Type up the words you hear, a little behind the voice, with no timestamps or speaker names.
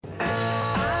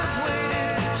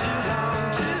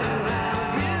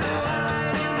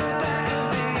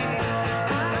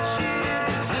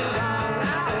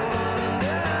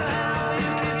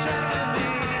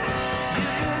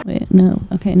No.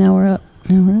 Okay, now we're up.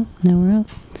 Now we're up.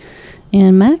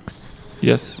 And Max?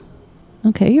 Yes.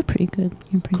 Okay, you're pretty good.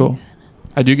 You're pretty Cool. good.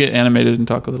 I do get animated and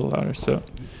talk a little louder, so.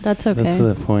 That's okay. That's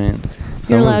the point.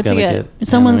 You're allowed to get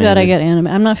someone's got to get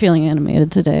animated. I'm not feeling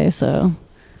animated today, so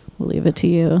we'll leave it to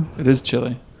you. It is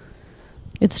chilly.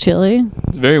 It's chilly?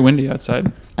 It's very windy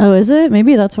outside. Oh, is it?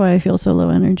 Maybe that's why I feel so low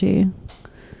energy.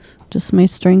 Just my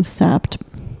strength sapped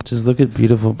Just look at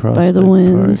beautiful prospects. by the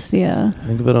winds. Yeah.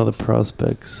 Think about all the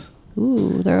prospects.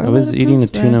 Ooh, there are I was eating a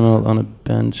tuna melt on a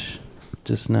bench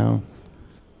just now,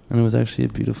 and it was actually a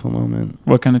beautiful moment.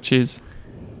 What kind of cheese?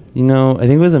 You know, I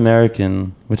think it was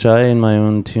American, which I, in my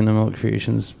own tuna melt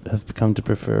creations, have come to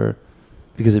prefer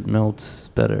because it melts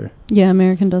better. Yeah,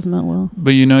 American does melt well.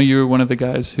 But you know, you were one of the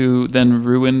guys who then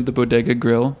ruined the bodega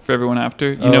grill for everyone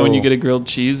after. You know, when you get a grilled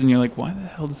cheese and you're like, why the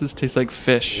hell does this taste like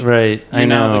fish? Right, You're I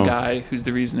know. now the guy who's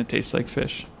the reason it tastes like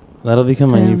fish. That'll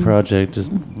become my new Damn. project,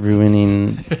 just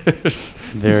ruining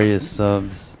various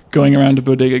subs. Going around to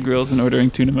bodega grills and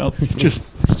ordering tuna melts, just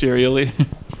serially.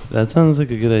 That sounds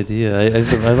like a good idea.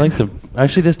 I like the...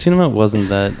 Actually, this tuna melt wasn't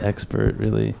that expert,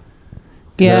 really.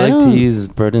 Yeah, I like to use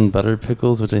bread and butter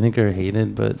pickles, which I think are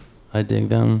hated, but I dig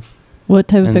them. What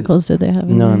type of And pickles did they have?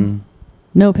 In none. there?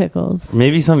 No pickles.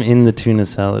 Maybe some in the tuna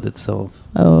salad itself.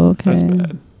 Oh, okay. That's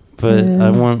bad. But Yeah. I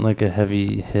want like a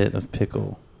heavy hit of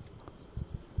pickle.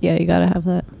 Yeah, you gotta have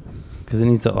that. Because it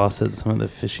needs to offset some of the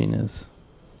fishiness.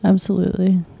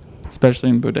 Absolutely. Especially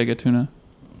in bodega tuna.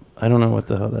 I don't know what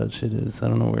the hell that shit is. I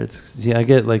don't know where it's... See, I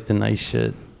get like the nice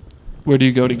shit. Where do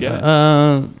you go to get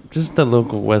it? Just the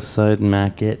local West Side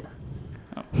market.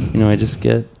 Oh. You know, I just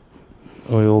get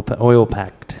oil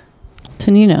packed.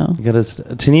 Tonino. You gotta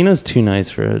Tonino's too nice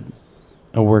for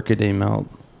a workaday melt.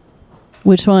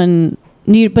 Which one?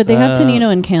 But they have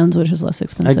Tonino in cans, which is less I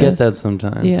expensive. get that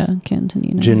sometimes. Yeah, canned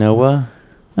Tonino. Genoa.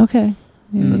 Okay.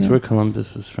 Yeah, That's yeah. where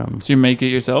Columbus was from. So you make it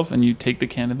yourself and you take the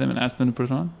can to them and ask them to put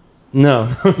it on?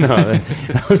 No.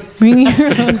 Bring your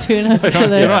own tuna to You don't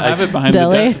the have it behind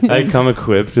deli. the desk. I come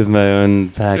equipped with my own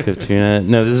pack of tuna.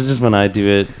 No, this is just when I do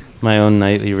it. My own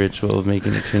nightly ritual of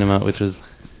making a tuna melt, which was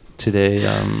today.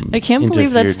 I can't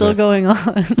believe that's still going on.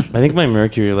 I think my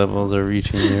mercury levels are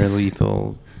reaching near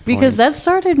lethal. Because that points.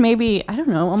 started maybe, I don't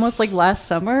know, almost like last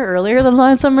summer, earlier than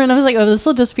last summer. And I was like, oh, this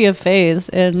will just be a phase.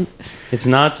 And It's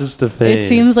not just a phase. it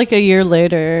seems like a year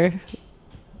later,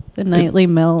 the nightly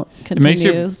melt It continues.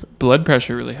 makes your blood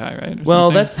pressure really high, right? Or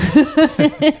Well,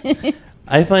 something? that's.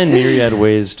 I find myriad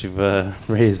ways to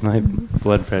raise my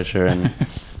blood pressure, and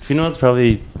you know, it's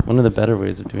probably one of the better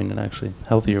ways of doing it. Actually,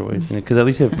 healthier ways, because at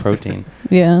least you have protein.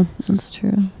 Yeah, that's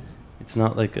true. It's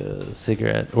not like a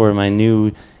cigarette or my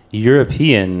new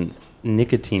European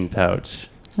nicotine pouch.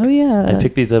 Oh, yeah. I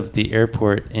picked these up at the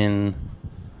airport in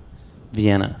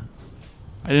Vienna.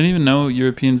 I didn't even know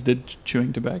Europeans did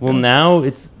chewing tobacco. Well, now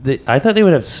I thought they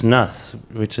would have snus,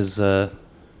 which is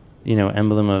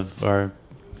emblem of our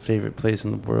favorite place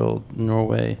in the world,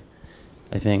 Norway,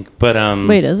 I think. But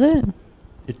Wait, is it?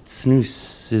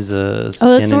 Snus is a that's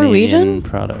Scandinavian Norwegian?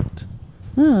 product,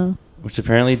 Oh. which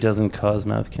apparently doesn't cause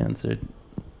mouth cancer.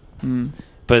 Mm.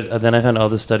 But then I found all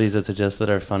the studies that suggest that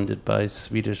are funded by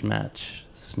Swedish Match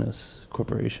Snus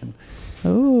Corporation.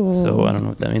 Oh. So I don't know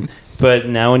what that means. But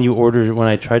now when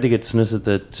I tried to get snus at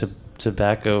the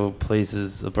tobacco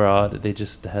places abroad, they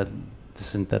just had the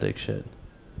synthetic shit.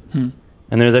 Hmm.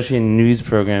 And there's actually a news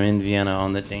program in Vienna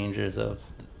on the dangers of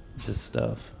this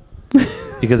stuff.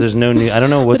 Because there's no news. I don't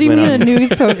know what's going on. What do you mean a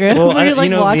news program? Well, Were you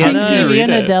like watching Vienna- TV in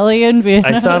a Read it. deli in Vienna?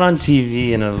 I saw it on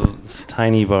TV in a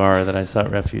tiny bar that I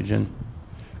sought refuge in.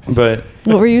 But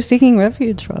What were you seeking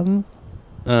refuge from?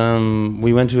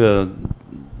 we went to a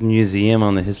museum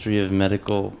on the history of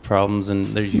medical problems, and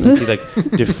there you can see like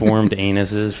deformed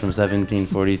anuses from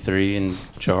 1743 in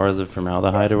jars of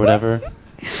formaldehyde or whatever.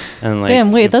 And like,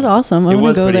 Damn, wait, that's awesome. I It want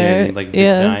was to go pretty there. amazing. Like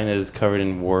Yeah. vaginas covered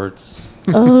in warts,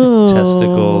 Oh.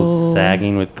 testicles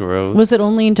sagging with growths. Was it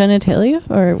only genitalia,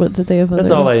 or what did they have? That's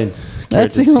other- all I.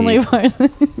 That's cared the to only see. part.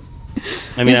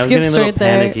 I mean, You I was skipped getting a little straight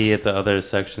there. panicky at the other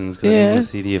sections because I didn't want to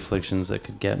see the afflictions that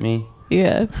could get me.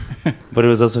 Yeah. But it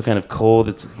was also kind of cold.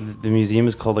 The museum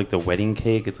is called like the Wedding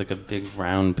Cake. It's like a big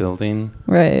round building.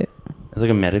 Right. It's like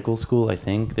a medical school, I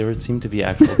think. There would seem to be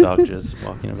actual doctors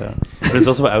walking about. But it's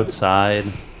also outside.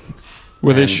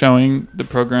 Were they And- showing the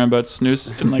program about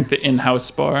snus in like the in-house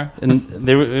bar? And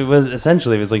it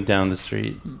was like down the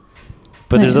street.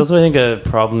 But there's Right. also, I think, a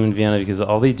problem in Vienna because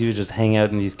all they do is just hang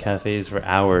out in these cafes for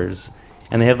hours.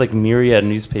 And they have like myriad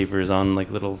newspapers on like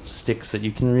little sticks that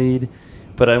you can read.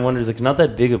 But I wonder, it's like not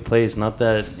that big a place, not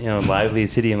that, lively a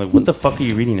city. I'm like, what the fuck are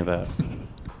you reading about?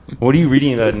 What are you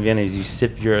reading about in Vienna is you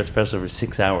sip your espresso for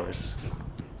 6 hours.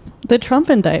 The Trump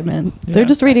indictment. Yeah. They're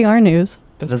just reading our news.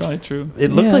 That's probably true.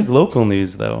 It looked like local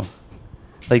news, though.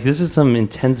 Like, this is some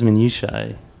intense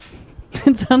minutiae.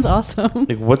 It sounds awesome.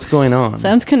 Like, what's going on?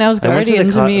 Sounds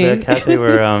Knausgardian to me. The cafe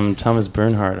where Thomas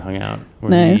Bernhard hung out.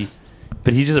 Nice.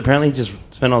 But he apparently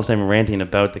spent all his time ranting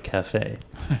about the cafe.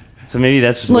 So maybe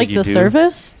that's just like what you do. Like the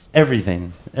service?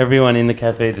 Everything. Everyone in the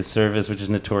cafe, the service, which is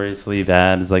notoriously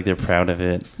bad, is like they're proud of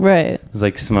it. Right. It's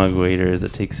like smug waiters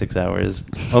that take 6 hours.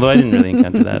 Although I didn't really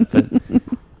encounter that. But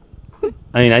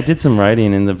I mean, I did some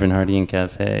writing in the Bernhardian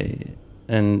cafe.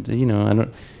 And, you know,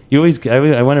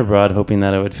 I went abroad hoping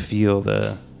that I would feel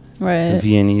the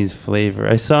Viennese flavor.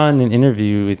 I saw in an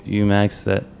interview with you, Max,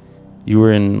 that you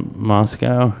were in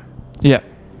Moscow. Yeah.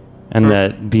 And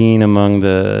that being among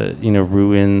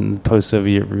the,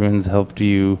 post-Soviet ruins helped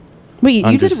you Wait,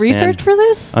 you did research for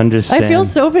this? Understand. I feel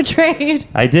so betrayed.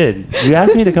 I did. You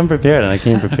asked me to come prepared, and I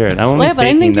came prepared. I'm only but I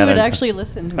didn't think you would I'm actually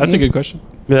listen to me. That's a good question.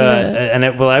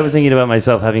 I was thinking about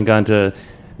myself having gone to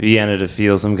Vienna to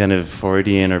feel some kind of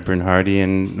Freudian or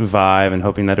Bernhardian vibe and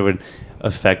hoping that it would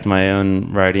affect my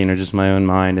own writing or just my own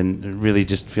mind, and really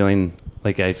just feeling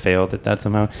like I failed at that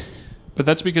somehow. But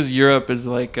that's because Europe is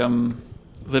like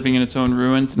living in its own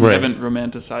ruins, and we haven't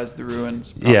romanticized the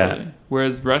ruins properly. Yeah.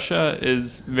 Whereas Russia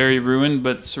is very ruined,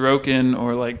 but Sorokin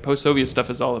or like post-Soviet stuff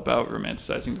is all about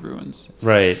romanticizing the ruins.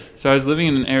 Right. So I was living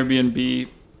in an Airbnb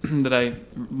that I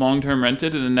long-term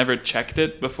rented and I never checked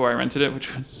it before I rented it,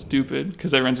 which was stupid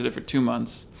because I rented it for 2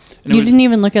 months. And you didn't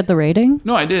even look at the rating?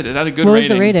 No, I did. It had a good rating. What was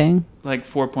the rating? Like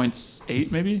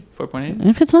 4.8 maybe? 4.8?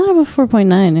 If it's not above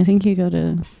 4.9, I think you go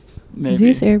to... Maybe.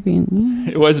 Use Airbnb.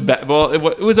 It was bad. Well,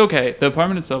 it was okay. The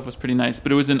apartment itself was pretty nice,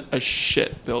 but it was in a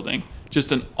shit building.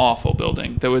 Just an awful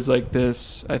building. There was like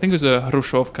this, I think it was a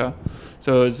Hrushevka.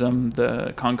 So it was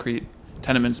the concrete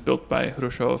tenements built by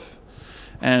Khrushchev.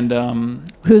 And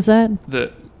who's that?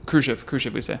 The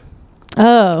Khrushchev we say.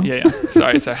 Oh. Yeah.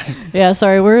 Sorry. Yeah,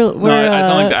 sorry. We're I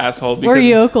sound like the asshole. We're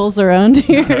yokels around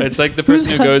here. It's like the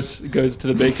person who goes to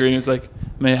the bakery and is like,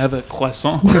 "May I have a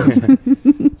croissant?"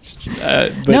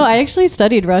 No, I actually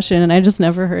studied Russian and I just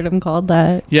never heard him called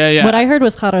that. Yeah. What I heard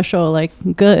was хорошо, like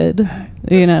good,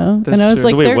 and I was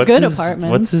like, they're good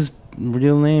apartments. What's his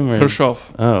real name?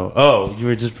 Khrushchev. Oh, you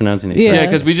were just pronouncing it. Yeah,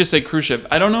 because we just say Khrushchev.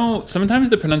 I don't know. Sometimes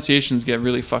the pronunciations get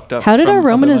really fucked up. How did our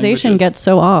romanization get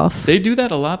so off? They do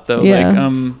that a lot though. Yeah. Like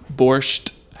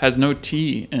borscht has no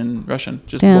T in Russian,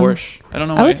 just borscht. I don't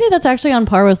know why. I would say that's actually on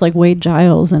par with like Wade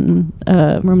Giles and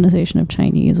romanization of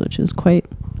Chinese, which is quite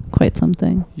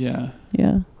something. Yeah.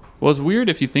 Well, it's weird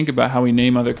if you think about how we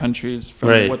name other countries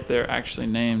from what they're actually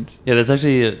named. Yeah, that's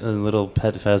actually a little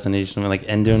pet fascination, like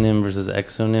endonym versus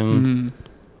exonym. Mm-hmm.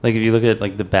 Like if you look at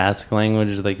like the Basque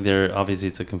language, like they're obviously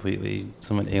it's a completely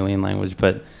somewhat alien language,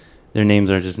 but their names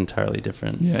are just entirely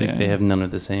different. They have none of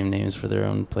the same names for their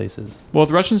own places. Well,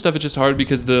 with Russian stuff, it's just hard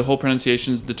because the whole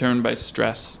pronunciation is determined by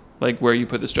stress, like where you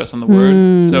put the stress on the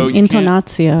word. So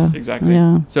intonatia. Exactly.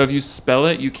 Yeah. So if you spell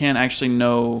it, you can't actually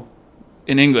know.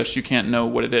 In English, you can't know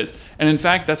what it is. And in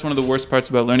fact, that's one of the worst parts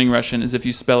about learning Russian is if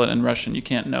you spell it in Russian, you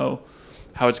can't know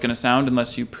how it's going to sound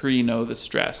unless you pre-know the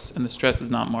stress. And the stress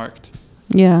is not marked.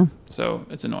 Yeah. So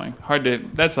it's annoying.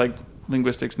 That's like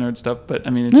linguistics nerd stuff, but I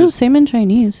mean, it's just... Same in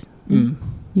Chinese. You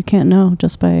can't know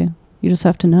you just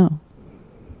have to know.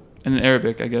 And in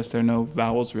Arabic, I guess there are no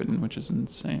vowels written, which is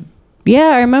insane. Yeah,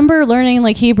 I remember learning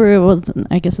like Hebrew.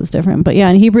 I guess it's different, but yeah,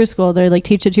 in Hebrew school they like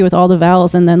teach it to you with all the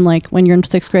vowels, and then like when you're in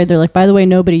 6th grade, they're like, by the way,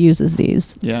 nobody uses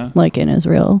these. Yeah, like in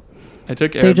Israel, I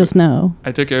took Arabic. They just know.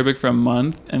 I took Arabic for a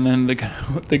month, and then the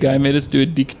guy made us do a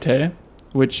dictée,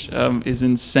 which is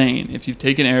insane. If you've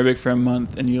taken Arabic for a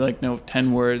month and you like know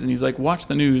 10 words, and he's like, watch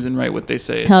the news and write what they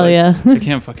say. It's Hell like, yeah! I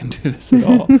can't fucking do this at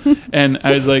all. And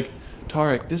I was like,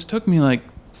 Tarek, this took me like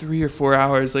 3 or 4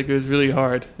 hours. Like it was really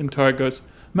hard. And Tarek goes,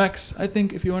 Max, I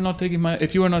think if you are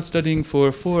not studying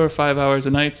for 4 or 5 hours a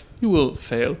night, you will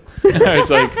fail. And I was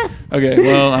like, okay,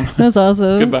 well, that's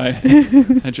awesome. Goodbye.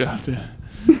 I dropped it.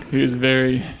 He was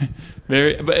very,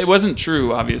 very, but it wasn't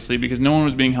true, obviously, because no one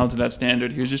was being held to that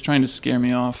standard. He was just trying to scare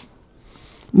me off.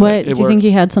 What? Do you think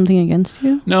he had something against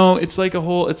you? No, it's like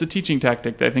it's a teaching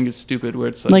tactic that I think is stupid, where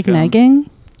it's like nagging?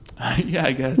 Yeah,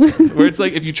 I guess. Where it's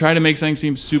like if you try to make something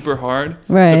seem super hard,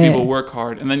 so people work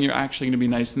hard, and then you're actually going to be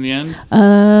nice in the end.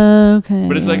 Okay.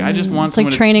 But it's like I just want it's like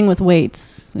training with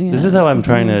weights. Yeah, this is how I'm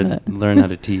trying to learn how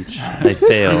to teach. I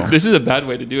fail. This is a bad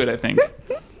way to do it, I think,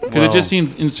 because it just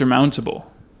seems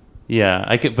insurmountable. Yeah,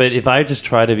 I could, but if I just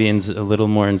try to be a little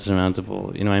more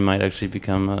insurmountable, I might actually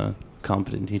become a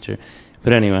competent teacher.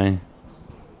 But anyway.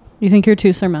 You think you're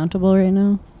too surmountable right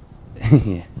now?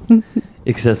 Yeah.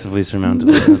 excessively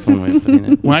surmountable. That's one way of putting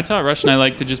it. When I taught Russian, I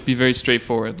like to just be very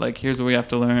straightforward. Like, here's what we have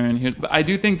to learn. But I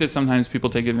do think that sometimes people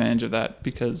take advantage of that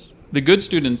because the good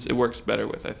students, it works better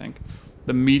with, I think.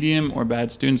 The medium or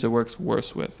bad students, it works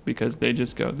worse with because they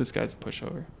just go, this guy's a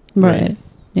pushover. Right.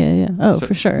 Yeah. Oh, So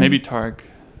for sure. Maybe Tarek.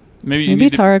 Maybe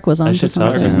Tarek was on to should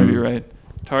talk to Tarek something. was him. maybe right.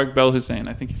 Tarek Bel Hussein.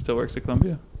 I think he still works at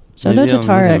Columbia. Shout Maybe out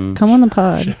to I'll meet him. Tarek. Come on the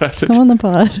pod. Shout out to Come on the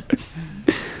pod.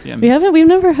 Yeah, We've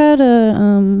never had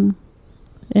an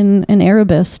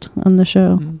Arabist on the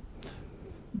show. Mhm.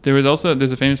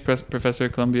 There's a famous professor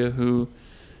at Columbia who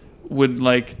would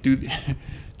like do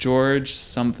George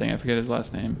something, I forget his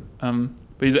last name,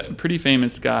 but he's a pretty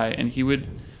famous guy, and he would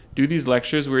do these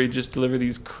lectures where he'd just deliver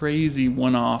these crazy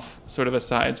one-off sort of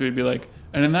asides where he'd be like,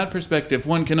 and in that perspective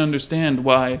one can understand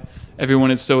why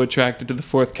everyone is so attracted to the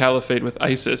fourth caliphate with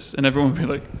ISIS, and everyone would be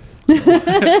like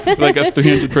like a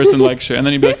 300-person lecture, and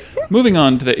then he'd be like, moving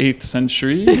on to the 8th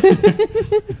century.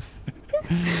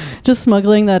 Just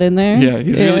smuggling that in there.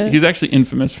 Yeah, he's actually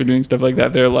infamous for doing stuff like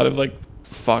that. There are a lot of like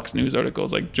Fox News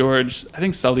articles, like George, I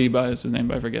think Saliba is his name,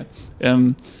 but I forget.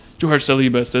 George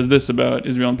Saliba says this about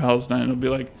Israel and Palestine. It'll be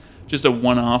like just a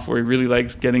one-off where he really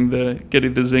likes getting the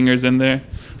zingers in there.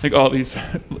 Like all these,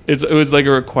 it was like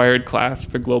a required class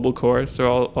for Global Core,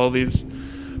 so all these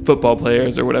football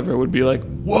players or whatever would be like,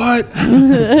 what?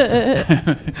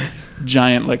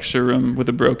 Giant lecture room with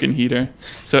a broken heater.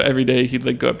 So every day he'd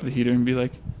like go up to the heater and be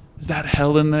like, is that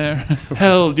hell in there?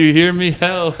 Hell, do you hear me?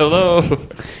 Hell, hello.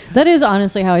 That is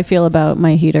honestly how I feel about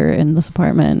my heater in this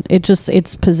apartment.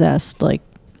 It's possessed, like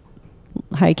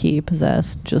high key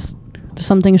possessed. Just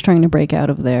something's trying to break out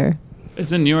of there.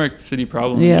 It's a New York City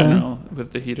problem in general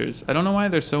with the heaters. I don't know why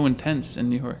they're so intense in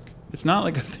New York. It's not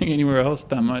like a thing anywhere else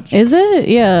that much. Is it?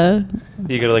 Yeah.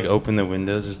 You gotta like open the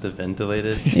windows just to ventilate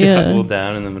it. Yeah. Cool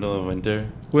down in the middle of winter.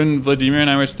 When Vladimir and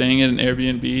I were staying at an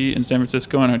Airbnb in San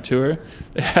Francisco on our tour,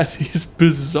 they had these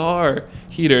bizarre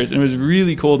heaters, and it was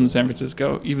really cold in San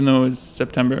Francisco, even though it was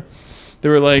September. They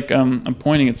were like, I'm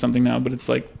pointing at something now, but it's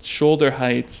like shoulder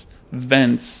heights,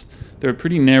 vents. They were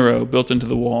pretty narrow, built into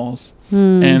the walls,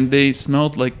 and they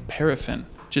smelled like paraffin,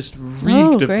 just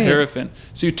reeked of paraffin.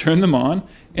 So you turn them on,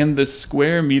 and the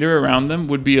square meter around them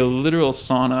would be a literal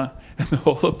sauna, and the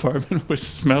whole apartment would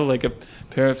smell like a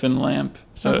paraffin lamp.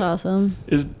 So that's awesome.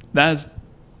 That's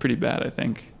pretty bad, I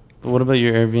think. But what about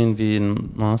your Airbnb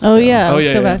in Moscow? Oh yeah, let's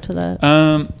go back to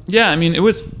that. Yeah, I mean, it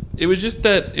was just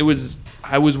that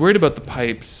I was worried about the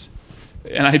pipes,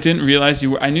 and I didn't realize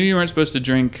I knew you weren't supposed to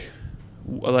drink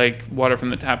like water from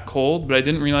the tap cold, but I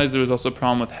didn't realize there was also a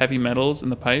problem with heavy metals in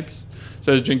the pipes.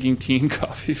 So I was drinking tea and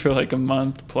coffee for like a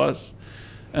month plus.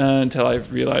 Until I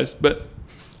realized, but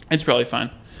it's probably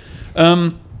fine.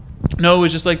 No, it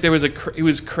was just like it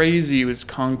was crazy. It was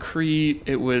concrete.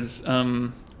 It was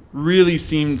really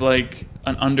seemed like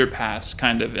an underpass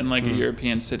kind of in like a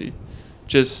European city.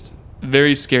 Just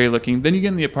very scary looking. Then you get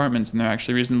in the apartments and they're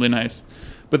actually reasonably nice.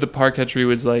 But the parquetry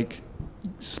was like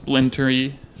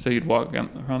splintery. So you'd walk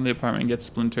around the apartment and get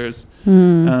splinters.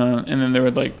 And then there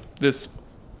would like this...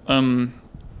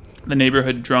 the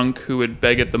neighborhood drunk who would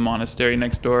beg at the monastery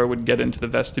next door would get into the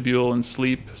vestibule and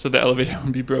sleep, so the elevator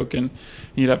would be broken.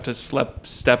 You'd have to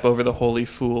step over the holy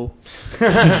fool.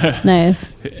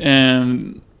 Nice.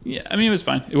 And yeah, I mean, it was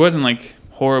fine. It wasn't like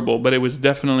horrible, but it was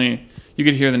definitely, you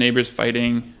could hear the neighbors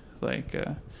fighting. Like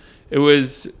it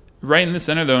was right in the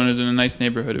center though, and it was in a nice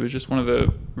neighborhood. It was just one of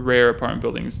the rare apartment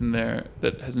buildings in there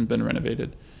that hasn't been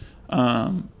renovated.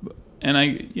 And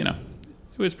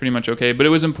it was pretty much okay, but it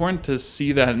was important to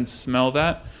see that and smell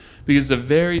that because it's a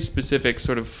very specific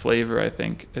sort of flavor, I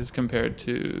think, as compared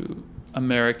to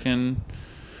American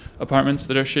apartments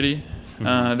that are shitty.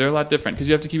 They're a lot different because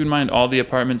you have to keep in mind all the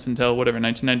apartments until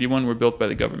 1991 were built by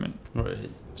the government.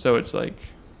 Right. So it's like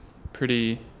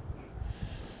pretty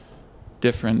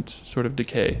different sort of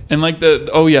decay. And like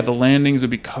the landings would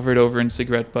be covered over in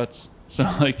cigarette butts. So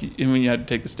like, and when you had to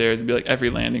take the stairs, it'd be like every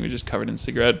landing was just covered in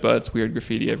cigarette butts, weird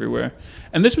graffiti everywhere.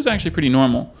 And this was actually pretty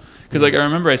normal. Because like I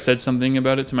remember I said something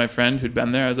about it to my friend who'd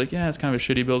been there. I was like, yeah, it's kind of a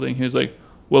shitty building. He was like,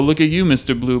 well, look at you,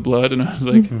 Mr. Blue Blood. And I was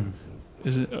like,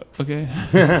 is it okay?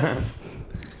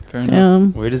 Fair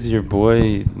enough. Where does your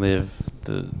boy live,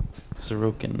 the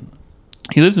Sorokin?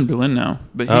 He lives in Berlin now.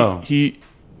 But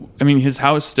his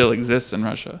house still exists in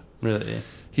Russia. Really?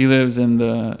 He lives in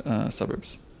the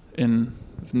suburbs in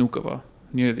Vnukovo,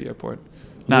 near the airport.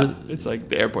 It's like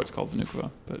the airport's called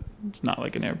Vnukovo, but it's not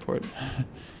like an airport.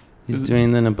 He's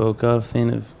doing the Nabokov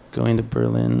thing of going to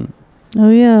Berlin.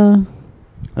 Oh yeah.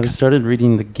 I started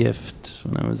reading The Gift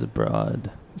when I was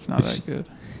abroad. It's not that good.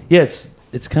 Yes,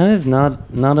 it's kind of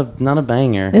not a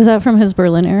banger. Is that from his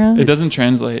Berlin era? It doesn't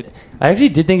translate. I actually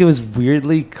did think it was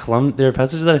weirdly there are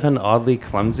passages that I found oddly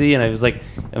clumsy, and I was like,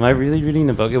 am I really reading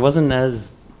a book? It wasn't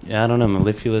as, I don't know,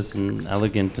 mellifluous and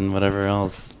elegant and whatever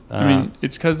else. I mean,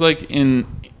 it's because like in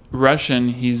Russian,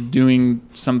 he's doing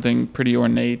something pretty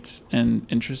ornate and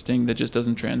interesting that just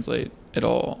doesn't translate at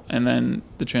all. And then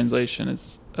the translation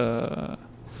is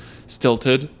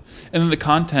stilted. And then the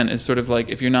content is sort of like,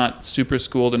 if you're not super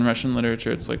schooled in Russian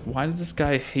literature, it's like, why does this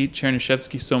guy hate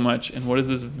Chernyshevsky so much? And what is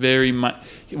this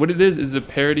what it is a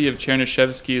parody of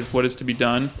Chernyshevsky is what is to be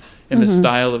done in the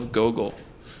style of Gogol,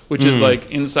 which is like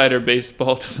insider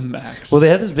baseball to the max. Well, they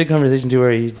have this big conversation too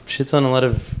where he shits on a lot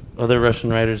of other Russian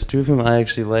writers, two of whom I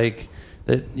actually like,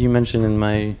 that you mentioned in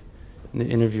the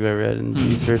interview I read and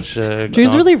research.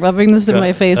 Drew's really rubbing this in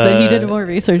my face that he did more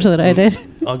research than I did.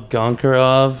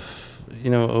 Goncharov.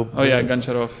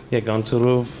 Goncharov. Yeah,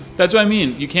 Goncharov. That's what I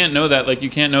mean. You can't know that. Like, you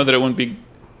can't know that it wouldn't be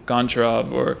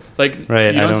Goncharov or like.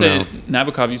 Right, you don't say know.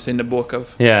 Nabokov. You say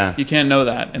Nabokov. Yeah. You can't know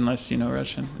that unless you know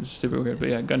Russian. It's super weird, but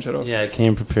yeah, Goncharov. Yeah, I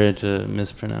came prepared to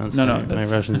mispronounce my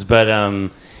Russians, but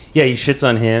yeah, he shits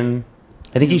on him.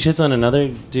 I think he shits on another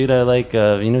dude I like.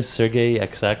 Sergei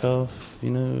Aksakov. You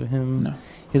know him? No.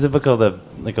 He has a book called a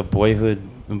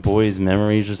boy's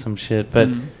memories or some shit, but.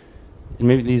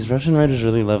 Maybe these Russian writers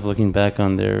really love looking back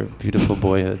on their beautiful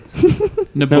boyhoods.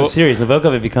 No, I'm serious.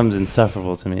 Nabokov, it becomes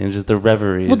insufferable to me, and just the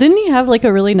reveries. Well, didn't he have like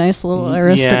a really nice little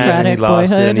aristocratic he lost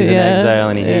boyhood? It, and he's in exile,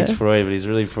 and he hates Freud, but he's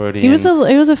really Freudian. He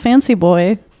was a fancy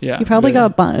boy. Yeah, he probably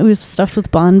he was stuffed with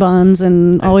bonbons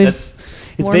and always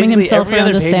warming himself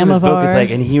around a samovar. Is like,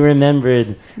 and he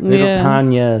remembered little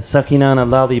Tanya sucking on a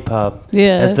lollipop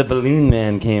as the balloon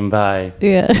man came by.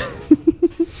 Yeah.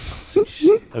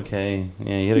 Okay,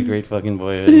 yeah, he had a great fucking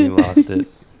boyhood and he lost it.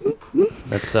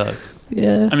 That sucks.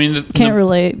 Yeah. I mean, can't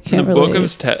relate.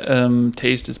 Nabokov's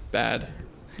taste is bad.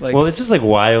 Like, well, it's just like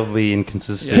wildly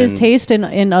inconsistent. His taste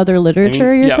in other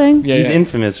literature, you're saying? Yeah, he's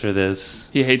infamous for this.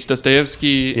 He hates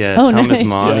Dostoevsky. Yeah, Thomas nice.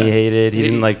 Mann he hated. He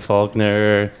didn't like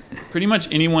Faulkner. Pretty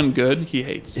much anyone good, he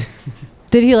hates.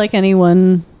 Did he like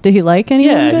anyone?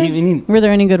 Yeah, good? Were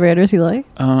there any good writers he liked?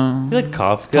 He liked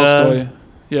Kafka. Tolstoy.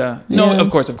 Yeah. No, of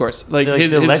course. Like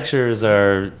his lectures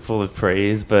are full of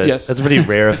praise, but that's a pretty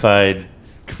rarefied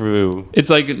crew. It's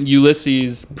like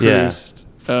Ulysses, Proust,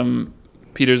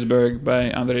 Petersburg by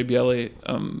Andrei Bialy.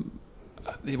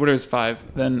 What are his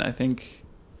 5? Then I think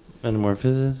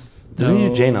Metamorphosis. Doesn't he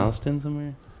do Jane Austen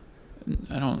somewhere?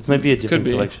 I don't. This might be a different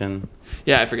collection.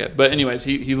 Yeah, I forget. But anyways,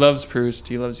 he loves Proust.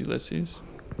 He loves Ulysses.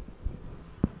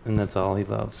 And that's all he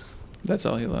loves. That's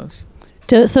all he loves.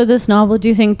 So this novel, do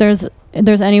you think there's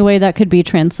any way that could be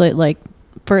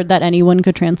that anyone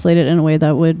could translate it in a way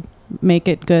that would make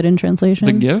it good in translation?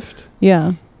 The Gift?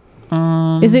 Yeah.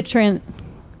 Is it It's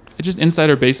just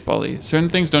insider baseball-y. Certain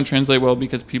things don't translate well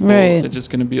because people it's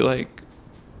just going to be like,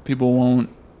 people won't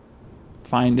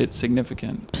find it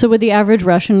significant. So would the average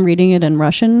Russian reading it in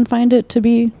Russian find it to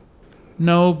be?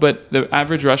 No, but the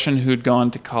average Russian who'd gone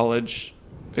to college,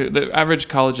 the average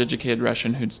college-educated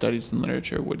Russian who'd studied some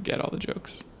literature would get all the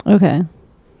jokes. Okay.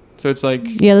 So it's like...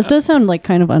 Yeah, this does sound like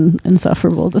kind of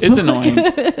insufferable. It's annoying. I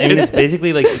mean, it's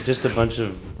basically like just a bunch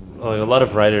of... Like a lot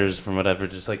of writers from whatever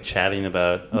just like chatting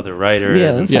about other writers.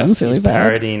 Yeah, that sounds really bad.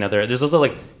 Parodying other... There's also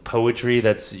like poetry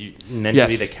that's meant to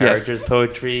be the character's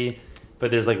poetry,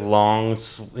 but there's like long,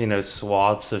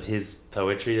 swaths of his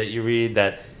poetry that you read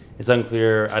that... It's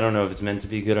unclear. I don't know if it's meant to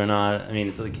be good or not. I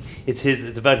mean,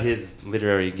 it's about his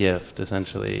literary gift,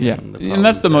 essentially. Yeah, and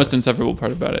that's the most insufferable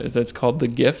part about it, is that it's called The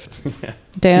Gift. Yeah.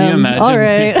 Damn. Can you imagine? All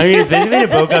right. I mean, it's basically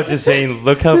Nabokov just saying,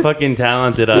 look how fucking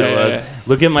talented I was. Yeah.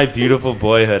 Look at my beautiful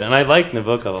boyhood. And I like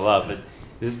Nabokov a lot, but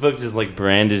this book just like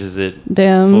brandishes it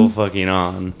full fucking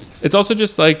on. It's also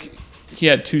just like he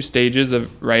had 2 stages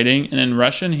of writing, and in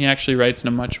Russian, he actually writes in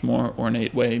a much more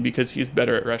ornate way because he's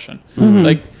better at Russian. Mm-hmm.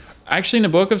 Like... Actually,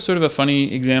 Nabokov's sort of a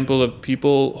funny example of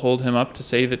people hold him up to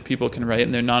say that people can write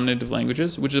in their non-native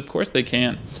languages, which of course they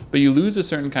can, but you lose a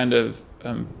certain kind of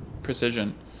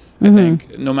precision, I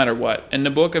think, no matter what. And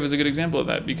Nabokov is a good example of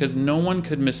that because no one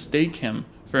could mistake him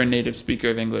for a native speaker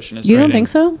of English in his writing. You don't think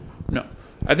so? No.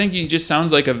 I think he just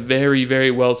sounds like a very,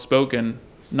 very well-spoken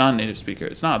non-native speaker.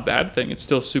 It's not a bad thing. It's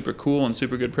still super cool and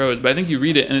super good prose, but I think you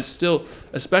read it and it's still,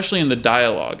 especially in the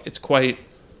dialogue, it's quite...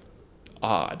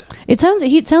 odd. He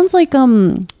sounds like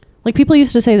people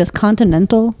used to say this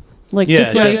continental, like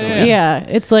it's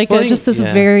like just this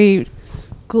very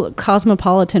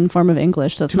cosmopolitan form of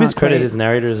English. That's to not his credit, great. his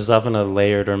narrators is often a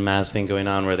layered or mass thing going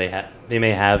on where they may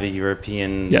have a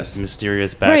European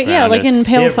mysterious background. Right, yeah, like in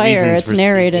Pale Fire, it's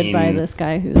narrated by this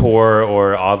guy who's poor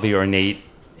or oddly ornate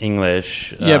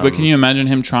English. Yeah, but can you imagine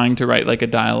him trying to write like a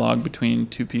dialogue between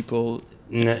two people?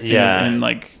 In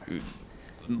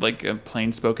like a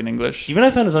plain spoken English. Even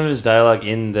I found some of his dialogue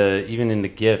in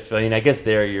the GIF. I mean, I guess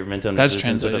there you're meant to understand That's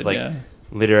translated, sort of like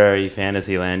literary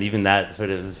fantasy land. Even that sort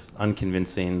of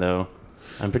unconvincing, though.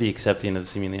 I'm pretty accepting of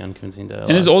seemingly unconvincing dialogue.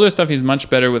 In his older stuff, he's much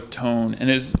better with tone. In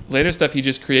his later stuff, he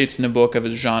just creates an book of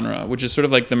his genre, which is sort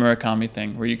of like the Murakami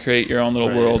thing, where you create your own little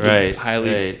world with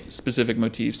highly specific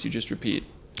motifs you just repeat.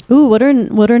 Ooh, what are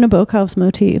Nabokov's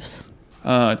motifs?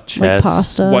 Chess, like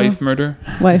pasta, wife murder.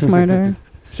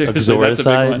 Seriously, that's a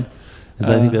big one. I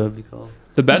think that would be called.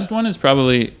 The best one is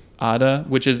probably Ada,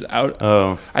 which is out.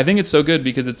 Oh, I think it's so good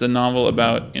because it's a novel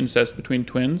about incest between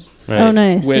twins. Right. Oh,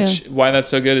 nice. Why that's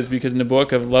so good is because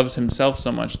Nabokov loves himself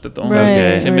so much that the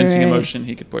only convincing emotion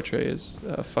he could portray is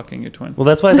fucking your twin. Well,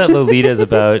 that's why I thought Lolita is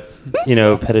about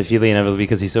pedophilia inevitably,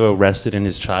 because he's so arrested in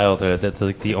his childhood. That's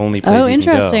like the only place. Oh,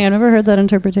 interesting. I've never heard that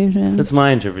interpretation. That's my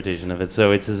interpretation of it.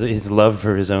 So it's his love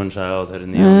for his own childhood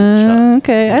and the inner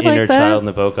child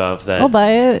Nabokov. That I'll buy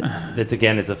it.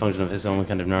 It's a function of his own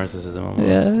kind of narcissism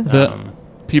almost. Yeah.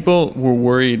 People were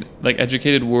worried, like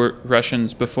educated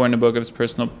Russians before Nabokov's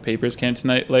personal papers came to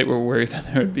light were worried that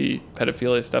there would be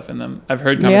pedophilia stuff in them. I've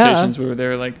heard conversations where they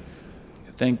were like,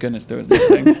 thank goodness there was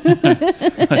nothing.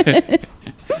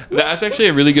 That's actually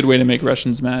a really good way to make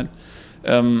Russians mad.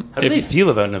 How do they feel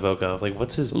about Nabokov? Like,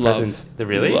 what's his presence?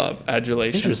 Love,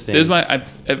 adulation. Interesting. There's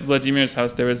at Vladimir's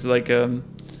house, there was like a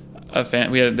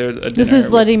fan. There was a dinner. This is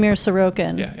Vladimir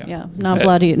Sorokin. Yeah. Not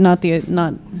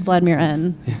Vladimir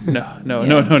N. No.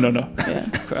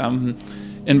 Yeah.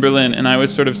 In Berlin, and I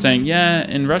was sort of saying,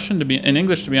 in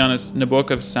English, to be honest,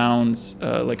 Nabokov sounds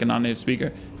like a non-native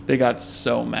speaker. They got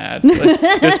so mad. Like,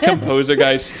 this composer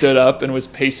guy stood up and was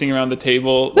pacing around the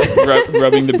table, like,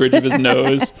 rubbing the bridge of his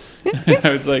nose. I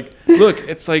was like, look,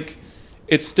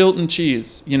 it's Stilton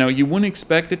cheese. You wouldn't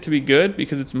expect it to be good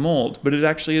because it's mold, but it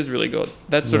actually is really good.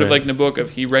 That's sort of like Nabokov.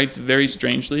 He writes very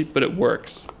strangely, but it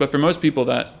works. But for most people,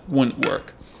 that wouldn't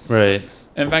work. Right.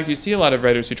 And in fact, you see a lot of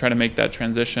writers who try to make that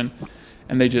transition,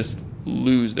 and they just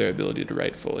lose their ability to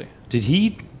write fully. Did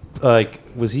he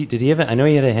have I know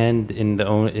he had a hand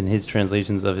in his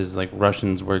translations of his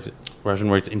Russian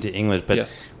works into English, but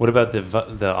yes. What about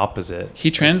the opposite?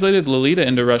 He translated Lolita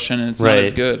into Russian, and it's not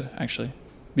as good, actually,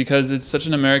 because it's such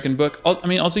an American book. I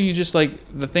mean, also you just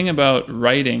the thing about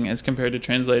writing as compared to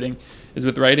translating is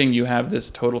with writing you have this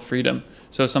total freedom.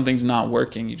 So if something's not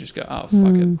working, you just go, oh,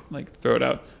 fuck it, throw it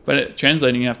out. But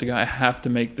translating, you have to go, I have to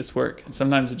make this work. And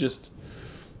sometimes it just,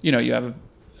 you have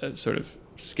a sort of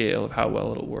scale of how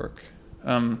well it'll work.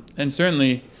 And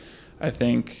certainly, I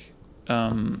think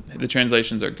the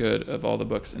translations are good of all the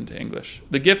books into English.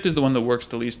 The Gift is the one that works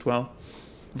the least well.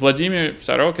 Vladimir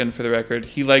Sorokin, for the record,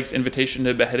 he likes Invitation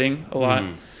to Beheading a lot.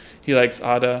 He likes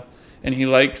Ada, and he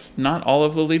likes not all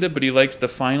of Lolita, but he likes the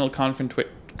final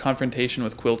confrontation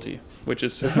with Quilty, which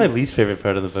is that's my least favorite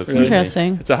part of the book. Really.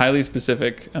 Interesting. It's a highly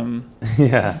specific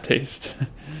taste.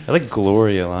 I like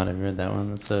Glory a lot. I've read that one.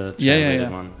 That's a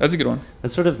translated one. That's a good one.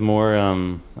 That's sort of more I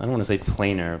don't want to say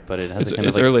plainer, but it has a kind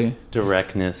of early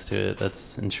directness to it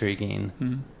that's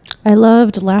intriguing. I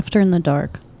loved Laughter in the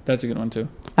Dark. That's a good one too.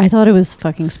 I thought it was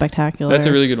fucking spectacular. That's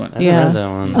a really good one. I haven't read that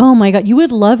one. Oh my god, you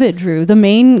would love it, Drew. The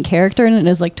main character in it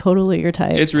is totally your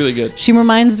type. It's really good. She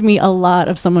reminds me a lot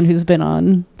of someone who's been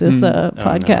on this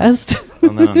podcast.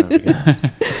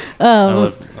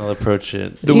 I'll approach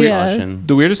it. The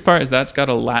weirdest part is that's got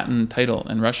a Latin title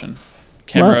in Russian,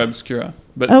 Camera Obscura,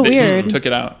 but they just took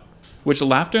it out. Which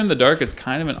Laughter in the Dark is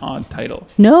kind of an odd title.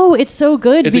 No, it's so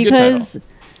good it's because.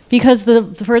 Because the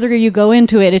further you go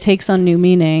into it, it takes on new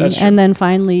meaning. And then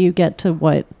finally you get to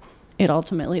what it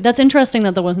ultimately... That's interesting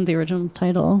that wasn't the original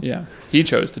title. Yeah. He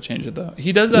chose to change it, though.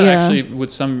 He does that actually with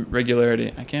some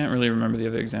regularity. I can't really remember the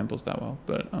other examples that well,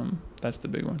 but that's the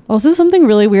big one. Also, something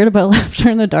really weird about Laughter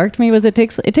in the Dark to me was it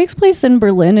takes place in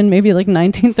Berlin in maybe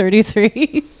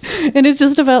 1933. And it's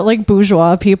just about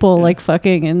bourgeois people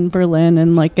fucking in Berlin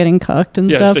and getting cucked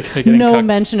and stuff. No cucked.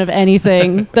 Mention of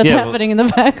anything that's happening in the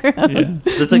background.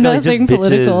 Yeah. It's nothing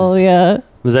political. Yeah.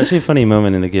 There's actually a funny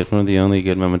moment in The Gift, one of the only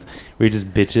good moments, where he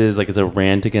just bitches, it's a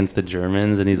rant against the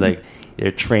Germans, and he's like,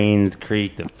 their trains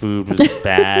creaked, the food was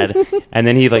bad, and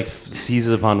then he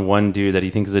seizes upon one dude that he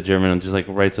thinks is a German and just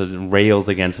writes rails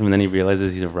against him, and then he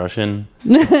realizes he's a Russian.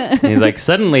 And he's like,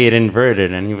 suddenly it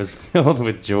inverted, and he was filled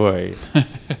with joy.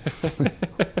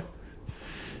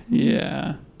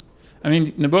 Yeah. I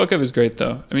mean, Nabokov is great,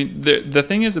 though. I mean, the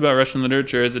thing is about Russian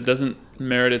literature is it doesn't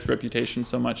merit its reputation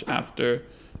so much after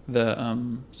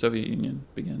the Soviet Union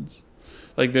begins.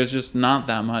 There's just not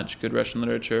that much good Russian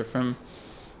literature from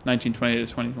 1920 to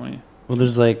 2020. Well,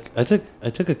 there's like I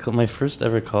took my first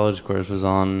ever college course was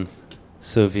on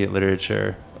Soviet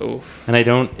literature. Oof. And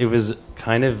it was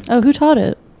kind of... Oh, who taught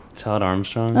it? Todd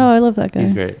Armstrong. Oh, I love that guy.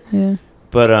 He's great. Yeah.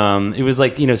 But it was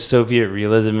like, Soviet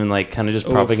realism and like kind of just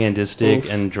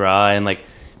propagandistic and dry and like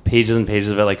pages and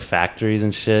pages about like factories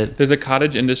and shit. There's a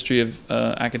cottage industry of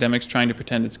academics trying to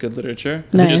pretend it's good literature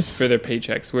just for their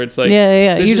paychecks, where it's like...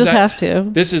 Yeah. You just have to.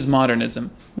 This is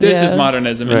modernism. This is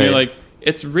modernism. And you're like,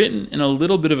 it's written in a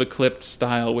little bit of a clipped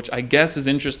style, which I guess is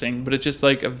interesting, but it's just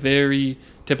like a very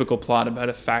typical plot about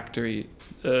a factory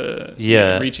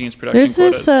reaching its production quotas.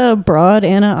 There's this broad,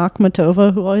 Anna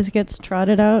Akhmatova, who always gets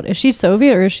trotted out. Is she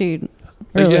Soviet or is she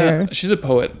earlier? Yeah, she's a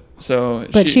poet. So,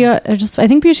 but I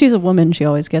think because she's a woman, she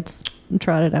always gets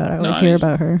trotted out. I always hear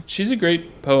about her. She's a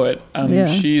great poet.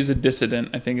 She's a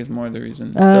dissident, I think, is more the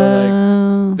reason. So,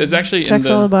 like, there's actually checks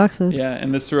all the boxes. Yeah,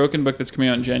 in the Sorokin book that's coming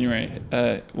out in January,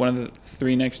 one of the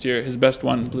 3 next year, his best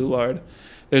one, Blue Lard.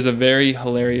 There's a very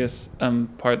hilarious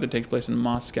part that takes place in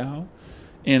Moscow,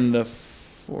 in the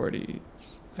 40s,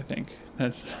 I think.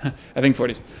 I think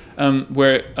 40s,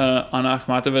 where Anna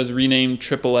Akhmatova is renamed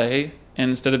AAA. And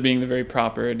instead of being the very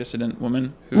proper dissident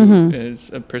woman who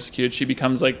is persecuted, she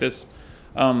becomes like this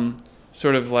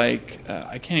sort of like,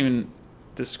 I can't even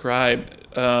describe,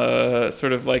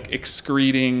 sort of like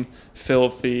excreting,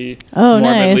 filthy,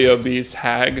 morbidly obese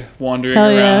hag wandering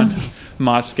around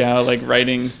Moscow, like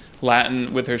writing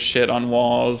Latin with her shit on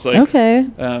walls, like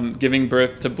giving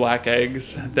birth to black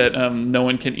eggs that no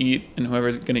one can eat, and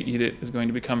whoever's going to eat it is going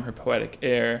to become her poetic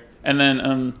heir. And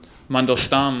then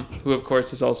Mandelstam, who of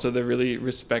course is also the really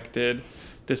respected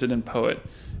dissident poet,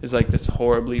 is like this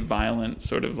horribly violent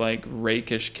sort of like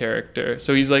rakish character.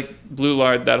 So he's like Blue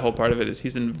Lard. That whole part of it is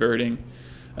he's inverting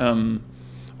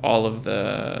all of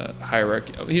the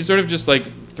hierarchy. He's sort of just like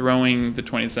throwing the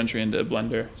 20th century into a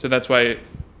blender. So that's why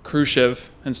Khrushchev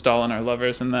and Stalin are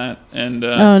lovers in that, and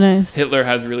nice. Hitler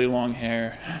has really long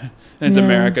hair, and it's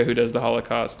America who does the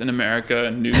Holocaust. In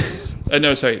America, nukes.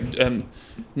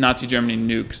 Nazi Germany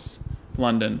nukes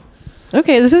London.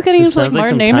 Okay, this is getting into like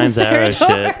Martin Amos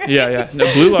territory. Yeah.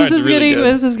 No, Blue Lard's really good.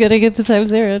 This is getting into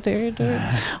Times Era territory.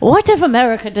 What if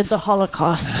America did the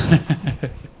Holocaust?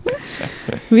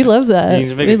 We love that. You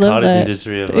can make a cottage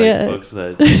industry of like books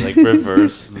that like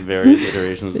reverse the various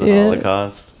iterations of the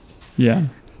Holocaust. Yeah.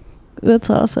 That's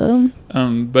awesome.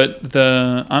 But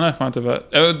the Anna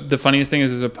Akhmatova, the funniest thing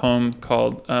is there's a poem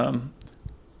called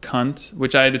Cunt,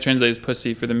 which I had to translate as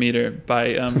Pussy for the Meter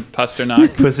by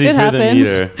Pasternak. Pussy for the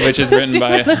Meter. Which is written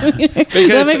by...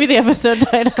 That might be the episode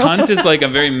title. Cunt is like a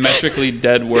very metrically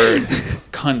dead word.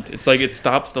 Cunt. It's like it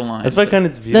stops the line. That's why it's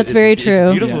beautiful. That's very true.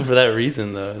 It's beautiful for that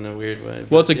reason, though, in a weird way.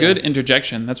 Well, it's a good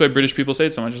interjection. That's why British people say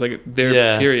it so much. It's like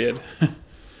their period.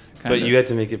 But you had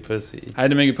to make it pussy. I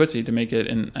had to make it pussy to make it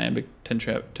in iambic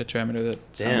tetrameter that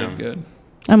sounded good.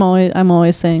 I'm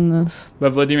always saying this.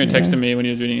 But Vladimir texted me when he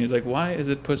was reading. He was like, "Why is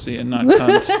it pussy and not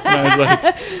cunt?" And I was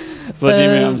like,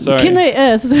 "Vladimir, I'm sorry." Can they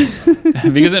ask?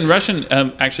 Because in Russian,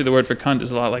 actually, the word for cunt is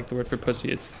a lot like the word for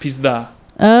pussy. It's pizda.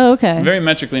 Oh, okay. Very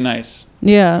metrically nice.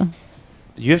 Yeah.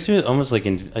 You have to almost like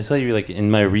I saw you like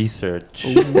in my research.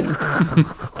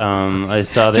 I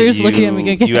saw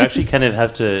that you actually kind of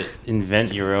have to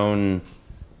invent your own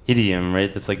idiom,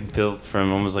 right? That's like built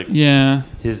from almost like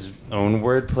his own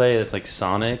wordplay. That's like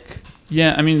sonic.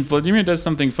 Yeah, I mean Vladimir does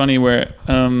something funny where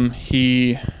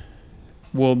he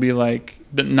will be like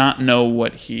not know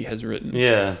what he has written.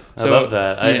 Yeah, I love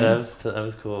that. That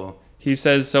was cool. He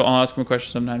says, so I'll ask him a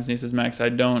question sometimes, and he says, "Max, I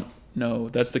don't know.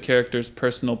 That's the character's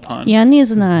personal pun." Я не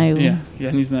знаю.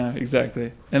 Yeah, не знаю,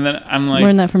 exactly. And then I'm like...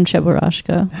 Learned that from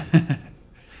Cheburashka.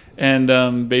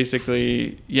 And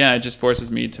basically, it just forces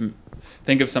me to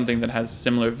think of something that has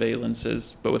similar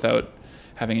valences, but without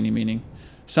having any meaning.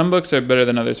 Some books are better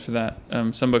than others for that.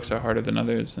 Some books are harder than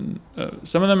others. And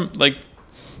some of them, like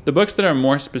the books that are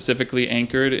more specifically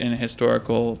anchored in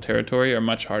historical territory are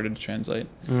much harder to translate.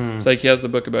 It's like he has the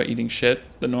book about eating shit,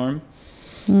 The Norm,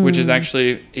 which is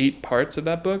actually 8 parts of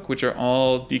that book, which are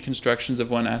all deconstructions of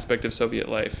one aspect of Soviet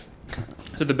life.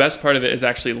 So the best part of it is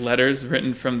actually letters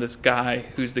written from this guy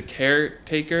who's the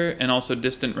caretaker and also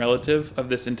distant relative of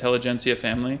this intelligentsia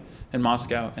family in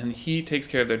Moscow. And he takes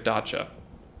care of their dacha.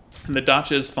 And the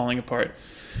dacha is falling apart.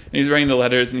 And he's writing the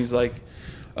letters and he's like,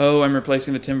 "Oh, I'm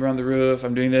replacing the timber on the roof.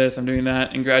 I'm doing this, I'm doing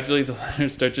that." And gradually the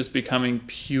letters start just becoming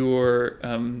pure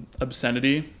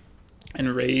obscenity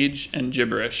and rage and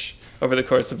gibberish over the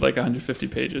course of like 150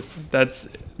 pages. That's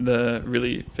the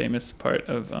really famous part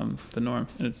of The Norm,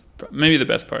 and it's maybe the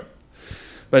best part.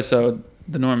 But so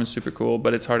The Norm is super cool,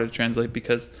 but it's harder to translate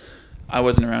because I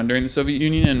wasn't around during the Soviet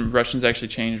Union, and Russian's actually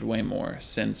changed way more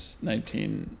since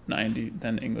 1990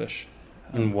 than English.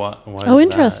 And why oh,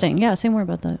 interesting. That? Yeah, say more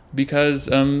about that. Because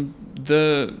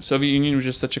the Soviet Union was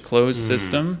just such a closed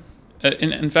system.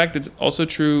 In fact, it's also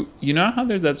true. You know how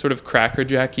there's that sort of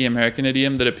crackerjacky American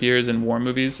idiom that appears in war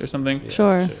movies or something? Yeah,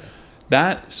 sure.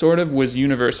 That sort of was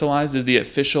universalized as the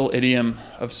official idiom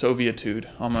of Sovietitude,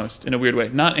 almost, in a weird way.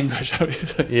 Not English,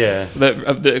 obviously. Yeah. But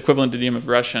of the equivalent idiom of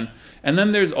Russian. And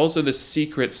then there's also the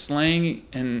secret slang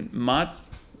and mat,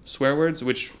 swear words,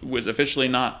 which was officially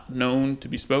not known to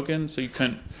be spoken, so you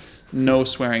couldn't know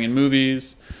swearing in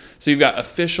movies. So you've got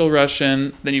official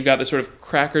Russian, then you've got the sort of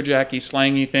crackerjacky,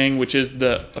 slangy thing, which is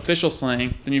the official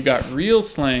slang. Then you've got real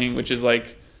slang, which is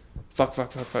like fuck,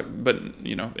 but,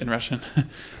 you know, in Russian.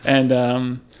 And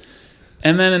then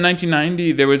in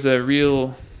 1990, there was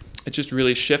it just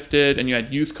really shifted, and you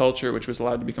had youth culture, which was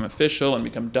allowed to become official and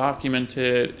become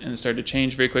documented, and it started to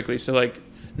change very quickly. So, like,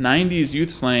 90s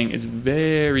youth slang is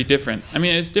very different. I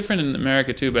mean, it's different in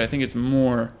America, too, but I think it's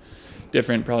more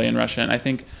different probably in Russia. And I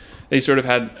think they sort of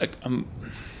had a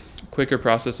quicker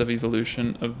process of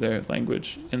evolution of their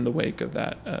language in the wake of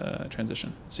that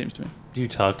transition, it seems to me. Do you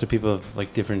talk to people of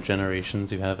like different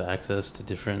generations who have access to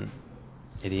different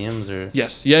idioms? Or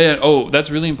Yes. Yeah. Oh, that's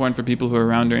really important for people who are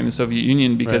around during the Soviet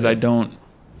Union, because Right. I don't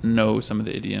know some of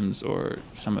the idioms or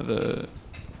some of the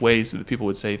ways that people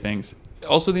would say things.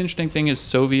 Also, the interesting thing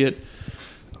is the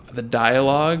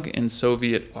dialogue in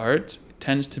Soviet art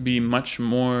tends to be much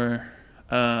more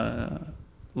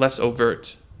less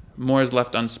overt. More is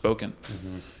left unspoken.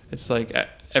 Mm-hmm. It's like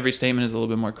every statement is a little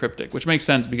bit more cryptic, which makes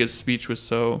sense because speech was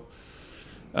so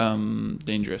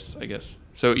dangerous, I guess.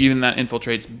 So even that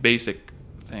infiltrates basic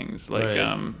things like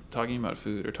right. Talking about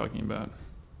food or talking about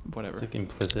whatever. It's like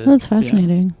implicit. That's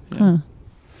fascinating. Yeah. Huh.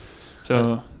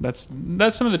 So that's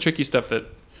some of the tricky stuff that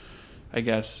I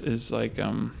guess is like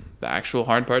the actual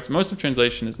hard parts. Most of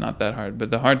translation is not that hard, but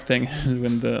the hard thing is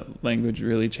when the language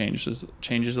really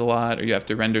changes a lot, or you have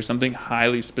to render something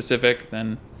highly specific.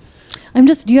 Then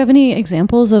do you have any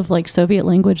examples of like Soviet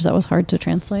language that was hard to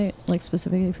translate? Like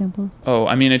specific examples? Oh,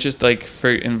 I mean, it's just like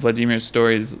in Vladimir's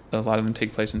stories, a lot of them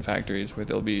take place in factories where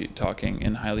they'll be talking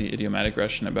in highly idiomatic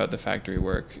Russian about the factory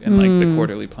work and like the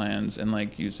quarterly plans and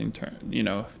like using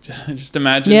just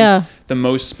imagine the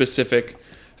most specific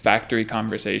factory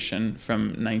conversation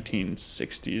from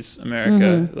 1960s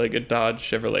America, like a Dodge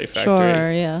Chevrolet factory.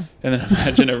 Sure, yeah. And then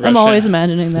imagine a Russian. I'm always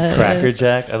imagining that.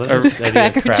 Crackerjack. I love this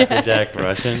idea. Crackerjack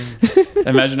Russian.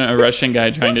 Imagine a Russian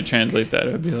guy trying to translate that.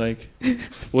 It would be like,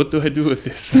 what do I do with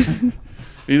this?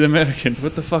 These Americans,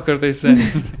 what the fuck are they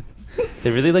saying? They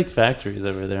really like factories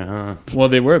over there, huh? Well,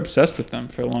 they were obsessed with them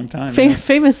for a long time.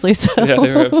 Famously so. Yeah,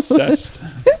 they were obsessed.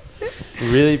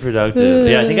 Really productive.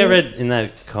 Yeah, I think I read in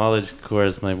that college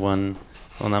course not my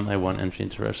one entry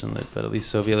into Russian lit, but at least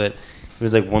Soviet lit. It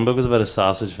was like one book was about a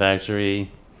sausage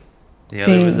factory. The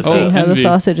other was about seeing how the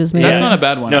sausage is made. That's not a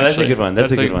bad one. No, actually. that's a good one.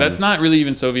 That's a good one. That's not really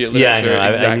even Soviet literature. Yeah, I know.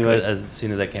 Exactly. I knew it as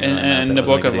soon as I came. And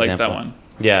Nabokov likes that one.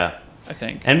 Yeah, I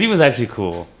think. Envy was actually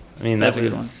cool. I mean, That's that a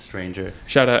was good one. Stranger.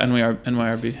 Shout out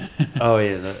NYRB. Oh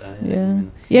yeah.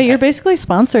 Yeah, you're basically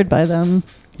sponsored by them.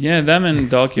 Yeah, them and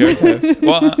Dalkey Archive.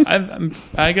 Well,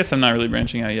 I guess I'm not really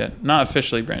branching out yet. Not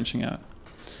officially branching out.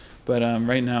 But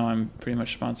right now I'm pretty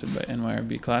much sponsored by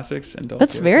NYRB Classics and Dalkey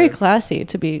That's Archive. very classy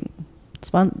to be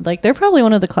like they're probably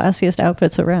one of the classiest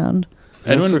outfits around.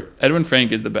 Edwin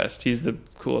Frank is the best. He's the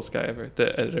coolest guy ever,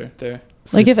 the editor there.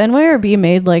 Like if NYRB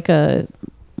made like a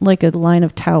line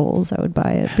of towels, I would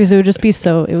buy it because it would just be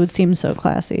it would seem so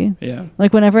classy. Yeah.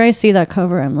 Like whenever I see that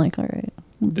cover, I'm like, all right,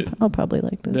 I'll probably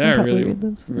like this. They're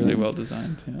really well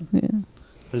designed. Yeah.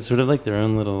 But it's sort of like their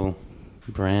own little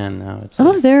brand now. It's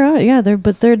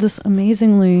they're this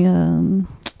amazingly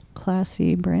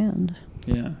classy brand.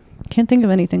 Yeah. Can't think of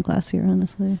anything classier,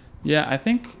 honestly. Yeah, I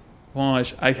think. Well,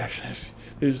 watch what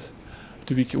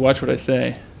I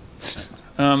say.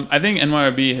 I think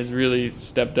NYRB has really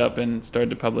stepped up and started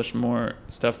to publish more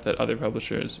stuff that other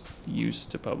publishers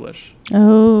used to publish.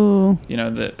 Oh.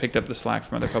 That picked up the slack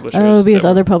from other publishers. Oh, because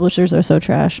other publishers are so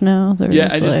trash now. They're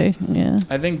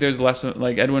I think there's less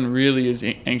like Edwin really is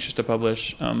anxious to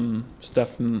publish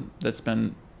stuff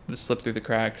that slipped through the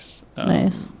cracks.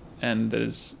 Nice. And that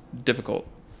is difficult.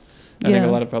 I think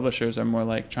a lot of publishers are more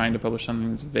like trying to publish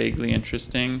something that's vaguely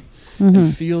interesting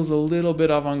and feels a little bit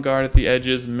avant-garde at the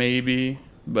edges, maybe,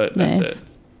 but that's it.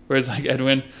 Whereas like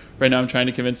Edwin, right now I'm trying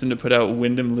to convince him to put out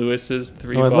Wyndham Lewis's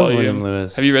 3-volume. I love Wyndham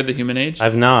Lewis. Have you read The Human Age?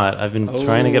 I've not. I've been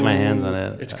trying to get my hands on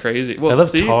it. It's crazy. Well, I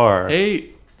love Tar.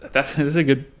 Hey, this is a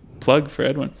good plug for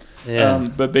Edwin. Yeah.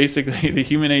 But basically, The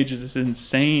Human Age is this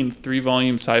insane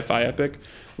 3-volume sci-fi epic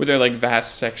where there are like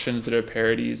vast sections that are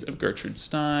parodies of Gertrude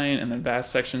Stein and then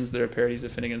vast sections that are parodies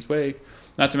of Finnegan's Wake.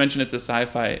 Not to mention it's a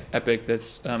sci-fi epic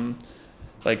that's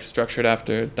like structured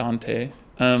after Dante.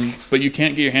 But you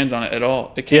can't get your hands on it at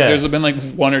all. It can't, There's been like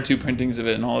 1 or 2 printings of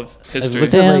it in all of history. I've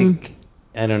looked at like,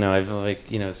 I don't know, I've like,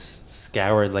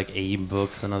 scoured like Abe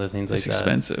books and other things it's like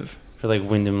that. It's expensive. For like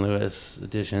Wyndham Lewis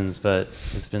editions, but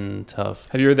it's been tough.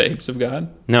 Have you read The Apes of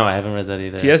God? No, I haven't read that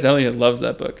either. T.S. Eliot loves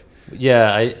that book.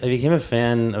 Yeah, I became a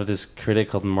fan of this critic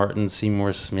called Martin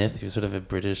Seymour Smith. He was sort of a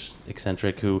British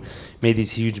eccentric who made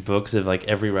these huge books of like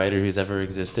every writer who's ever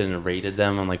existed and rated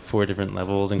them on like 4 different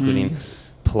levels, including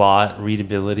plot,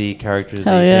 readability,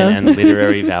 characterization, and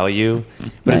literary value.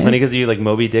 But it's funny because you like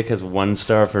Moby Dick has 1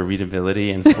 star for readability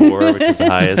and 4, which is the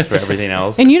highest for everything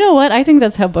else. And you know what? I think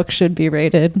that's how books should be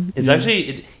rated. It's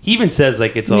actually he even says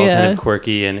like it's all kind of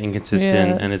quirky and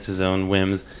inconsistent and it's his own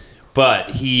whims. But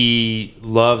he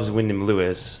loves Wyndham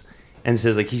Lewis and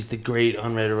says like he's the great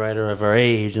unread writer of our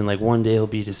age and like one day he'll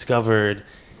be discovered.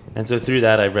 And so through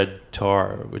that I read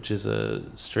Tar, which is a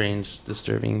strange,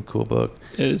 disturbing, cool book.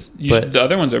 The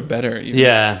other ones are better. Even.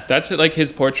 Yeah. That's like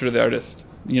his portrait of the artist.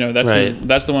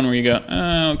 That's the one where you go,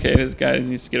 okay, this guy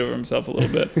needs to get over himself a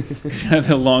little bit.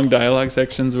 The long dialogue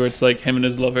sections where it's like him and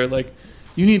his lover like,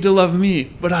 you need to love me,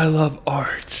 but I love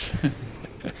art.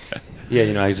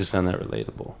 Yeah, I just found that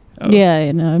relatable. Oh.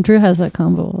 Yeah, Drew has that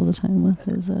combo all the time with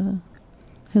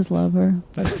his lover.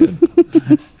 That's good.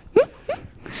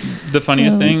 The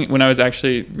funniest thing, when I was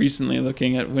actually recently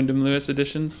looking at Wyndham Lewis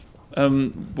editions, I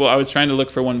was trying to look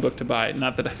for one book to buy.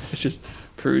 Not that I was just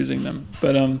perusing them,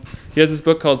 but he has this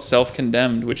book called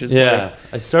Self-Condemned, which is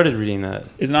I started reading that.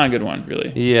 It's not a good one,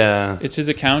 really. Yeah, it's his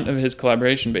account of his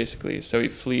collaboration, basically. So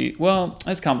he Well,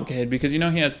 it's complicated because he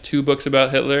has 2 books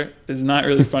about Hitler. It's not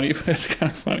really funny, but it's kind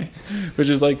of funny. Which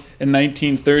is like in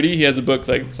 1930, he has a book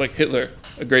like it's like Hitler,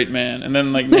 a great man, and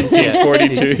then like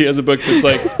 1942, he has a book that's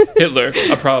like Hitler,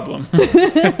 a problem. He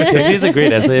has a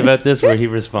great essay about this where he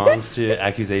responds to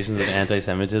accusations of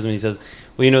anti-Semitism. He says,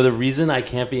 well, the reason I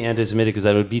can't be anti-Semitic is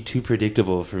that it would be too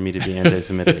predictable for me to be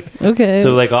anti-Semitic. Okay.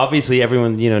 So like obviously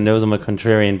everyone knows I'm a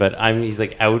contrarian, but he's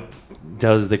like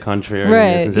outdoes the contrarian.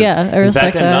 Right. And says, I respect in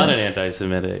fact, that. I'm not an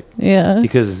anti-Semitic. Yeah.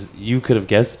 Because you could have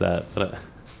guessed that. But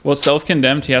well,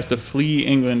 Self-Condemned, he has to flee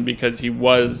England because he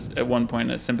was at one point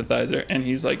a sympathizer, and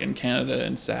he's like in Canada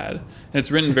and sad. And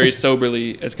it's written very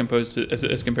soberly as compared to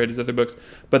his other books.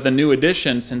 But the new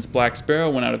edition, since Black Sparrow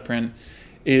went out of print,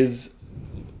 is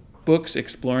books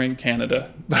exploring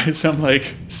Canada by some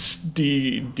like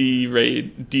D-grade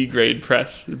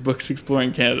press. Books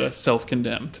exploring Canada,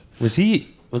 Self-Condemned.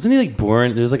 Wasn't he like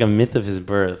born? There's like a myth of his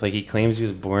birth. Like he claims he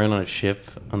was born on a ship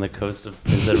on the coast of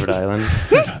Prince Edward Island.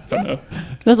 I don't know.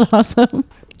 That's awesome.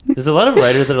 There's a lot of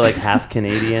writers that are like half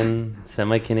Canadian,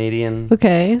 semi-Canadian.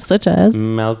 Okay, such as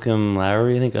Malcolm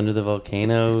Lowry, I think, Under the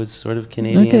Volcano is sort of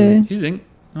Canadian. Okay. He's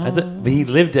but he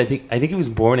lived. I think he was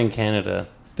born in Canada.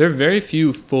 There are very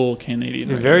few full Canadian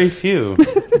writers. Very few.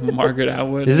 Margaret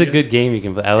Atwood. This is a good game you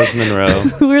can play. Alice Munro.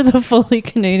 Who are the fully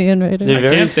Canadian writers? I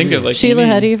can't think of like Sheila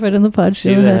Heti, Fred in the Pod.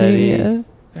 Sheila Heti. Yeah.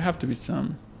 There have to be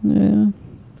some. Yeah.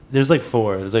 There's like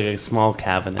 4. There's like a small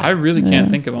cabinet. I really can't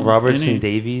think of almost Robertson any.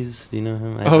 Davies. Do you know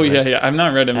him? Yeah. I've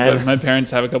not read him, but my parents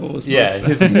have a couple of his books. Yeah,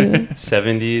 his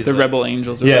 70s. The Rebel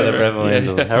Angels. Or the whatever. Rebel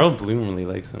Angels. Harold Bloom really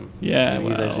likes him. Yeah,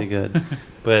 he's actually good.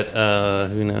 But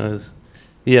who knows?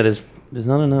 Yeah, there's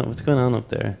not enough. What's going on up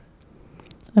there?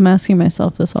 I'm asking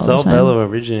myself this all the time. Saul Bellow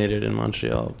originated in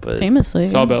Montreal, but famously.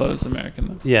 Saul Bellow is American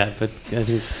though. Yeah, but I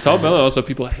think Saul Bellow also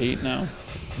people hate now.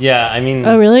 Yeah, I mean.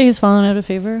 Oh really? He's fallen out of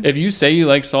favor. If you say you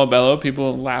like Saul Bellow,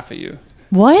 people laugh at you.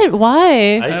 What?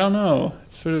 Why? I don't know.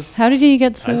 It's sort of. How did he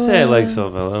get so? I say I like Saul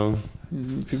Bellow.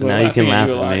 So now you can laugh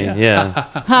at me. Yeah.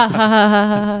 Ha ha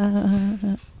ha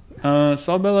ha.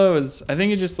 Saul Bellow is, I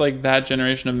think it's just like that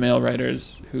generation of male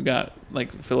writers who got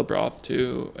like Philip Roth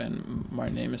 2 and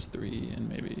Martin Amis 3 and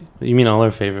maybe. You mean all our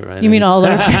favorite writers? You mean all the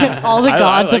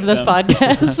gods of this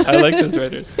podcast? I like those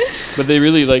writers, but they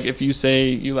really like if you say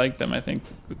you like them, I think.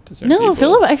 To certain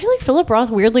people. I feel like Philip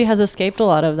Roth weirdly has escaped a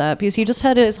lot of that because he just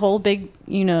had his whole big,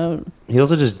 He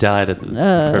also just died at the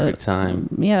perfect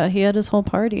time. Yeah, he had his whole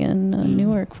party in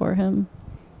Newark for him.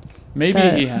 Maybe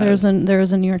he has. There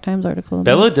was a New York Times article.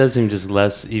 Bellow does seem just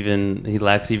less even. He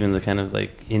lacks even the kind of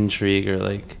like intrigue or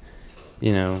like,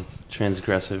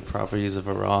 transgressive properties of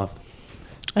a Roth.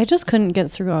 I just couldn't get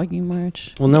through Augie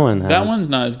March. Well, no one has. That one's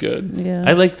not as good. Yeah.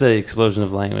 I like the explosion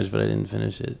of language, but I didn't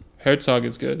finish it. Herzog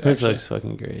is good. Herzog's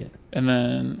fucking great. And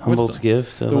then Humboldt's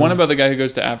Gift. The one about the guy who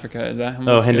goes to Africa, is that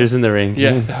Humboldt's Henderson Gift? the Ring.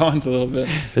 Yeah, that one's a little bit.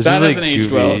 That hasn't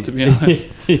aged well, to be honest.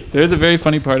 There's a very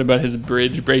funny part about his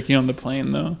bridge breaking on the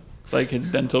plane, though. Like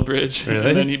his dental bridge. Really?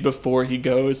 And then before he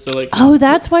goes, so like. Oh,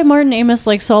 that's why Martin Amos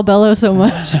likes Saul Bellow so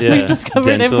much. Yeah. We've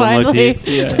discovered Dental it finally. motif.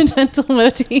 Yeah. The dental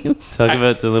motif. Talk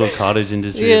about the little cottage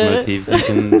industry Yeah. motifs you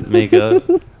can make up.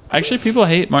 Actually, people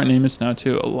hate Martin Amos now,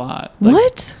 too, a lot. Like,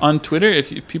 What? On Twitter,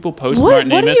 if people post What? Martin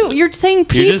What are Amos. you're saying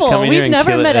You're just people. coming here We've and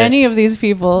never kill met it. any of these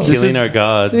people. Killing our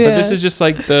gods. Yeah. But this is just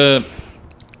like the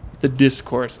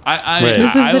discourse. Right.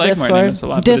 This is I the like Martin Amos discourse. a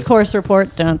lot. but it's- Discourse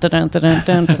report. Dun, dun, dun, dun, dun,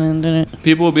 dun, dun, dun.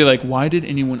 People will be like, why did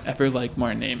anyone ever like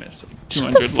Martin Amos? Like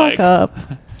 200 Shut the fuck likes. up.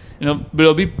 But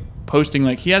it'll be posting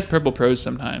like, he has purple prose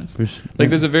sometimes. Like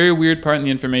there's a very weird part in the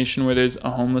information where there's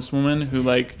a homeless woman who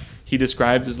like he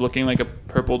describes as looking like a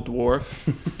purple dwarf.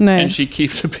 Nice. And she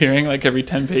keeps appearing like every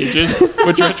 10 pages,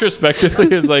 which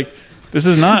retrospectively is like, this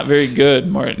is not very good,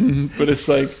 Martin. But it's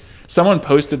like, someone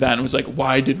posted that and was like,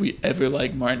 why did we ever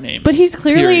like Martin Amos? But he's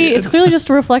clearly, Period. it's clearly just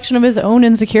a reflection of his own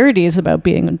insecurities about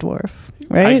being a dwarf,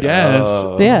 right? I guess.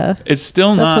 Oh. Yeah. It's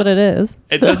still That's not. what it is.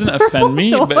 It doesn't offend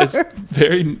me, but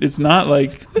Dwarf. it's not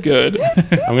like good.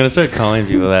 I'm gonna start calling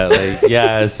people that. Like,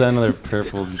 yeah, I saw another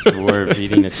purple dwarf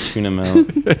eating a tuna melt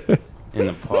in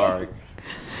the park.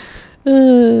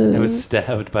 I was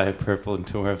stabbed by a purple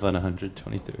dwarf on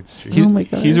 123rd Street. Oh my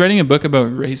God. He's writing a book about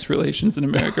race relations in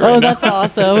America right Oh, now. that's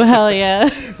awesome. Hell yeah.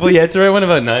 Well, yeah, to write one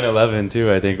about 9/11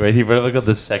 too. I think, right? He wrote a book called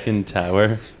The Second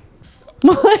Tower.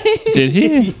 What? Did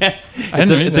he? Yeah, I didn't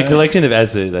read it's a that. collection of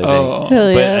essays. I think. Oh.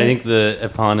 Hell But yeah. I think the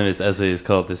eponymous essay is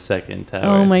called The Second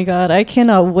Tower. Oh my God. I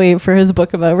cannot wait for his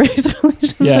book about race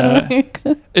relations in Yeah.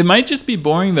 America. It might just be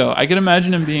boring though. I could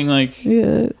imagine him being like,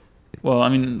 Yeah. well, I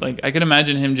mean, like I could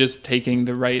imagine him just taking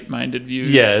the right-minded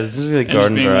views. Yeah, it's just like and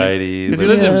garden being like- variety. Because he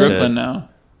lives in Yeah. Brooklyn now.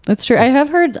 That's true.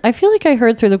 I feel like I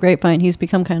heard through the grapevine he's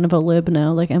become kind of a lib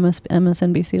now, like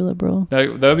MSNBC liberal.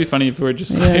 That would be funny if we were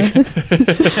just Yeah. like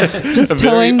Just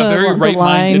towing the line.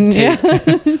 right-minded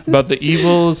take Yeah. about the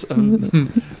evils of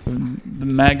the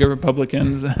MAGA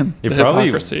Republicans and the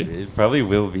hypocrisy. It probably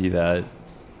will be that.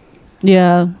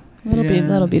 Yeah.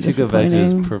 That'll be He should go back to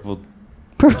disappointing. his purple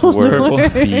Purple dwarf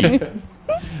dwarf. beat.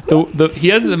 He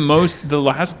has the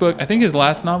last book, I think his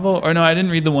last novel, or no, I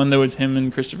didn't read the one that was him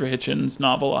and Christopher Hitchens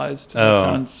novelized. That Oh.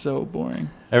 sounds so boring.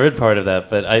 I read part of that,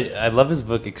 but I love his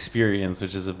book Experience,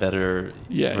 which is a better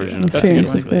version of That's a good Experience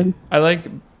one. is good. I like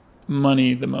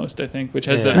Money the most, I think, which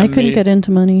has Yeah. the I couldn't get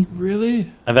into money.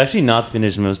 Really? I've actually not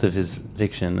finished most of his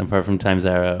fiction, apart from Time's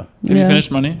Arrow. Have you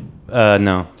finished Money?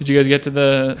 No, Did you guys get to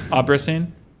the opera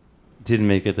scene? didn't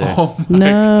make it there. Oh my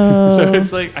No. So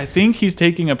it's like, I think he's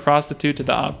taking a prostitute to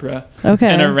the opera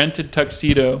Okay. in a rented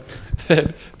tuxedo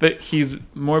that he's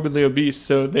morbidly obese,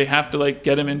 so they have to like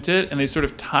get him into it and they sort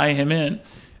of tie him in.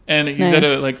 And he's at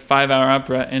a Nice. like 5-hour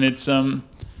opera and it's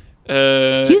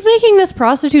He's making this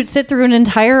prostitute sit through an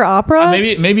entire opera.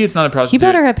 maybe it's not a He prostitute.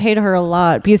 better have paid her a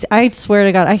lot because I swear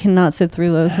to God, I cannot sit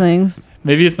through those things.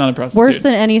 Maybe it's not a prostitute. Worse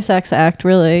than any sex act,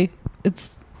 really.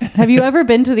 It's. Have you ever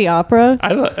been to the opera?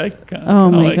 I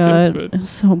Oh my like God, it, but it's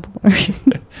so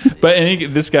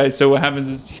boring. this guy. So what happens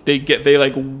is they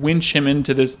like winch him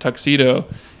into this tuxedo,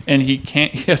 and he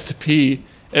has to pee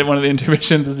at one of the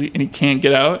intermissions, and he can't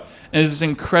get out. And it's this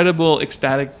incredible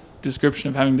ecstatic description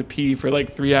of having to pee for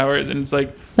like 3 hours, and it's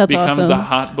like That's becomes awesome. a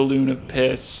hot balloon of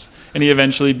piss, and he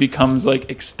eventually becomes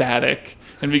like ecstatic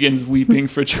and begins weeping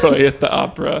for joy at the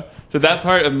opera. So that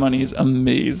part of Money is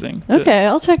amazing. Okay,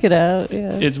 I'll check it out.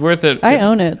 Yeah, It's worth it. I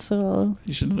own it, so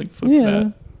You should like flip yeah.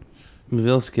 that. Maybe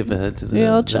I'll skip ahead to the.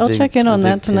 Yeah, I'll the big- check in the on big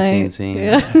that tonight. pissing scene.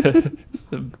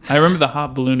 Yeah, I remember the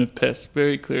hot balloon of piss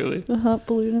very clearly. the hot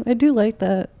balloon. I do like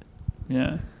that.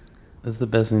 Yeah. That's the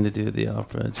best thing to do at the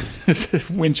opera.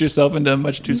 Just Winch yourself into a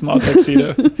much too small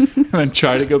tuxedo and then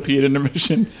try to go pee at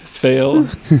intermission. Fail.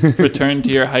 Return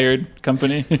to your hired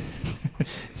company.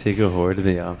 take a whore to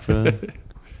the opera.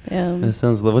 Yeah, That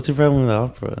sounds. What's your problem with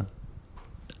opera?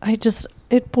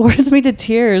 it bores me to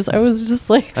tears. I was just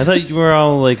like, I thought you were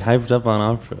all like hyped up on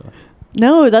opera.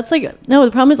 no, that's like no.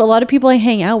 The problem is a lot of people I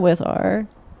hang out with are.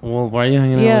 Well, why are you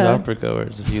hanging out Yeah. with opera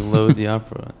goers if you loathe the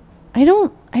opera?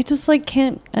 I just like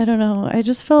can't. I don't know.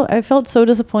 I felt so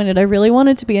disappointed. I really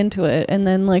wanted to be into it, and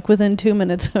then like within 2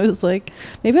 minutes, I was like,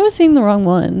 maybe I was seeing the wrong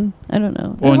one. I don't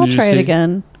know. What one I'll did you try it see?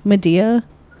 again. Medea.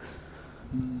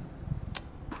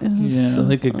 It was- Yeah. Is it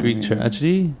like a Greek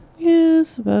tragedy? Yeah,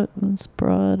 it's about this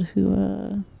broad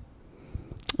who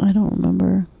I don't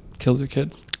remember. Kills her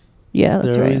kids. Yeah,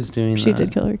 that's They're right. always doing She that.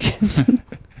 did kill her kids.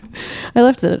 I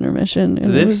left at intermission.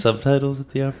 Do they have subtitles at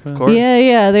the opera? Of course.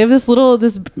 Yeah. They have this little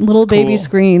baby cool.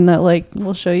 screen that like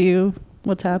will show you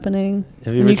what's happening.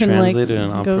 Have you ever translated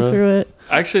an opera? Go through it.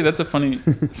 Actually, that's a funny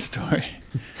story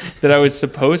that I was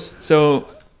supposed. So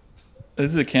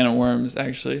this is a can of worms,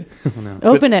 actually. No.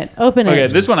 Open it. Okay,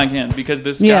 this one I can, because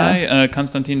this guy,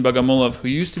 Konstantin Bogomolov, who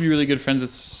used to be really good friends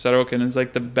with Sorokin, is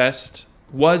like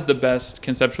was the best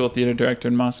conceptual theater director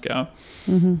in Moscow.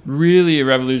 Mm-hmm. Really a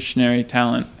revolutionary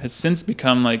talent. Has since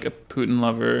become like a Putin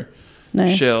lover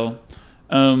shill.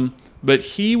 But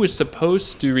he was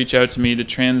supposed to reach out to me to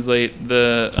translate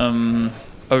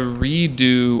a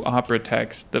redo opera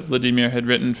text that Vladimir had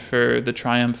written for The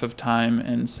Triumph of Time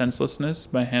and Senselessness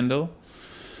by Handel.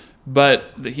 But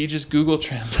he just Google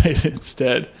translated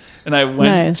instead. And I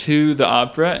went to the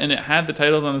opera, and it had the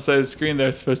titles on the side of the screen that I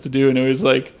was supposed to do, and it was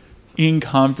like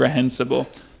incomprehensible.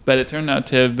 But it turned out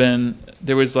to have been,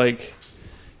 there was like,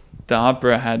 the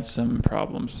opera had some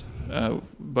problems.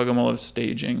 Bogomolov's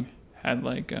staging had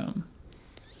like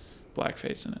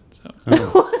blackface in it. So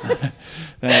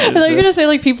I thought you were gonna say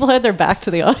like people had their back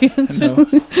to the audience.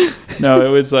 No, it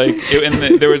was like,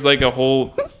 there was like a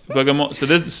whole Bogomolov. So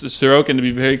this Sorokin, to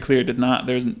be very clear, did not.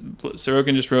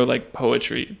 Sorokin just wrote like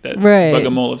poetry that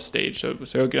Bogomolov staged. So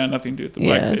Sorokin had nothing to do with the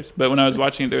blackface. But when I was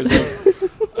watching it, there was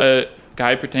like a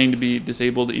guy pretending to be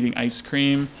disabled eating ice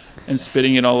cream and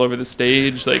spitting it all over the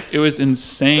stage. Like, it was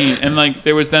insane. And like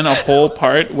there was then a whole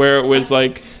part where it was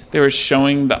like they were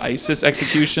showing the ISIS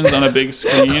executions on a big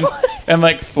screen, and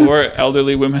like 4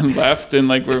 elderly women left and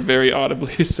like were very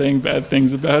audibly saying bad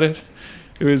things about it.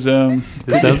 It was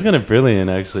this sounds kind of brilliant,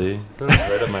 actually. It sounds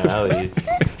right up my alley.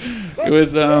 It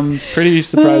was pretty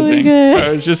surprising. I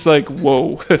was just like,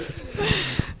 whoa.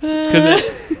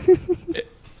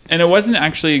 And it wasn't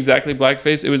actually exactly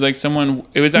blackface. It was like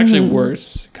it was actually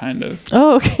worse, kind of.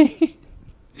 Oh, okay.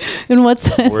 In what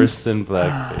sense? Worse than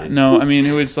blackface. No, I mean,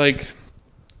 it was like,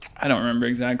 I don't remember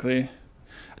exactly.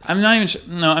 I'm not even sure.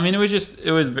 No, I mean, it was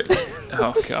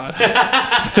oh God.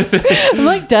 I'm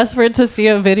like desperate to see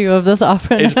a video of this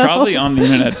opera It's now. probably on the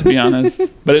internet, to be honest.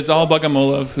 But it's all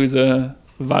Bogomolov, who's a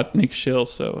Vatnik shill,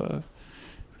 so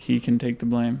he can take the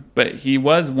blame. But he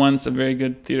was once a very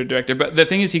good theater director. But the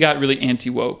thing is, he got really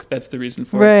anti-woke. That's the reason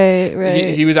for it.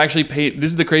 Right. He was actually paid.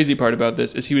 This is the crazy part about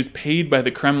this, is he was paid by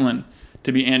the Kremlin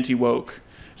to be anti-woke.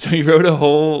 So he wrote a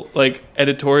whole like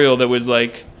editorial that was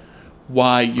like,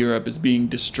 why Europe is being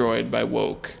destroyed by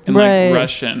woke in like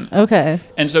Russian. Okay.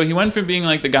 And so he went from being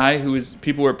like the guy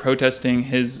people were protesting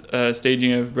his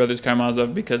staging of Brothers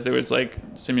Karamazov because there was like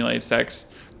simulated sex,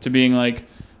 to being like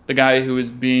the guy who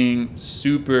was being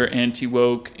super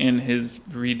anti-woke in his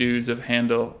redos of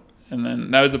Handel. And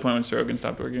then that was the point when Sorokin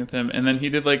stopped working with him. And then he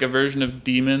did like a version of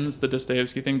Demons, the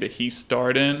Dostoevsky thing that he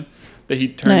starred in, that he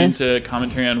turned into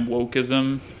commentary on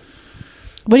wokeism.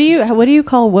 What do you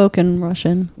call woke in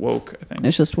Russian? Woke, I think.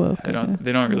 It's just woke. They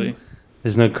don't really.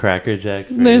 There's no Cracker Jack.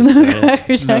 There's no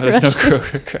Cracker Jack. No, there's no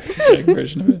Cracker Jack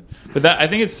version of it. But I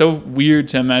think it's so weird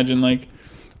to imagine, like,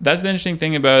 that's the interesting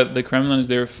thing about the Kremlin, is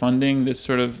they were funding this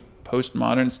sort of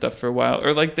postmodern stuff for a while,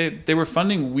 or like they were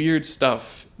funding weird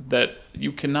stuff that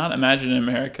you cannot imagine in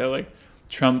America, like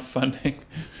Trump funding.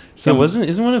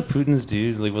 Isn't one of Putin's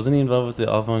dudes, like, wasn't he involved with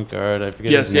the avant-garde? I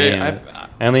forget his name. I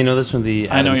only know this from the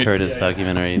Adam Curtis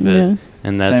documentary, but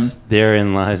and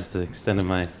therein lies the extent of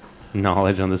my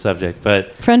knowledge on the subject.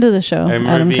 But friend of the show, I remember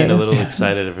Adam being Curtis. a little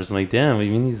excited at first. I'm like, damn, you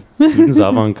mean he's Putin's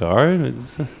avant-garde?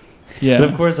 Yeah. But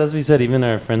of course, as we said, even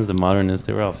our friends, the modernists,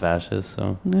 they were all fascists,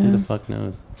 so who the fuck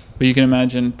knows? But you can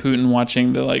imagine Putin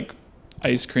watching the like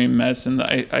ice cream mess and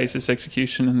the ISIS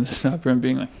execution in this opera and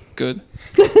being like, good.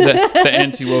 The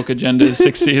anti-woke agenda is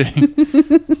succeeding.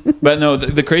 But no,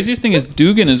 the craziest thing is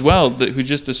Dugin as well, who's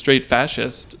just a straight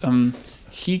fascist.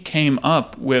 He came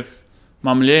up with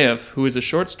Mamleev, who is a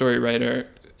short story writer,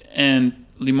 and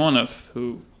Limonov,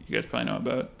 who you guys probably know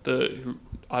about, the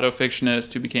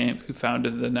autofictionist who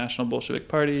founded the National Bolshevik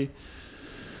Party,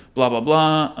 blah, blah,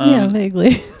 blah. Yeah,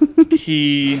 vaguely.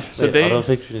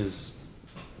 Autofiction is...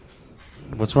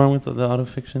 What's wrong with the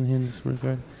autofiction in this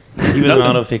regard? He was an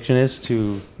autofictionist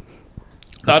who...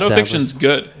 The autofiction's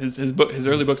good. His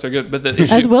early books are good, but the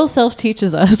issue... As Will Self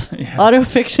teaches us,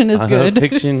 autofiction is good.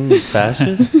 Autofiction is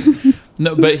fascist?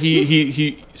 No, but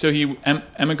he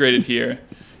emigrated here,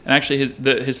 and actually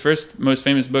his first most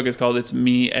famous book is called "It's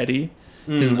Me, Eddie."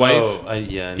 His wife,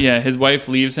 his wife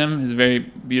leaves him. His very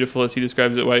beautiful, as he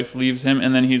describes it, wife leaves him,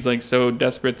 and then he's like so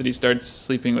desperate that he starts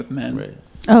sleeping with men. Right.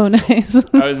 Oh, nice.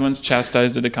 I was once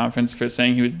chastised at a conference for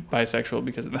saying he was bisexual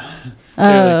because of that.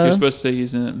 Like, you're supposed to say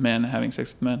he's a man having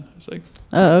sex with men. It's like,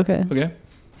 oh, okay. Okay,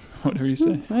 whatever you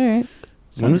say. All right.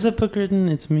 When was that book written?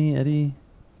 It's Me, Eddie.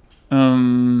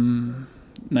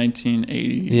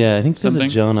 1980. Yeah, I think there's something. a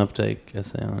John Updike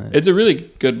essay on it. It's a really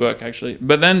good book, actually.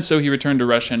 But then, so he returned to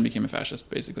Russia and became a fascist,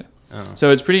 basically. Oh.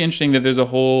 So it's pretty interesting that there's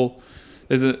probably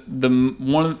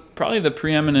the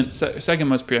preeminent, second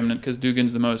most preeminent, because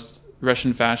Dugin's the most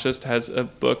Russian fascist, has a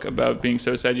book about being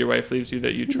so sad your wife leaves you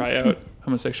that you try out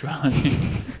homosexuality.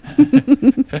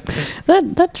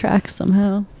 That tracks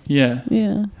somehow. Yeah.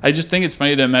 Yeah. I just think it's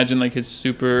funny to imagine like his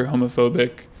super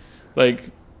homophobic, like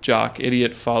jock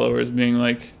idiot followers being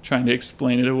like trying to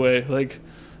explain it away. Like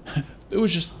it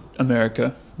was just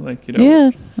America. Like, you know.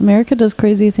 Yeah. America does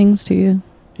crazy things to you.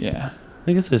 Yeah.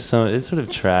 I guess there's some. It sort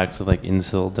of tracks with like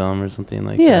incel-dom or something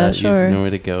like Yeah, that. sure. You have nowhere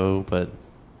to go, but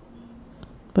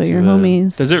your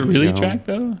homies. Does it really No. track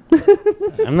though?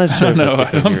 I'm not sure. I don't know. If I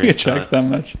that's a don't think great it tracks thought. that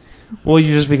much. Well,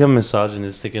 you just become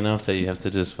misogynistic enough that you have to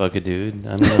just fuck a dude.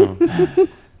 I don't know.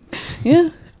 Yeah.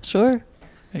 Sure.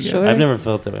 I guess. Sure. I've never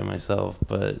felt that way myself,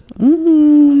 but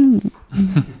Mm-hmm.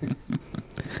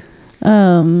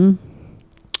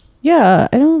 Yeah.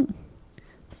 I don't.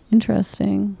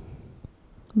 Interesting.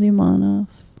 Limonov.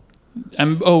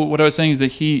 What I was saying is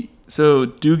that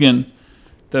Dugin,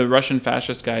 the Russian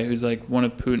fascist guy who's like one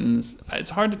of Putin's,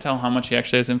 it's hard to tell how much he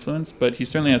actually has influence, but he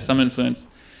certainly has some influence,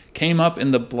 came up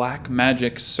in the black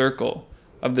magic circle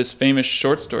of this famous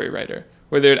short story writer,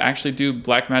 where they would actually do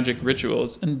black magic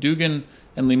rituals. And Dugin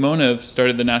and Limonov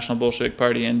started the National Bolshevik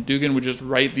Party, and Dugin would just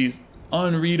write these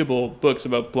unreadable books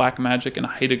about black magic and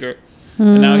Heidegger.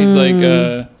 And now he's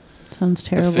like Sounds the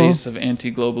terrible. face of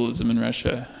anti-globalism in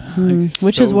Russia.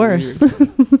 Which so is worse. weird.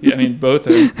 Yeah, I mean, both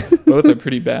are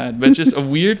pretty bad. But it's just a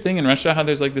weird thing in Russia how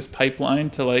there's like this pipeline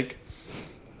to like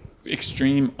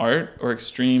extreme art or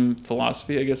extreme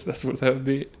philosophy, I guess that's what that would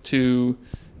be, to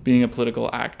being a political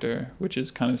actor, which is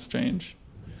kind of strange.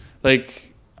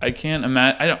 Like, I can't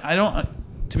imagine. I don't.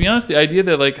 To be honest, the idea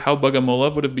that like how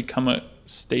Bogomolov would have become a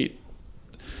state,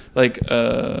 like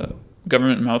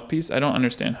government mouthpiece, I don't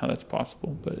understand how that's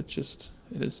possible. But it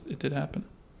did happen.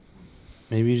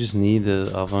 maybe you just need the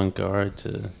avant-garde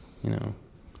to,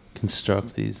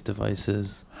 construct these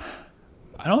devices.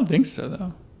 I don't think so,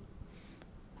 though.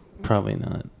 Probably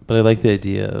not. But I like the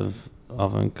idea of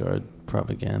avant-garde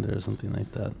propaganda or something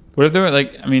like that. What if there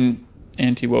were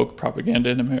anti-woke propaganda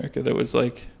in America that was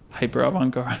hyper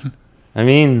avant-garde? I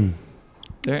mean,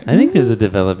 I think there's a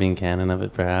developing canon of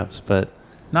it, perhaps, but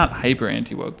not hyper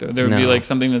anti-woke though. There would be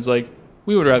something that's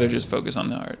we would rather just focus on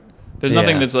the art. There's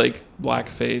nothing that's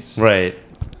blackface. Right.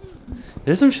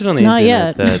 There's some shit on the Not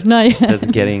internet yet. Not yet. that's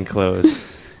getting close.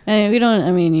 And we don't. I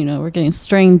mean, we're getting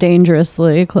straying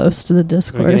dangerously close to the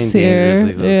discourse here.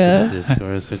 Dangerously close to the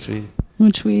discourse,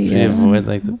 which we avoid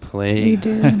like the plague. We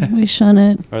do. We shun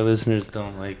it. Our listeners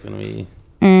don't like when we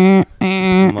muddy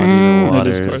the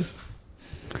waters. Discourse.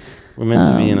 We're meant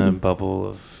to be in a bubble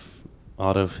of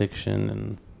autofiction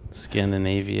and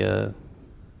Scandinavia.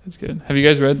 That's good. Have you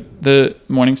guys read The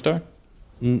Morning Star?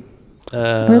 I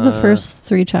read the first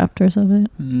 3 chapters of it.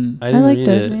 Mm. I liked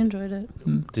it. We enjoyed it.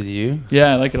 Did you?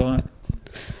 Yeah, I like it a lot.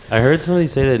 I heard somebody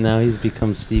say that now he's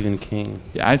become Stephen King.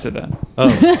 Yeah, I said that. Oh.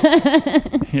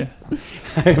 Yeah.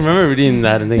 I remember reading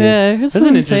that and thinking, Yeah, that's an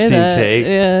interesting take.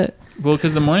 Yeah. Well,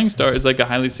 because The Morning Star is a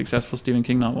highly successful Stephen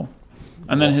King novel.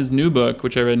 And then his new book,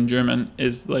 which I read in German,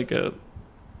 is a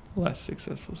less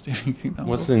successful Stephen King novel.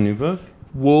 What's the new book?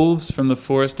 Wolves from the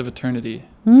Forest of Eternity.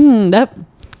 That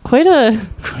quite a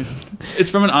It's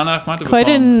from an Anna Akhmatova quite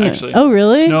poem, an actually. Oh,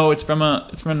 really? No, it's from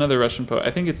another Russian poet. I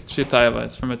think it's Tsvetaeva.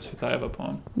 It's from a Tsvetaeva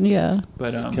poem. Yeah.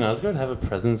 But Can Asgard have a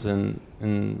presence in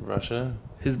Russia?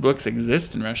 his books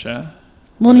exist in Russia.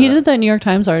 Well, and he did that New York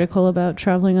Times article about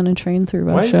traveling on a train through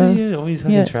Russia. Why is he always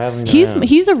traveling around? He's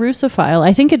a Russophile.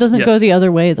 I think it doesn't go Yes. the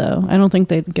other way, though. I don't think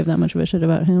they give that much of a shit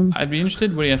about him. I'd be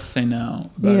interested what he has to say now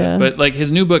about Yeah. it. But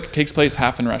his new book takes place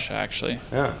half in Russia, actually.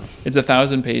 Yeah. It's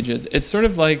 1,000 pages. It's sort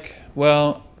of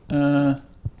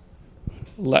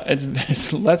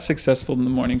it's less successful than The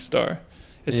Morning Star.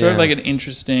 It's sort of Yeah. an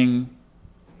interesting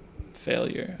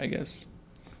failure, I guess,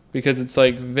 because it's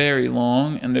very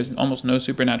long and there's almost no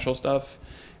supernatural stuff,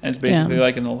 and it's basically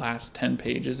in the last 10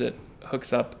 pages it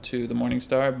hooks up to The Morning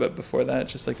Star, but before that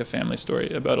it's just a family story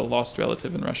about a lost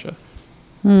relative in Russia,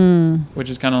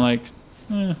 which is kind of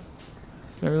do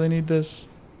I really need this?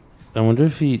 I wonder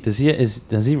if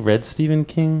has he read Stephen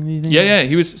King? Do you think? Yeah.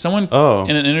 He was someone Oh.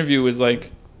 in an interview was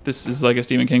this is a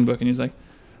Stephen King book, and he's like,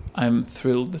 I'm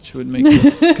thrilled that you would make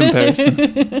this comparison.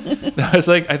 I was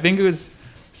I think it was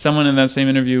someone in that same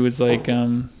interview was are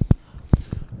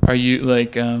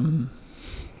you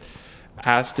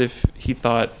asked if he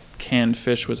thought canned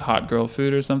fish was hot girl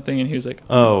food or something, and he was like,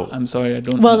 "Oh, I'm sorry, I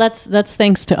don't." Well, that's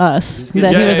thanks to us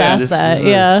that he was asked that.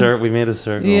 Yeah, we made a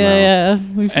circle. Yeah,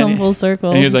 we've come full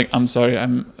circle. And he was like, "I'm sorry,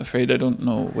 I'm afraid I don't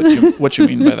know what you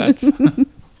mean by that."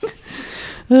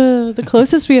 The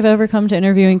closest we have ever come to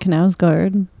interviewing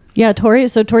Knausgaard. Yeah, Tori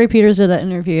Peters did that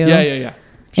interview. Yeah.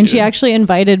 She actually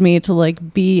invited me to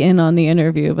like be in on the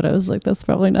interview, but I was like, that's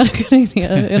probably not a good idea.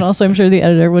 And also, I'm sure the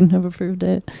editor wouldn't have approved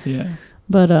it. Yeah.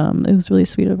 But it was really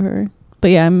sweet of her.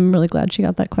 But yeah, I'm really glad she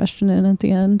got that question in at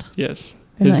the end. Yes.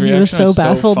 And he was so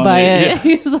baffled by it. Yeah.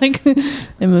 He's like,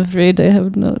 I'm afraid I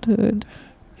have not heard.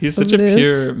 He's such a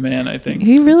pure man, I think.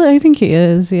 I think he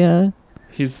is, yeah.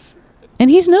 He's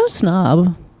no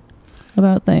snob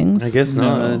about things. I guess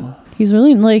not. He's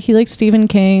really he likes Stephen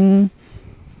King.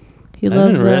 He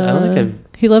loves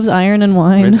he loves Iron and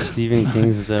Wine. Read Stephen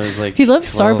King since I was like he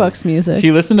loves 12. Starbucks music.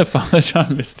 He listened to Father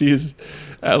John Misty's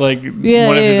one of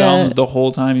his albums the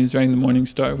whole time he was writing The Morning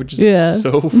Star, which is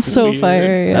so weird.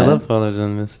 Fire. Yeah. I love Father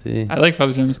John Misty. I like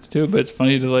Father John Misty too, but it's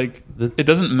funny to it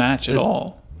doesn't match at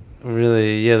all.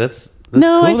 Really? Yeah, that's no,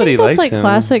 cool I think that he that's likes like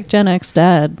classic Gen X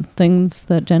dad things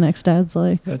that Gen X dads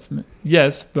like.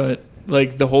 Yes, but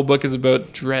like the whole book is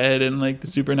about dread and like the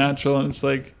supernatural, and it's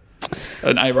like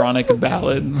an ironic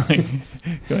ballad like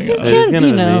going on. It's kind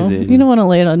of amazing. You don't want to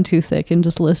lay it on too thick and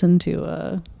just listen to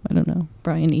I don't know,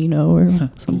 Brian Eno or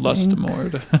something. Lust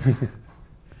Mord.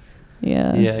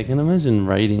 Yeah. Yeah, I can imagine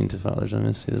writing to Father John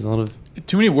Misty. There's a lot of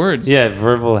too many words. Yeah,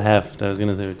 verbal heft. I was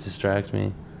gonna say would distract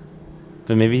me,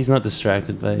 but maybe he's not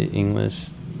distracted by English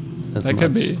as much. That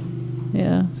could be.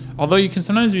 Yeah. Although you can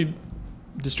sometimes be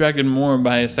distracted more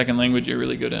by a second language you're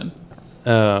really good in.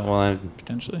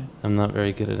 Potentially. I'm not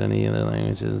very good at any other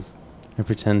languages. I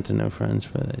pretend to know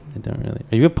French, but I don't really.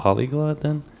 Are you a polyglot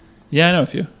then? Yeah, I know a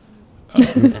few.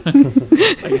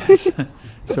 I guess.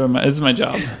 So this is my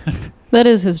job. That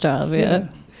is his job, yeah.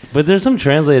 But there's some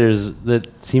translators that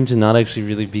seem to not actually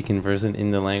really be conversant in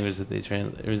the language that they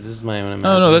translate. Or is this my own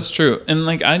imagination? Oh no, that's true. And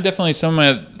like I definitely some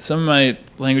of my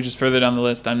languages further down the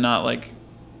list, I'm not like.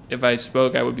 If I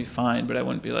spoke, I would be fine, but I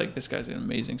wouldn't be like, this guy's an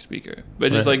amazing speaker.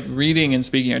 But just like reading and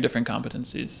speaking are different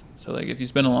competencies. So like if you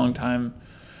spend a long time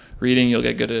reading, you'll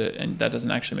get good at it, and that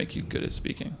doesn't actually make you good at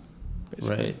speaking.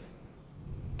 Basically. Right.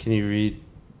 Can you read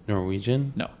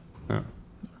Norwegian? No. Oh.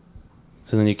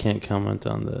 So then you can't comment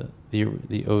on the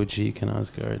OG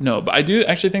Knausgaard. No, but I do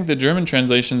actually think the German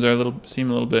translations seem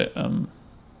a little bit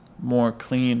more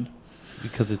clean.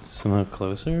 Because it's somehow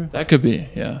closer? That could be,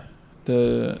 yeah.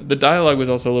 The dialogue was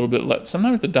also a little bit less.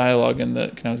 Sometimes the dialogue in the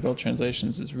Knausgaard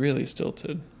translations is really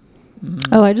stilted.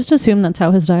 Oh, I just assume that's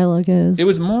how his dialogue is. It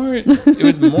was more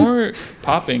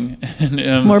popping.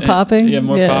 And, more popping? Yeah,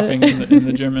 more popping in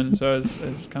the German. So I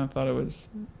was kind of thought it was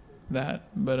that.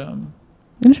 But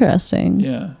interesting.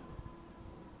 Yeah.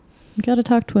 You got to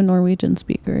talk to a Norwegian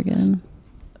speaker again.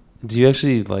 Do you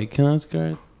actually like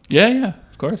Knausgaard? Yeah,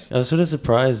 of course. I was sort of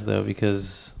surprised though,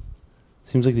 because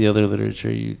seems like the other literature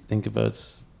you think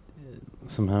about's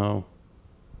somehow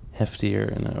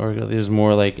heftier or there's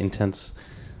more like intense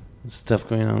stuff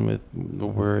going on with the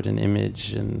word and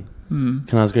image, and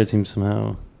Knausgaard seems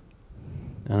somehow,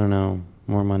 I don't know,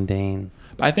 more mundane.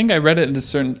 But I think I read it in a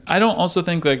certain. I don't also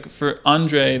think like for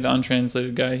Andre, the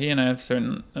untranslated guy, he and I have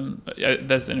certain.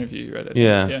 That's the interview you read. I think.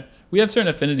 Yeah. We have certain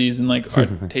affinities and like our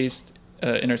taste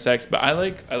intersects. But I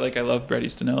love Bret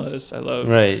Easton Ellis. I love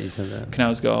you said that.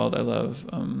 Knausgaard. I love.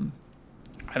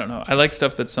 I don't know. I like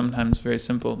stuff that's sometimes very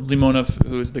simple. Limonov,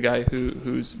 who's the guy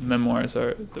whose memoirs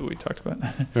are that we talked about,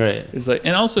 right? Is like,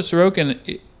 and also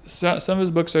Sorokin. Some of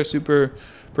his books are super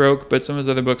Baroque, but some of his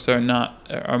other books are not.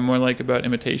 Are more like about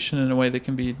imitation in a way that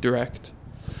can be direct.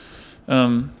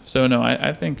 So no,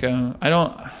 I think I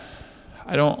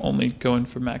don't only go in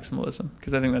for maximalism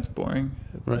because I think that's boring.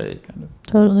 Right. Kind of.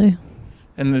 Totally.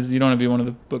 And you don't want to be one of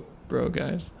the book bro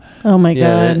guys. Oh my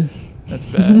God. That's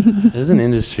bad. There's an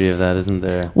industry of that, isn't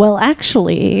there? Well,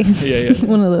 actually, yeah.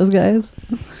 One of those guys.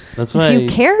 That's why if you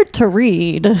care to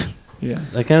read. Yeah.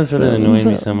 That kind of sort of annoyed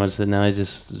me so much that now I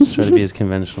just try to be as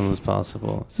conventional as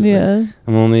possible. Yeah. Like,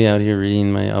 I'm only out here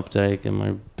reading my Updike and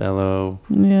my Bellow.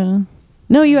 Yeah.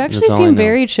 No, you actually seem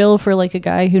very chill for like a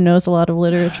guy who knows a lot of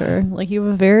literature. Like you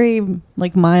have a very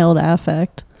like mild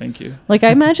affect. Thank you. Like I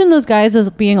imagine those guys as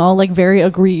being all like very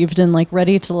aggrieved and like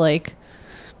ready to like,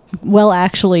 well,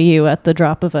 actually you at the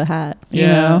drop of a hat. You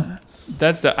know?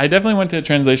 I definitely went to a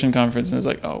translation conference and was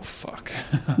like, oh fuck.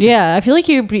 Yeah, I feel like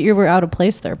you were out of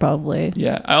place there probably.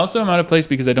 Yeah, I also am out of place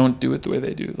because I don't do it the way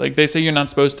they do. Like they say you're not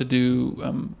supposed to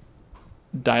do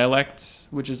dialects,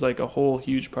 which is like a whole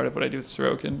huge part of what I do with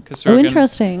Sorokin, because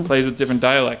Sorokin plays with different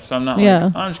dialects. So I'm not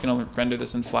like, I'm just gonna render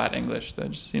this in flat English.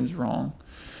 That just seems wrong.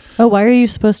 Oh, why are you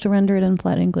supposed to render it in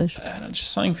flat English?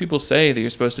 Just something people say that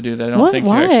you're supposed to do that I don't think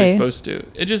you're actually supposed to.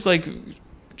 It's just like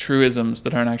truisms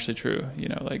that aren't actually true, you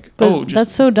know, like,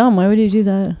 that's so dumb. Why would you do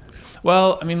that?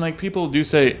 Well, I mean, like, people do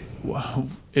say, well,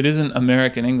 it isn't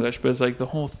American English, but it's like the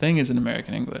whole thing is in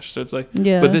American English. So it's like,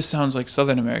 but this sounds like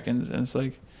Southern Americans. And it's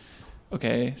like,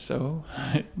 okay, so.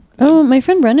 Oh, my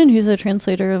friend Brendan, who's a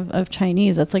translator of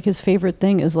Chinese, that's like his favorite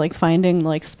thing is like finding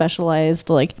like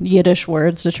specialized like Yiddish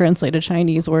words to translate a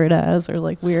Chinese word as, or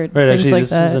like weird things actually, like this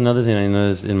that. This is another thing I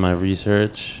noticed in my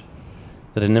research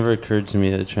that it never occurred to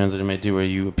me that a translator might do, where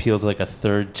you appeal to like a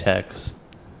third text.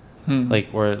 Like,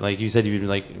 or like you said, you'd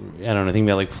like, I don't know, think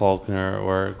about like Faulkner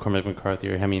or Cormac McCarthy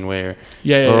or Hemingway or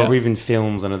or even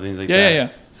films and other things like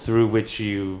that. Through which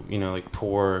you know, like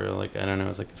pour, like, I don't know,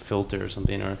 it's like a filter or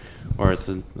something, or it's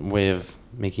a way of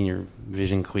making your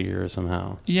vision clear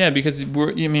somehow. Yeah, because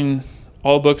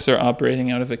all books are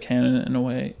operating out of a canon in a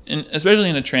way, and especially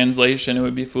in a translation, it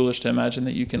would be foolish to imagine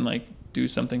that you can like do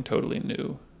something totally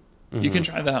new. You can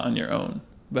try that on your own,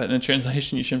 but in a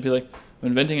translation, you shouldn't be like, I'm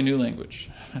inventing a new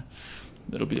language.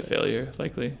 It'll be a failure,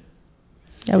 likely.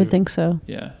 I would think so.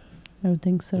 Yeah. I would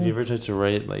think so. Have you ever tried to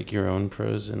write like your own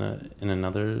prose in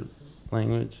another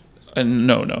language?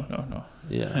 No.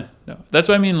 Yeah. No. That's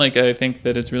what I mean. Like, I think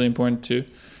that it's really important to.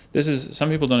 Some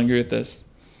people don't agree with this,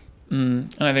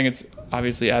 and I think it's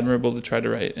obviously admirable to try to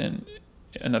write in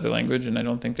another language, and I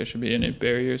don't think there should be any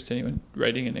barriers to anyone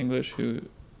writing in English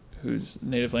whose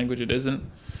native language it isn't.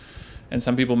 And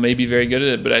some people may be very good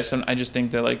at it, but I just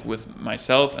think that, like, with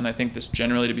myself, and I think this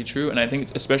generally to be true, and I think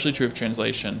it's especially true of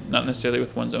translation, not necessarily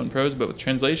with one's own prose, but with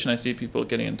translation, I see people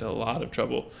getting into a lot of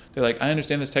trouble. They're like, I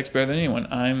understand this text better than anyone.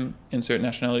 I'm insert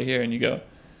nationality here. And you go,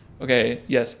 okay,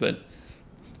 yes, but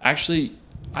actually,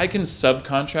 I can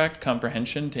subcontract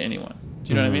comprehension to anyone.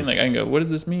 Do you know what I mean? Like, I can go, what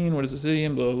does this mean? What is this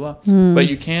idiom? Blah, blah, blah. But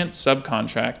you can't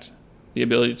subcontract the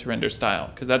ability to render style,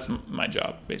 because that's my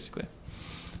job, basically.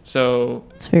 So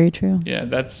it's very true. Yeah,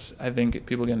 I think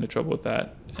people get into trouble with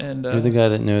that. And you're the guy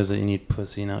that knows that you need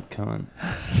pussy, not cunt.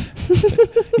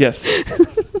 Yes,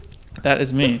 that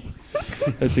is me.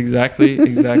 That's exactly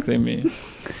me. We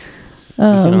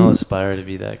can all aspire to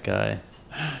be that guy.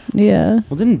 Yeah.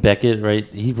 Well, didn't Beckett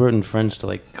write? He wrote in French to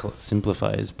like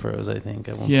simplify his prose, I think.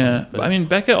 At one point, but I mean,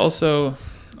 Beckett also.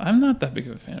 I'm not that big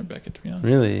of a fan of Beckett, to be honest.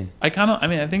 Really? I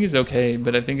think he's okay,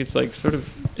 but I think it's like sort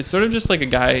of just like a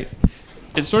guy.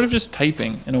 It's sort of just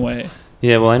typing in a way.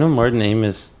 Yeah, well, I know Martin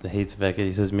Amis hates Beckett.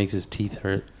 He says makes his teeth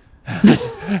hurt.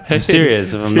 I'm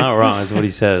serious. If I'm not wrong, that's what he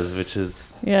says, which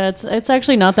is... Yeah, it's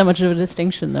actually not that much of a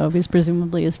distinction, though, because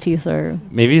presumably his teeth are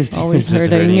maybe his teeth always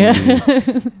hurting. Yeah.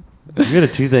 He had a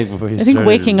toothache before he started. I think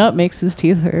waking up makes his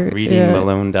teeth hurt. Reading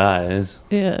Malone Dies.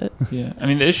 Yeah. Yeah. I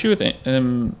mean, the issue with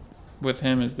him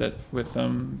is that, with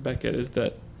Beckett, is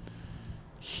that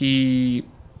he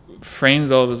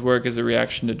frames all of his work as a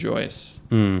reaction to Joyce.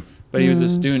 But he was a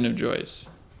student of Joyce.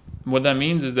 What that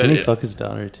means is that... Didn't he fuck his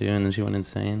daughter, too, and then she went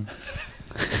insane?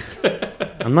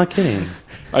 I'm not kidding.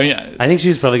 I mean, I think she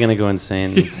was probably going to go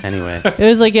insane anyway. It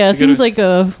was like, it seems like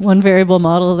a one variable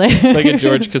model there. It's like a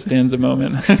George Costanza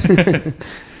moment.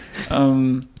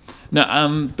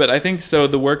 But I think so.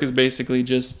 The work is basically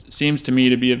just seems to me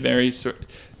to be a very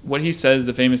what he says.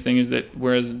 The famous thing is that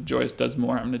whereas Joyce does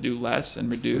more, I'm going to do less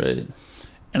and reduce. Right.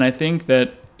 And I think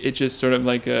that it's just sort of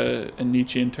like a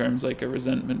Nietzschean terms, like a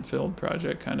resentment-filled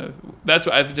project kind of. That's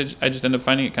what I just end up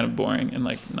finding it kind of boring and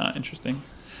like not interesting.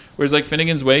 Whereas like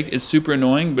Finnegan's Wake is super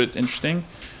annoying, but it's interesting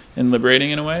and liberating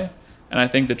in a way. And I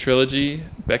think the trilogy,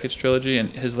 Beckett's trilogy,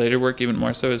 and his later work even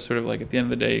more so, is sort of like at the end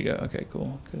of the day you go, okay,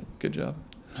 cool, good job.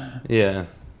 Yeah,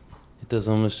 it does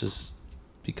almost just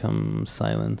become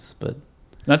silence, but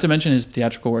not to mention his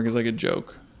theatrical work is like a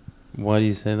joke. Why do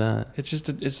you say that?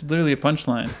 It's literally a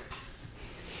punchline.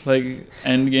 Like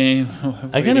Endgame.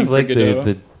 I kind of like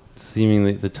the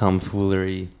seemingly the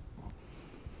tomfoolery.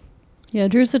 Yeah,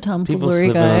 Drew's a tomfoolery People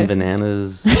slipping guy. on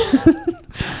bananas.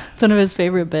 It's one of his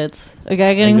favorite bits. A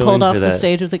guy getting pulled off the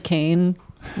stage with a cane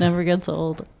never gets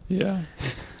old. Yeah.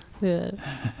 Yeah.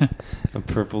 A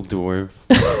purple dwarf.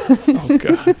 Oh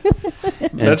God.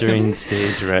 Entering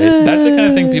stage right. That's the kind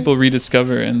of thing people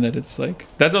rediscover, and that it's like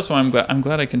that's also I'm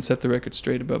glad I can set the record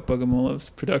straight about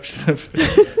Bogomilov's production of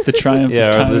The Triumph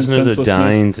of Time and Senselessness. Are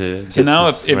dying to. So now,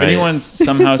 if anyone's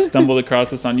somehow stumbled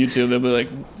across this on YouTube, they'll be like,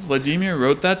 Vladimir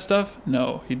wrote that stuff?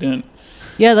 No, he didn't.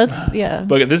 Yeah, that's yeah.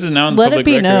 But this is now in the public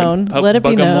record. Let it be known. Let it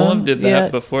be known. Bogomolov did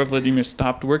that before Vladimir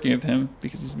stopped working with him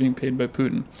because he's being paid by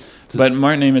Putin. But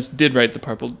Martin Amis did write the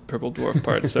purple dwarf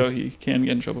part, so he can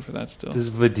get in trouble for that still. Does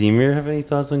Vladimir have any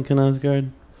thoughts on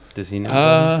Knausgaard? Does he know?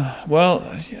 Well,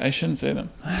 I shouldn't say them.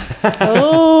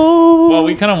 Oh. Well,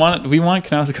 we want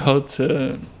Knausgaard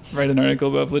to write an article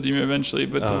about Vladimir eventually,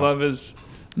 but the love is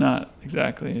not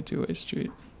exactly a two-way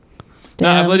street.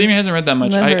 Damn. No, Vladimir hasn't read that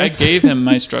much. I gave him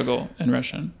My Struggle in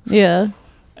Russian. Yeah.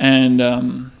 And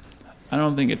I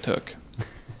don't think it took.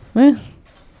 Eh.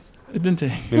 It didn't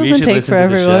take. Maybe you should take listen for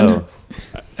to the everyone.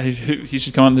 show. He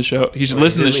should come on the show. He should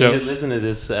listen to the show. He should listen to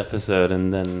this episode,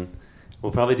 and then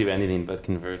we'll probably do anything but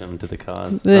convert him to the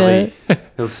cause. Yeah.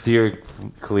 He'll steer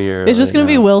clear. It's just going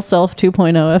to be Will Self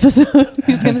 2.0 episode.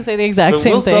 He's going to say the exact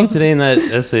same Will thing. Self today in that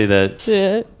essay that...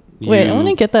 Yeah. Wait, I want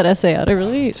to get that essay out. I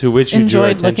really to which you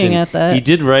enjoyed drew looking at that. He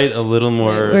did write a little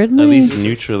more, Wait, at least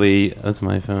neutrally. That's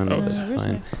my phone. Oh, that's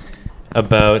fine.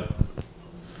 About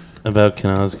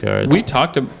Knausgaard. We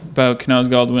talked about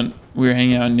Knausgaard when we were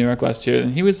hanging out in New York last year,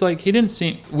 and he was like, he didn't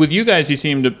seem... With you guys, he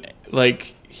seemed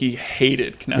like he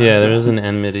hated Knausgaard. Yeah, there was an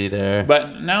enmity there.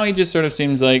 But now he just sort of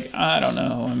seems like, I don't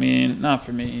know. I mean, not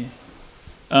for me.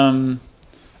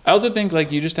 I also think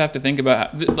like you just have to think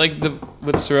about with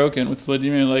Sorokin, with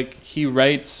Vladimir, like he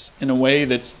writes in a way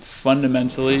that's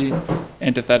fundamentally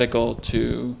antithetical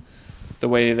to the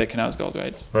way that Knausgaard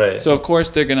writes. Right. So of course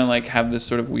they're gonna like have this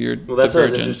sort of weird Well, that's why I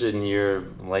was divergence. interested in your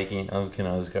liking of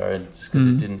Knausgaard, just because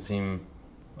it didn't seem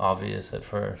obvious at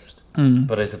first.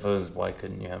 But I suppose why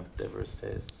couldn't you have diverse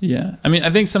tastes? Yeah, I mean,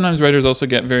 I think sometimes writers also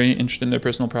get very interested in their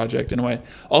personal project in a way.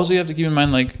 Also, you have to keep in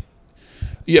mind like.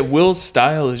 Yeah, Will's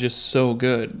style is just so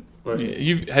good.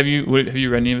 Right. Have you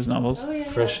read any of his novels? Oh,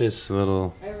 yeah. Precious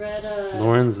little. I read.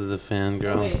 Lauren's the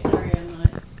fangirl. Oh, wait, sorry, I'm not.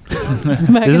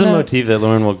 This is a motif that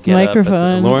Lauren will get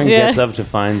microphone. up. Lauren gets up to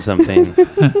find something.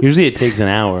 Usually it takes an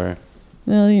hour.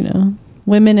 Well, you know,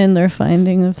 women in their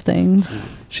finding of things.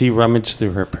 She rummaged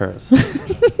through her purse. I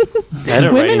had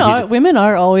a Women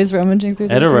are always rummaging through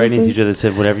I had a their writing purses. teacher that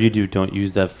said, whatever you do, don't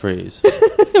use that phrase.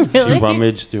 Really? She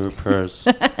rummaged through her purse.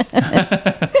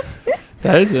 That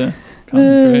is a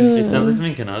common phrase. It sounds like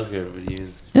something Knausgaard would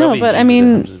use. No, but I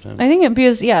mean, I think it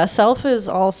because Self is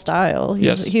all style.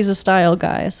 He's a style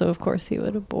guy, so of course he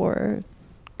would abhor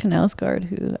Knausgaard,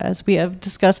 who, as we have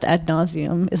discussed ad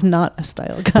nauseum, is not a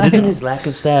style guy. But isn't his lack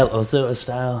of style also a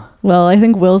style? Well, I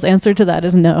think Will's answer to that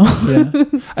is no. Yeah,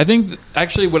 I think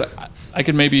actually what I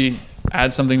could maybe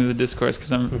add something to the discourse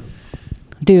because I'm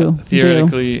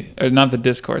theoretically not the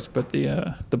discourse but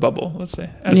the bubble. Let's say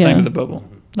add something to the bubble.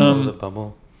 The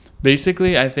bubble.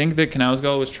 Basically, I think that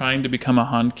Knausgaard was trying to become a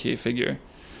Hanke figure.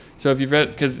 So if you've read,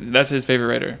 because that's his favorite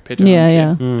writer, Peter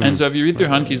Hanke. Yeah. And so if you read through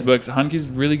Hanke's books, Hanke's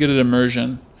really good at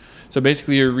immersion. So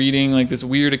basically you're reading like this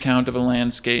weird account of a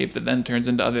landscape that then turns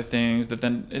into other things, that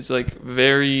then it's like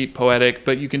very poetic,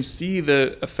 but you can see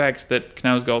the effects that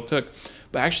Knausgaard took.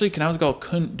 But actually Knausgaard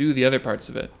couldn't do the other parts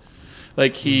of it.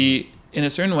 Like he, in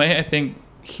a certain way, I think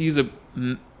he's a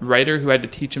writer who had to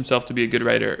teach himself to be a good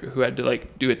writer, who had to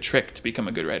like do a trick to become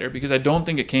a good writer, because I don't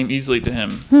think it came easily to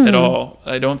him at all.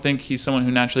 I don't think he's someone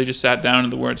who naturally just sat down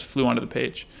and the words flew onto the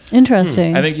page.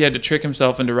 Interesting. I think he had to trick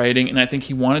himself into writing, and I think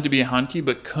he wanted to be a Hanke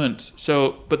but couldn't.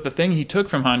 So, but the thing he took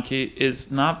from Hanke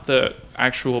is not the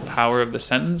actual power of the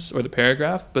sentence or the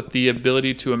paragraph, but the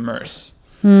ability to immerse.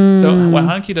 So what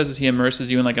Hanke does is he immerses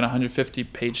you in like an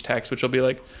 150-page text, which will be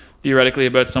like theoretically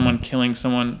about someone killing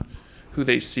someone who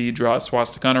they see draw a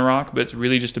swastika on a rock, but it's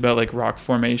really just about like rock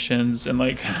formations and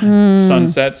like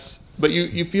sunsets. But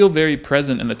you feel very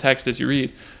present in the text as you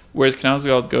read. Whereas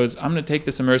Knausgaard goes, I'm going to take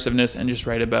this immersiveness and just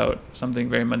write about something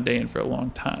very mundane for a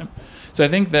long time. So I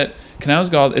think that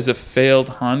Knausgaard is a failed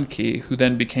Hanke who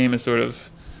then became a sort of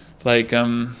like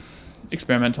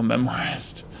experimental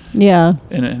memoirist. Yeah.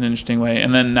 In an interesting way,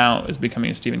 and then now is becoming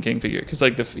a Stephen King figure because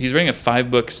like he's writing a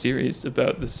 5-book series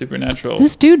about the supernatural.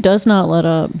 This dude does not let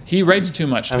up. He writes too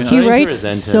much. He writes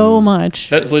so much.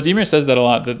 Vladimir says that a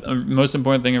lot. That the most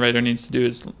important thing a writer needs to do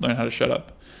is learn how to shut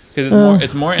up, because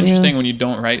it's more interesting when you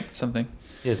don't write something.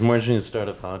 Yeah, it's more interesting to start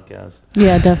a podcast.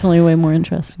 Yeah, definitely way more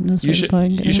interesting. You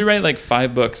should write like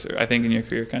 5 books, I think, in your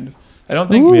career, kind of. I don't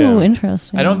think. Ooh,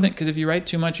 interesting. I don't think, because if you write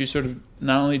too much, you sort of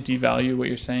not only devalue what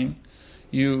you're saying.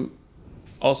 You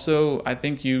also, I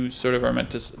think you sort of are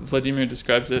meant to. Vladimir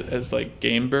describes it as like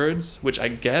game birds, which I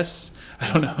guess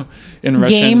I don't know in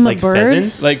Russian, game like birds,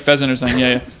 pheasants? like pheasant or something.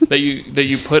 Yeah, that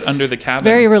you put under the cabin.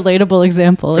 Very relatable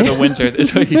example for the winter.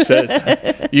 Is what he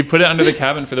says. You put it under the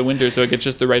cabin for the winter, so it gets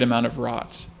just the right amount of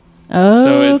rot. Oh,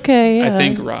 so okay. Yeah. I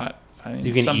think rot. I mean,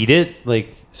 you can eat it,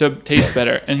 like so it tastes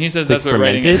better. And he says that's what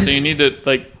fermented? writing is. So you need to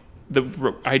like.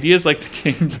 The idea is like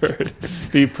the game bird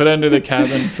that you put under the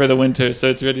cabin for the winter, so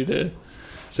it's ready to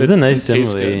So it's a nice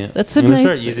simile. That's a I'm gonna nice.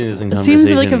 start using this in It conversation.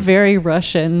 seems like a very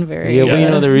Russian, very. Yeah,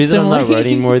 well, the reason I'm not simile.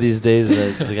 writing more these days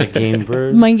is like a game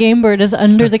bird. My game bird is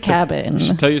under the cabin. You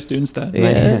should tell your students that.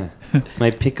 Yeah.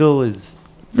 My pickle is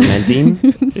fermenting.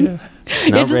 Yeah. It's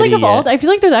not Just like ready of all, yet. I feel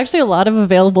like there's actually a lot of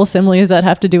available similes that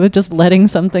have to do with just letting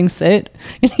something sit.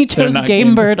 And he chose not game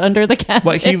game bird under the cabin.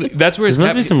 Well, that's where his There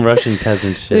must be some Russian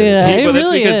peasant shit. Yeah. Well, It that's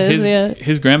really because is,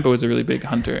 his grandpa was a really big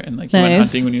hunter, and like he went Nice.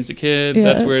 hunting when he was a kid. Yeah.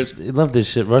 That's where his I love this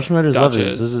shit. Russian writers love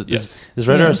this. Yes. This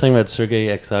writer I was Yes. talking about,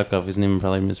 Sergei Aksakov, whose name I'm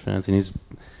probably mispronouncing.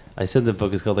 I said the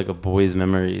book is called like A Boy's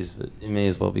Memories, but it may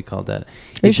as well be called that.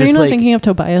 Are you sure you're not thinking of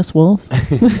Tobias Wolff?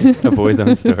 A Boy's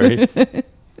Own Story.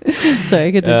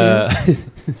 Sorry, good to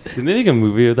Didn't they make a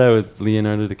movie of that with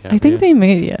Leonardo DiCaprio? I think they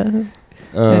made, yeah.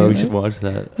 Oh, we Anyway. should watch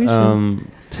that. We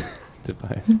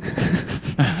Tobias.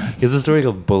 He has a story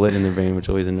called Bullet in the Brain, which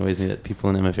always annoys me that people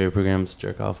in MFA programs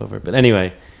jerk off over. But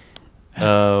anyway,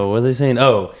 what was I saying?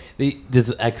 Oh, this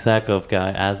Aksakov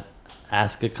guy,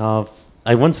 Askakov.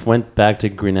 I once went back to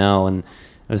Grinnell, and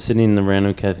I was sitting in the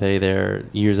random cafe there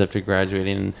years after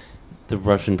graduating, and the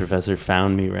Russian professor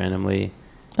found me randomly.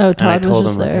 Oh, And I Todd was told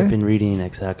just him, like, there. I've been reading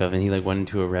Aksakov, and he like went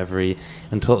into a reverie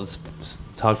and talked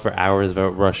for hours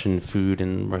about Russian food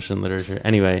and Russian literature.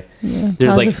 Anyway, Yeah,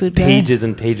 there's Todd's a like food guy. pages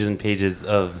and pages and pages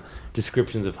of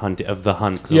descriptions of the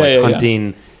hunt. So Yeah, like yeah, yeah.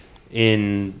 hunting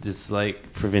in this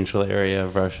like provincial area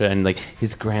of Russia, and like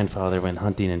his grandfather went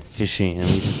hunting and fishing,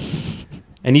 and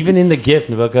and even in the gift,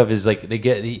 Nabokov is like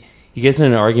he gets in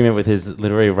an argument with his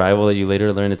literary rival that you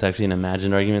later learn it's actually an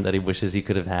imagined argument that he wishes he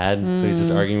could have had. So he's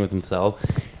just arguing with himself.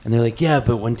 And they're like, yeah,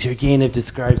 but when Turgenev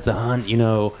describes the hunt,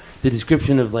 the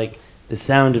description of like the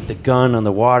sound of the gun on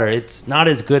the water, it's not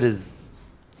as good as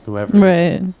whoever.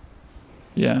 Right.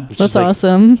 Yeah. That's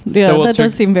awesome. Yeah, Well, that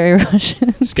does seem very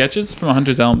Russian. Sketches from a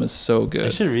Hunter's Elm is so I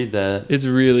good. should read that. It's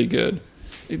really good.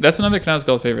 That's another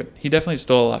Knausgård favorite. He definitely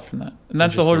stole a lot from that, and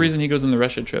that's the whole reason he goes on the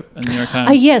Russia trip in the New York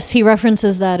Times. Yes, he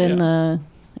references that in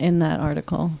that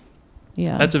article.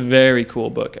 Yeah. That's a very cool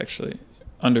book, actually.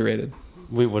 Underrated.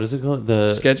 Wait, what is it called?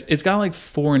 The Sketch. It's got like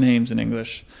 4 names in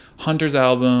English: Hunter's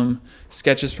Album,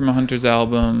 Sketches from a Hunter's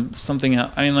Album, something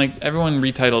else. I mean, like everyone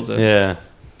retitles it. Yeah.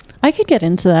 I could get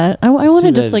into that. I want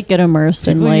to just like get immersed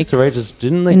in People like used to write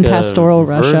didn't like in pastoral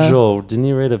Russia. Virgil, didn't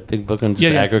he write a big book on just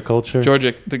Yeah. agriculture?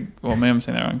 Georgic. Maybe I'm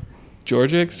saying that wrong.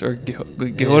 Georgics or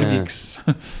Georgics?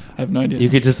 I have no idea. You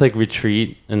could just like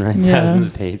retreat and write thousands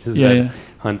of pages about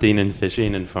hunting and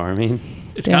fishing and farming.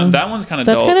 It's kind of, that one's kind of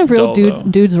that's dull, kind of real dull,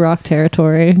 dudes rock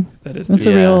territory. That is. That's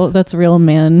dude. that's real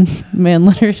man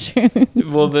literature.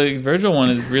 Well, the Virgil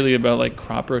one is really about like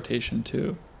crop rotation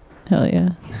too. Hell yeah.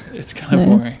 It's kind of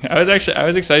boring. I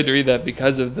was excited to read that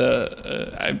because of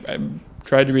the. I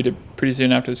tried to read it pretty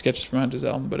soon after the Sketches from Hunter's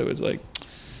Album, but it was like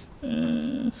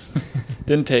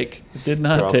didn't take. It did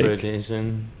not Crop take.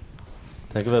 rotation.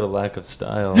 Talk about a lack of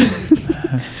style.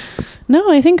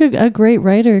 No, I think a great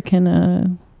writer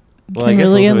can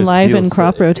really enliven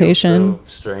crop rotation. Feels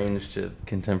so strange to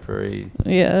contemporary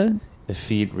Yeah.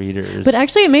 effete readers. But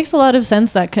actually, it makes a lot of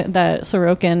sense that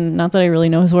Sorokin, not that I really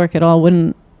know his work at all,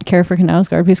 wouldn't care for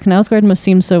Knausgård, because Knausgård must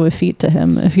seem so effete to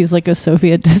him if he's like a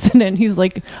Soviet dissident. He's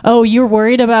like, oh, you're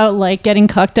worried about like getting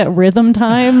cucked at rhythm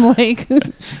time? Like,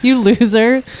 you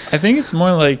loser. I think it's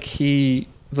more like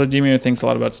Vladimir thinks a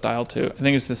lot about style too. I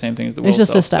think it's the same thing as the Will It's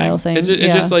just a Self style thing. It's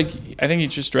yeah. just like, I think he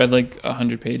just read like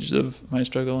 100 pages of My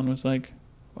Struggle and was like,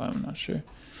 well, I'm not sure.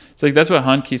 It's like, that's what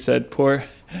Hanke said.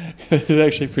 It's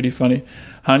actually pretty funny.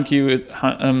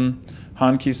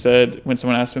 Hanke said, when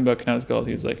someone asked him about Knausgård,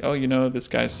 he was like, oh, this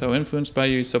guy's so influenced by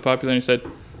you, he's so popular. And he said,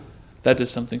 that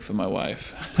does something for my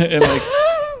wife. And like,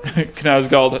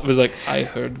 Knausgård was like, I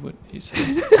heard what he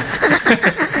said.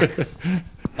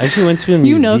 I actually went to a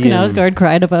museum. Knausgård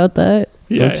cried about that.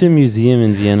 I went to a museum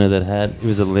in Vienna it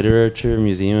was a literature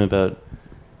museum about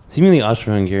seemingly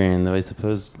Austro-Hungarian, though I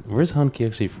suppose. Where's Hanke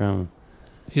actually from?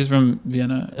 He's from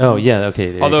Vienna. Oh, yeah,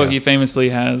 okay. Although he famously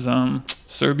has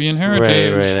Serbian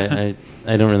heritage. Right.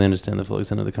 I don't really understand the full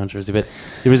extent of the controversy, but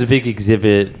there was a big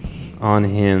exhibit on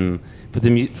him. But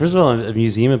first of all, a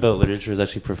museum about literature is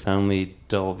actually profoundly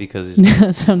dull because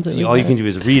That sounds really all you bad. can do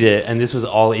is read it, and this was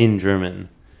all in German.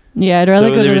 Yeah, I'd rather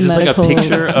So go there to was the just like a medical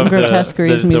picture of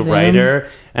grotesqueries the museum. writer,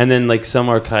 and then like some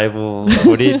archival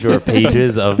footage or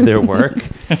pages of their work,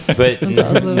 but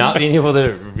awesome. not being able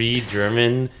to read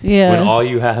German Yeah. when all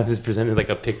you have is presented like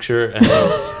a picture and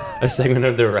a segment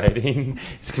of their writing.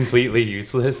 It's completely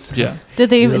useless. Yeah. Did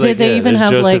they even there's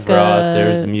have Joseph like Roth,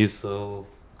 there's Musil.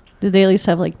 Did they at least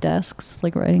have like desks,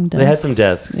 like writing desks? They had some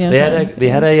desks. Yeah, They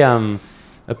had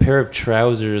a pair of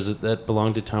trousers that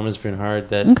belonged to Thomas Bernhard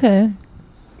that Okay.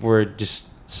 were just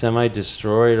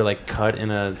semi-destroyed or like cut in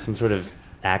some sort of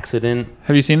accident.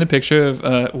 Have you seen the picture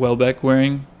of Welbeck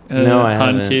wearing No, I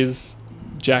haven't. Hanke's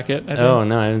jacket? I think? Oh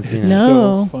no, I haven't seen it.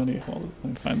 No. So funny. Hold on, let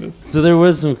me find this. So there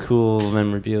was some cool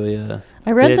memorabilia.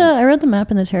 I read the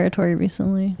map in the territory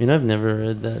recently. You know, I've never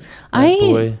read that.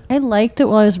 I liked it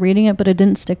while I was reading it, but it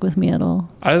didn't stick with me at all.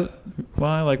 I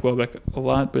like Welbeck a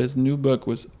lot, but his new book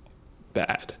was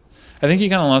bad. I think he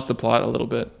kind of lost the plot a little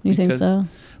bit. You think so?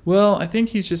 Well, I think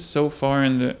he's just so far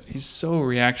he's so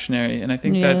reactionary, and I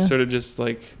think that's sort of just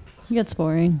like it gets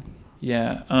boring.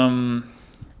 Yeah,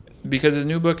 because his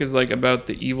new book is like about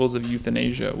the evils of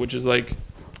euthanasia, which is like,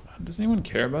 does anyone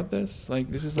care about this? Like,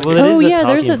 this is like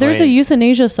there's a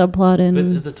euthanasia subplot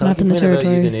in it's a talking point about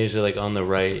euthanasia, like on the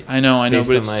right. I know,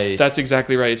 but that's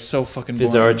exactly right. It's so fucking boring.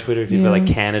 Bizarre Twitter feed about like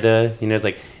Canada. You know, it's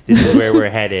like, this is where we're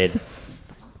headed.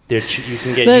 You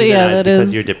can get euthanized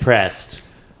because you're depressed.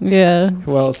 Yeah.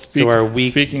 Well,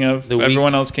 speaking of,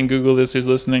 everyone else can Google this who's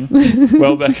listening.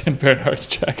 Welbeck and Bernhardt's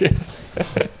jacket.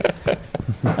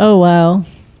 Oh wow.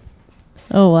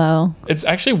 It's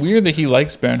actually weird that he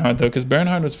likes Bernhardt though, because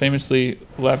Bernhardt was famously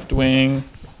left wing,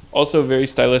 also very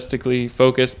stylistically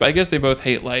focused. But I guess they both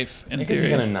hate life in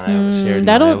theory.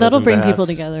 That'll bring people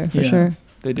together for sure.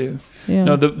 They do. Yeah.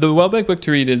 No, the Welbeck book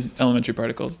to read is Elementary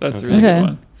Particles. That's the really good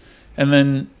one. And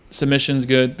then Submission's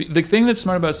good. The thing that's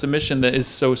smart about Submission that is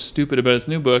so stupid about his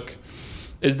new book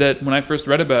is that when I first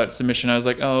read about Submission, I was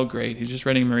like, oh, great. He's just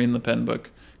writing a Marine Le Pen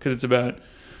book because it's about,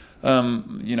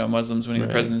 Muslims winning the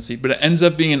presidency. But it ends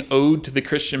up being an ode to the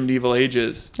Christian medieval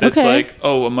ages. It's like,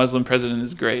 oh, a Muslim president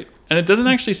is great. And it doesn't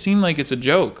actually seem like it's a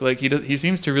joke. Like he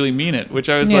seems to really mean it, which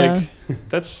I was like,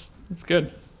 that's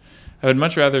good. I would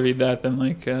much rather read that than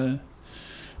like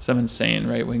some insane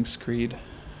right-wing screed.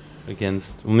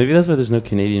 Maybe that's why there's no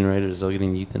Canadian writers all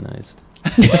getting euthanized.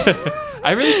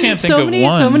 I really can't think of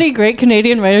one. So many great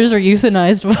Canadian writers are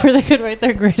euthanized before they could write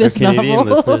their greatest Canadian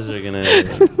novel. listeners are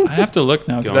gonna. I have to look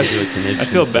now because I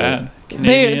feel bad.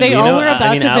 They all were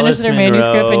about to finish their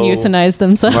manuscript and euthanize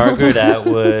themselves. Margaret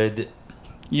Atwood,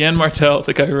 Yann Martel,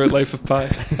 the guy who wrote Life of Pi.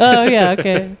 Oh yeah,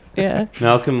 okay, yeah.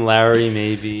 Malcolm Lowry,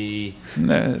 maybe.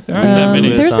 No, there aren't that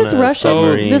many. There's this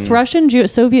Russian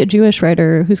Soviet Jewish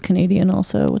writer who's Canadian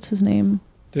also. What's his name?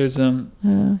 There's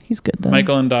he's good though.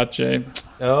 Michael Ondaatje.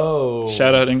 Oh.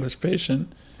 Shout out English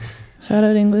Patient.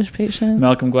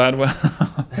 Malcolm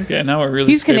Gladwell. Okay, now we're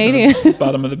really he's Canadian. The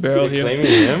bottom of the barrel here. Claiming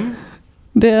him?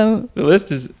 Damn. The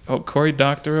list is Cory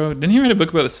Doctorow. Didn't he write a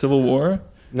book about the Civil War?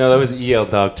 No, that was E.L.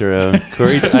 Doctorow.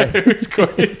 It was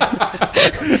Cory.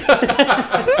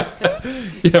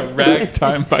 Yeah,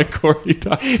 Ragtime by Cory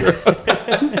Doctorow.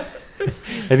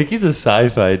 I think he's a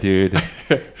sci-fi dude.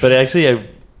 But actually,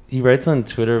 he writes on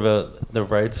Twitter about the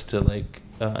rights to like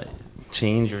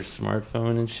change your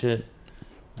smartphone and shit.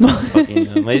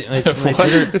 Fucking know. My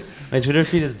Twitter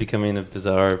feed is becoming a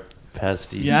bizarre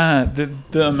pastiche. Yeah,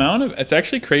 the amount of it's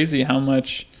actually crazy how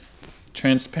much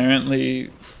transparently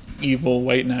evil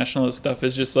white nationalist stuff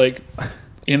is just like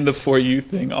in the For You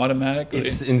thing automatically.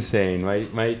 It's insane.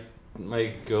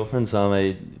 My girlfriend saw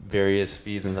my various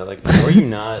feeds and they're like, "How are you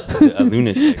not a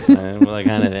lunatic?" Man? Well, I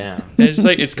kind of am. It's just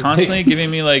like it's constantly giving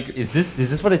me like, is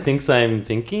this what it thinks I'm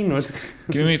thinking? What's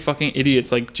giving me fucking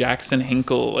idiots like Jackson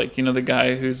Hinkle, like the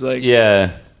guy who's like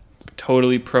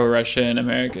totally pro-Russia in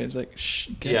America. It's like,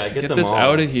 get this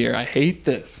out of here. I hate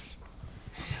this.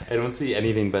 I don't see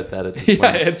anything but that at this point.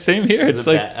 Yeah, it's same here. It's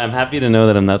like I'm happy to know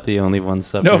that I'm not the only one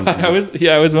suffering. No, I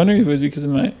was wondering if it was because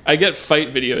of I get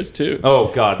fight videos too.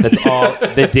 Oh God, that's all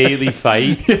the daily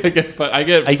fight. Yeah, I get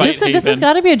fight. This has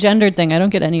got to be a gendered thing. I don't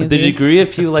get any of the these. degree of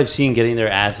people I've seen getting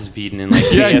their asses beaten in like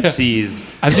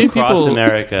KFCs I've seen across people,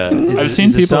 America. I've seen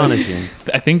people astonishing.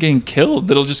 I think getting killed.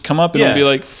 That'll just come up and it'll be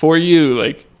like, for you,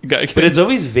 like. But it's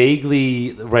always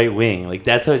vaguely right wing. Like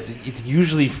that's how it's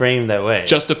usually framed that way.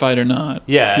 Justified or not.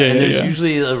 Yeah, and there's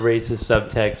usually a racist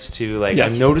subtext to like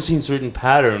I'm noticing certain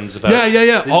patterns about.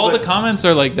 Yeah. All the comments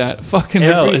are like that. Fucking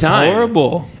hell, it's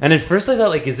horrible. And at first I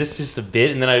thought like, is this just a bit?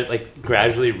 And then I like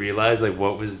gradually realized like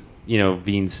what was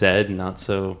being said, not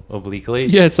so obliquely.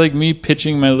 Yeah, it's like me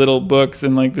pitching my little books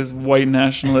in like this white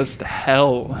nationalist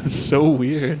hell. It's so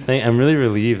weird. I'm really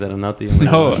relieved that I'm not the only one.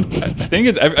 No, I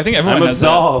think everyone has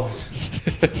absolved.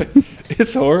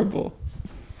 It's horrible.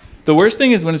 The worst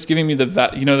thing is when it's giving me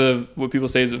what people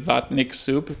say is a vatnik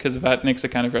soup, because vatnik's a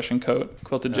kind of Russian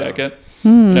quilted jacket.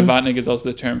 And a vatnik is also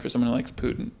the term for someone who likes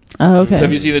Putin. Oh, okay. So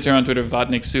if you see the term on Twitter,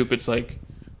 vatnik soup, it's like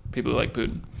people who like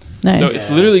Putin. Nice. So it's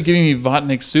literally giving me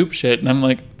vatnik soup shit, and I'm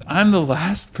like, I'm the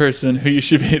last person who you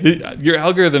should be. Your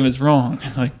algorithm is wrong.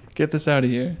 Like, get this out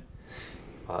of here.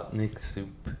 Vatnik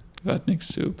soup. Vatnik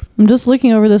soup. I'm just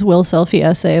looking over this Will Selfie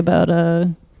essay about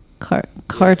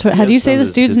How do you say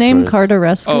this dude's name?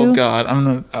 Cartarescu? Oh God, I'm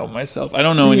gonna out myself. I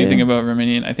don't know anything about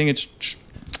Romanian. I think it's.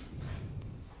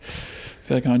 I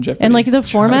feel like I'm on Jeopardy. And like the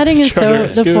formatting is so.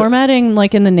 The formatting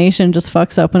like in The Nation just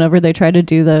fucks up whenever they try to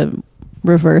do the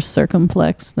reverse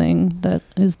circumflex thing. That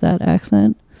is that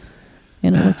accent,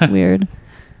 and it looks weird.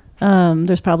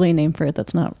 There's probably a name for it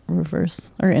that's not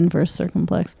reverse or inverse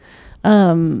circumflex.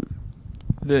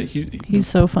 He's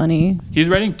so funny. He's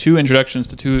writing 2 introductions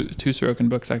to two Sorokin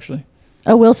books, actually.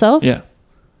 Oh, Will Self? Yeah.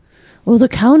 Well, the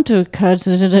count who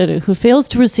fails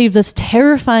to receive this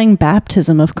terrifying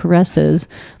baptism of caresses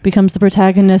becomes the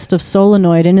protagonist of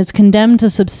Solenoid and is condemned to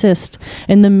subsist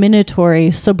in the minatory,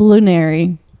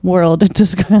 sublunary world it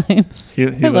describes.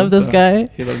 I love this guy.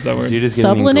 He loves that word.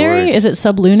 Sublunary? Is it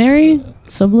sublunary?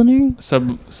 Sublunary?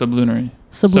 Sublunary.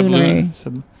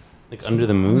 Sublunary. Like under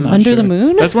the moon? Under the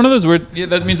moon? That's one of those words. Yeah,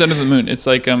 that means under the moon. It's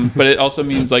like, but it also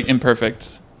means like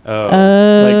imperfect.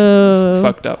 Oh. Like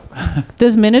fucked up.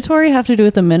 Does Minotaur have to do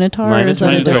with the Minotaur? Or is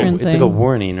that a different thing? It's like a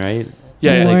warning, right?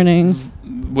 Yeah. Warning.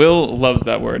 Will loves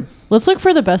that word. Let's look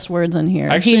for the best words in here.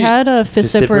 Actually, he had a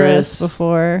vociferous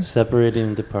before. Separating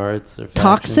into parts or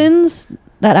toxins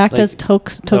that act as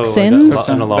toxins. Like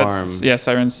an alarm.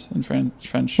 Sirens in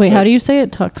French. Wait, how do you say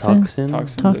it? Toxin. Toxin.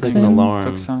 Toxin. Like an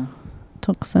alarm.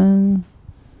 Toxin.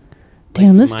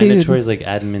 Damn, this dude. Minotaur is like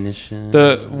admonition.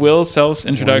 The Will Self's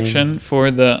introduction for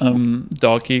the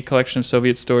Dalkey collection of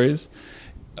Soviet stories.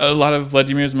 A lot of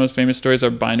Vladimir's most famous stories are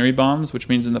binary bombs, which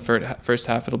means in the first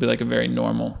half it'll be like a very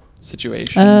normal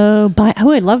situation.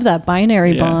 I love that.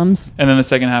 Binary bombs. And then the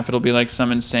second half it'll be like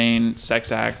some insane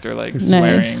sex act or like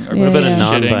swearing or what about a shitting.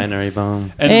 non-binary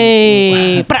bomb?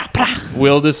 And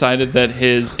Will decided that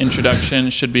his introduction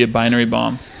should be a binary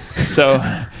bomb. So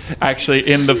actually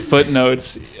in the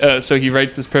footnotes, so he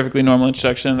writes this perfectly normal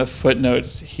introduction. In the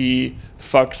footnotes, he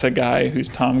fucks a guy who's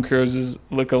Tom Cruise's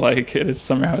lookalike at his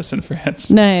summer house in France.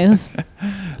 Nice.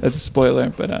 That's a spoiler,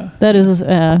 but that is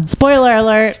spoiler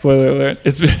alert. Spoiler alert.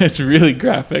 It's really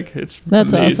graphic. That's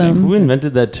amazing. awesome. Who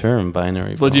invented that term,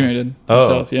 binary bomb? Vladimir did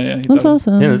himself. Yeah. That's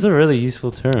awesome. Yeah, that's a really useful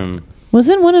term.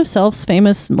 Wasn't one of Self's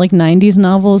famous like 90s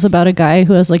novels about a guy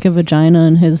who has like a vagina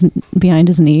in behind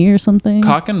his knee or something?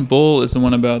 Cock and Bull is the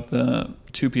one about the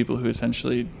 2 people who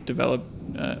essentially develop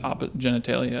opposite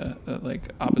genitalia,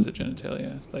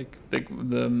 like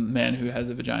the man who has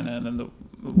a vagina and then the.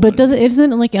 But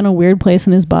isn't it like in a weird place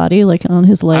in his body, like on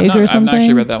his leg or something? I've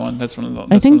actually read that one. That's one of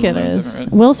the. I think it is.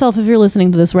 Will Self, if you're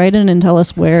listening to this, write in and tell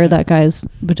us where that guy's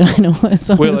vagina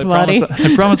was on his body.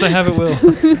 I promise I have it, Will.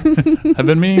 I've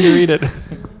been meaning to read it.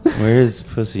 Where his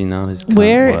pussy, not his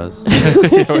cunt was.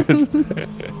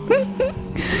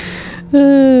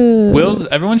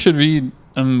 Everyone should read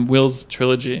Will's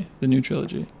trilogy, the new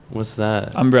trilogy. What's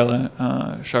that?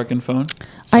 Umbrella, Shark and Phone.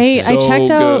 I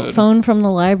checked out Phone from the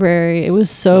library. It was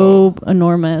so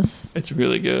enormous. It's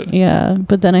really good. Yeah,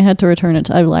 but then I had to return it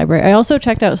to the library. I also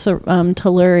checked out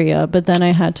Telluria, but then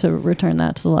I had to return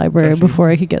that to the library before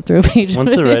I could get through a page.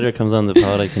 Once the writer comes on the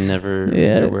pod, I can never read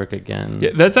their work again.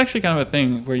 Yeah, that's actually kind of a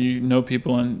thing where you know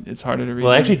people and it's harder to read.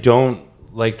 Well, I actually don't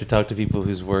like to talk to people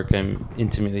whose work I'm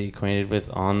intimately acquainted with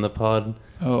on the pod.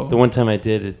 Oh. The one time I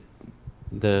did,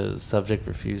 the subject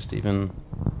refused to even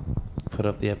put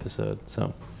up the episode,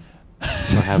 so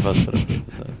I'll have us put up the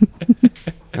episode.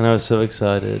 And I was so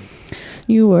excited.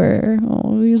 You were.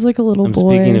 Oh, he was like a little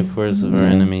boy. I'm speaking, of course, of our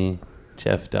enemy,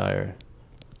 Jeff Dyer,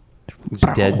 who's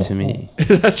dead to me.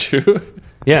 Is that true?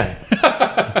 Yeah.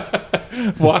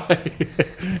 Why?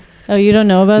 Oh, you don't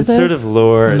know about this? It's sort of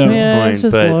lore at this point, it's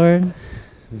just but lore.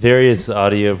 Various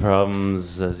audio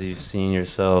problems, as you've seen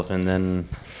yourself, and then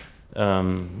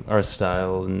our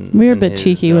styles and we were a bit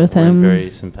cheeky with him. Very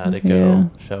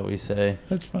simpatico, shall we say?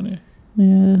 That's funny.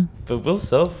 Yeah. But Will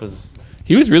Self was.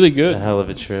 He was really good. A hell of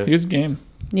a trip. He was game.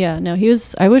 Yeah. No, he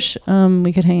was. I wish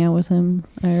we could hang out with him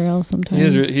IRL sometime.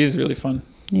 He is really fun.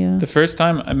 Yeah. The first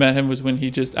time I met him was when he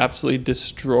just absolutely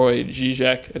destroyed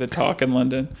Zizek at a talk in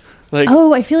London. Like,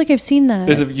 oh, I feel like I've seen that.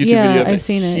 There's a YouTube video. I've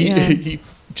seen it. He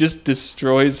just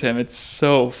destroys him. It's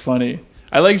so funny.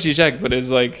 I like Zizek, but it's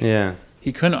like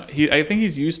he couldn't. I think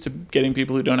he's used to getting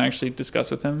people who don't actually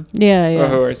discuss with him. Yeah. Or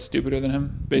who are stupider than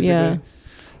him, basically. Yeah.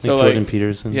 So like Jordan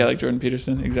Peterson. Yeah, like Jordan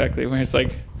Peterson, exactly. Where it's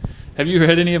like, have you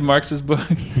read any of Marx's book,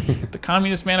 The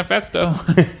Communist Manifesto?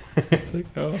 It's like,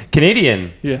 oh.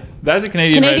 Canadian. Yeah, that's a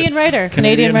Canadian writer.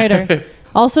 Canadian writer.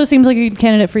 Also seems like a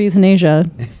candidate for euthanasia.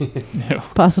 No.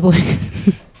 Possibly.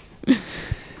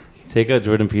 Take out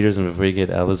Jordan Peterson before you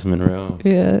get Alice Munro.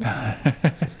 Yeah.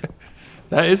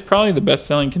 That is probably the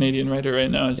best-selling Canadian writer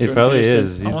right now. It probably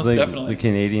is. He's almost like definitely the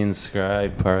Canadian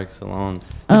scribe par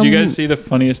excellence. Did you guys see the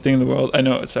funniest thing in the world? I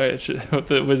know. Sorry,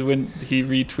 it was when he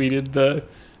retweeted the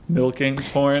milking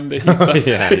porn that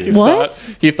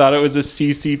he thought it was a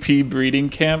CCP breeding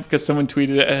camp because someone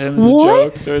tweeted it at him as a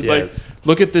joke. So it's like,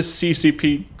 look at this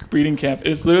CCP breeding camp.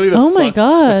 It's literally the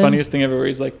funniest thing ever. Where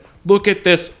he's like, look at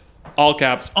this, all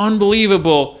caps,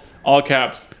 unbelievable, all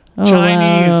caps.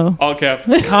 Chinese, all caps.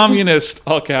 Communist,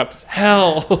 all caps.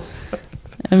 Hell.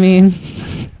 I mean,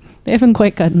 they haven't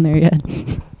quite gotten there yet.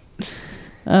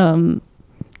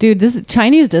 Dude, this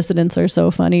Chinese dissidents are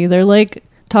so funny. They're like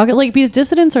because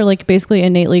dissidents are like basically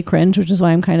innately cringe, which is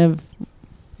why I'm kind of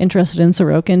interested in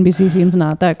Sorokin because he seems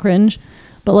not that cringe.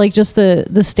 But like just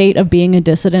the state of being a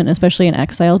dissident, especially an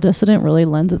exile dissident, really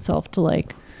lends itself to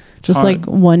like just like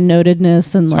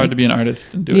one-notedness and it's like hard to be an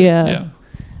artist and do it. Yeah.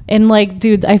 And like,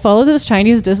 dude, I follow this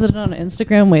Chinese dissident on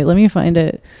Instagram. Wait, let me find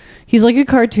it. He's like a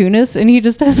cartoonist and he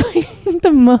just has like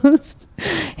the most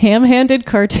ham-handed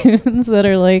cartoons that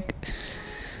are like,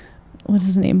 what's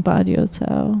his name? Badio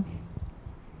Cao.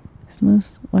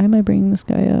 Why am I bringing this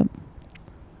guy up?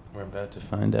 We're about to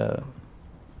find out.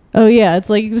 Oh yeah, it's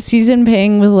like Xi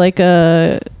Jinping with like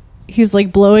he's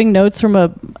like blowing notes from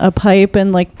a pipe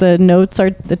and like the notes are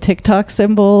the TikTok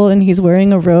symbol and he's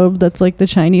wearing a robe that's like the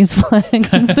Chinese flag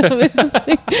and stuff. It's just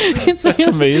like, that's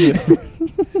amazing.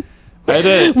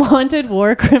 Wanted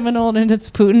war criminal and it's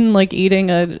Putin like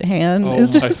eating a hand. Oh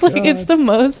it's just like, it's the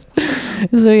most.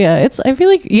 So yeah, I feel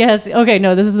like, yes. Okay.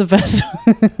 No, this is the best.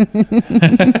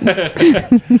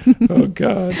 Oh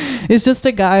God. It's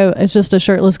just a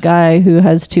shirtless guy who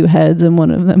has two heads and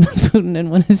one of them is Putin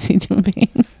and one is Xi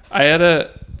Jinping. I had a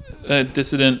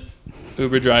dissident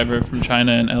Uber driver from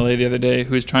China in LA the other day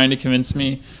who was trying to convince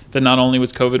me that not only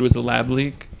was COVID a lab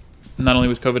leak,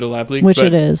 which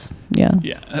it is. Yeah.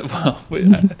 Well,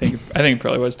 I think it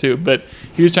probably was too. But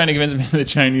he was trying to convince me the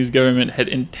Chinese government had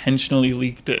intentionally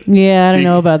leaked it. Yeah, I don't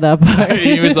know about that part.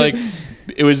 He was like,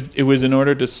 it was in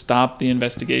order to stop the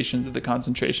investigations of the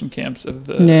concentration camps of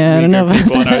the Uyghur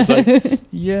people. And I was like,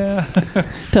 yeah,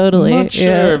 totally. I'm not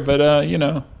sure,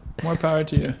 but more power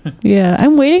to you. Yeah,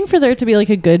 I'm waiting for there to be like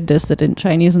a good dissident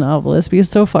Chinese novelist because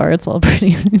so far it's all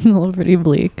pretty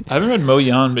bleak. I haven't read Mo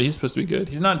Yan, but he's supposed to be good.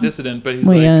 He's not dissident, but he's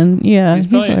Mo Yan, yeah,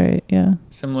 he's all right. Yeah,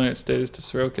 similar status to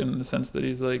Sorokin in the sense that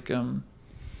he's like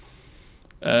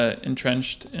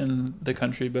entrenched in the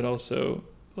country, but also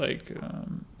like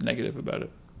negative about it.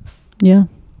 Yeah,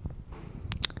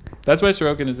 that's why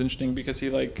Sorokin is interesting because he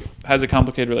like has a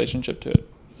complicated relationship to it.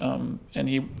 And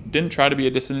he didn't try to be a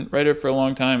dissident writer for a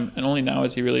long time, and only now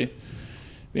is he really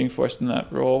being forced in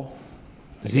that role.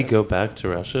 Does he go back to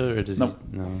Russia, or does he?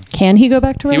 No. Can he go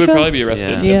back to Russia? He would probably be arrested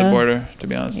at the border, to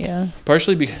be honest. Yeah.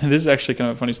 Partially because this is actually kind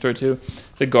of a funny story too.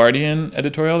 The Guardian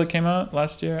editorial that came out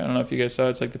last year. I don't know if you guys saw it.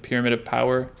 It's like the pyramid of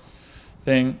power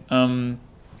thing.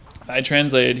 I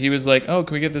translated. He was like, "Oh,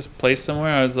 can we get this place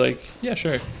somewhere?" I was like, "Yeah,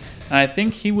 sure." And I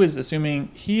think he was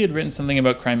assuming he had written something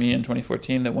about Crimea in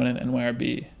 2014 that went in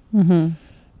NYRB. Mm-hmm.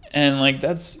 And like,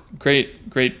 that's great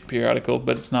periodical,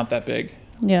 but it's not that big.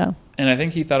 Yeah. And I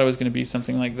think he thought it was going to be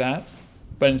something like that.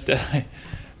 But instead,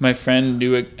 my friend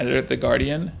knew an editor at The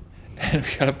Guardian, and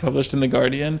we got it published in The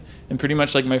Guardian. And pretty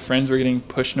much like my friends were getting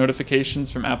push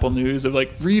notifications from Apple News of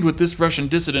like, read what this Russian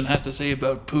dissident has to say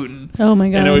about Putin. Oh my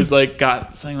God. And it was like,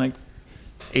 got something like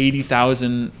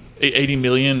 80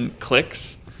 million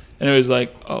clicks. And it was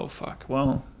like, oh, fuck,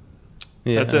 well,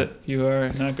 that's it. You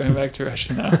are not going back to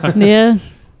Russia now.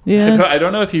 Yeah. I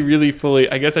don't know if he really fully,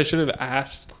 I guess I should have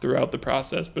asked throughout the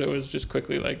process, but it was just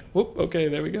quickly like, whoop, okay,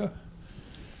 there we go.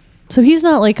 So he's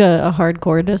not like a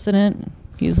hardcore dissident?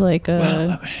 He's like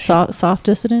a soft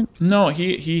dissident? No,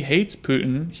 he hates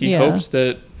Putin. He hopes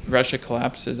that Russia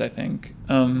collapses, I think.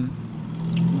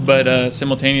 But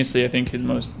simultaneously, I think his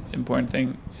most important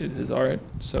thing is his art.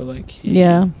 So like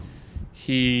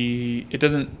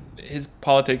his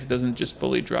politics doesn't just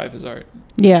fully drive his art.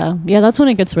 Yeah, that's when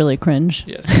it gets really cringe.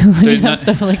 Yes, so he's not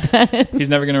stuff like that. He's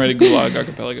never gonna write a Gulag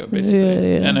Archipelago,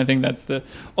 basically. Yeah. And I think that's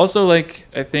also like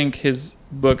I think his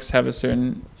books have a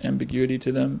certain ambiguity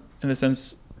to them in the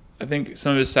sense. I think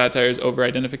some of his satire is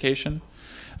over-identification.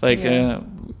 Like I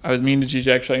was mean to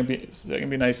Zizek, actually I can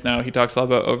be nice now. He talks a lot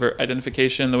about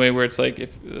over-identification, the way where it's like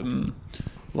if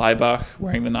Leibach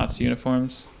wearing the Nazi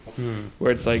uniforms.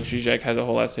 Where it's like Zizek has a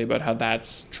whole essay about how that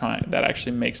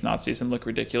actually makes Nazism look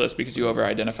ridiculous because you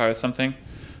over-identify with something.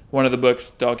 One of the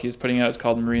books Dalkey is putting out is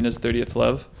called Marina's 30th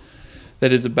Love,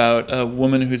 that is about a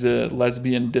woman who's a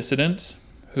lesbian dissident,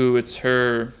 who it's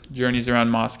her journeys around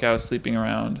Moscow, sleeping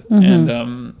around,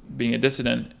 and being a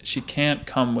dissident. She can't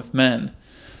come with men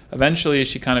eventually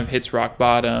she kind of hits rock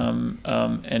bottom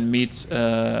and meets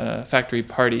a factory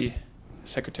party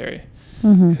secretary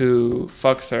who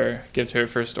fucks her, gives her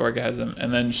first orgasm,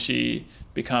 and then she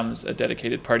becomes a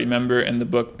dedicated party member, and the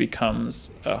book becomes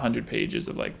 100 pages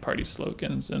of like party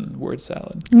slogans and word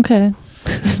salad. Okay.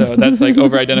 So that's like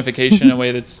over-identification in a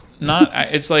way that's not,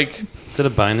 it's like... Is it a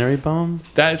binary bomb?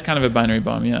 That is kind of a binary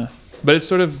bomb, yeah. But it's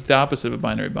sort of the opposite of a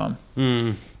binary bomb.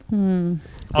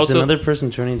 Also, another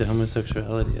person turning to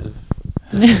homosexuality out of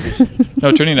desperation.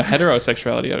 No, turning to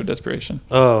heterosexuality out of desperation.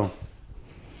 Oh,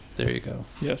 there you go.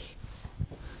 Yes.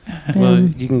 Well,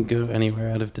 you can go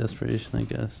anywhere out of desperation, I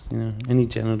guess. You know, any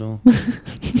genital.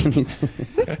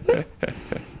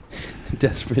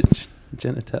 Desperate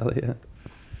genitalia.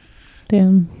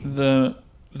 Damn. The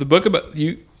book about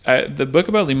you. The book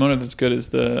about Limonov that's good is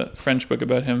the French book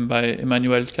about him by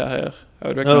Emmanuel Carrère. I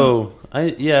would recommend. Oh,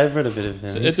 I've read a bit of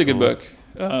him. It's a good book.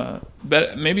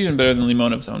 Maybe even better than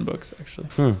Limonov's own books,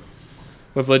 actually.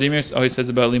 What Vladimir always says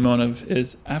about Limonov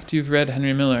is, after you've read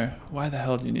Henry Miller, why the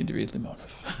hell do you need to read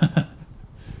Limonov?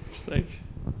 It's like,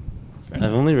 I've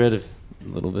only read a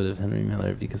little bit of Henry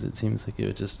Miller because it seems like it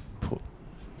would just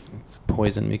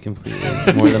poison me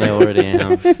completely, more than I already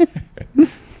am.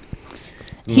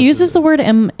 He uses the word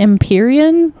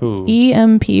Empyrean. Who?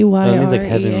 EMPYR. Oh, it means like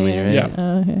heavenly, right? Yeah.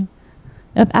 Oh, okay.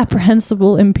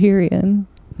 Apprehensible Empyrean.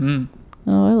 Oh,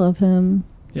 I love him.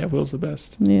 Yeah, Will's the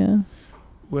best. Yeah.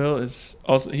 Will is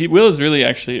really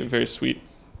actually a very sweet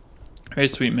man. Yeah,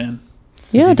 Has he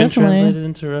been definitely. translated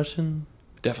into Russian?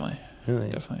 Definitely. Really?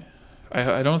 Definitely.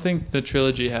 I don't think the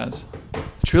trilogy has. The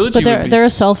trilogy But would be there are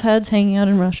self-heads hanging out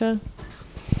in Russia.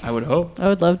 I would hope. I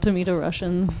would love to meet a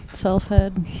Russian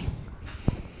self-head.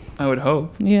 I would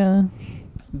hope. Yeah.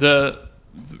 The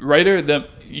writer,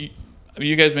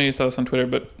 you guys maybe saw this on Twitter,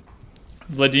 but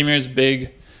Vladimir's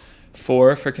big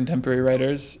four for contemporary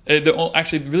writers.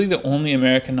 Actually, really the only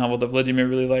American novel that Vladimir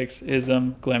really likes is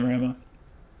Glamorama.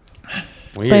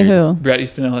 Weird. By who? Bret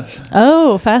Easton Ellis.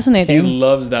 Oh, fascinating. He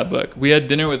loves that book. We had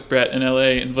dinner with Bret in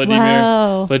LA, and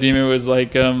Vladimir was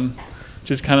like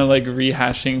just kind of like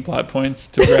rehashing plot points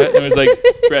to Bret. It was like,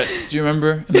 Bret, do you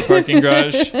remember in the parking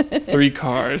garage 3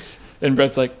 cars? And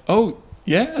Bret's like, oh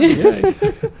yeah.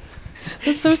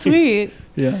 That's so sweet.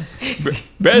 Yeah.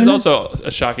 Bret is also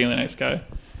a shockingly nice guy.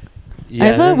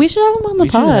 Yeah, I thought we should have him on the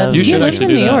pod. You should He lives actually in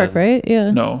do New that. York, right?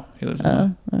 Yeah. No, he lives in LA.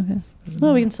 Oh, okay.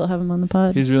 Well, we can still have him on the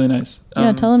pod. He's really nice.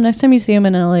 Yeah, tell him next time you see him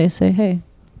in LA, say, hey,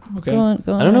 Okay. go on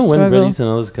I don't know our when struggle. Bret Easton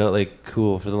Ellis got like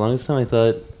cool. For the longest time, I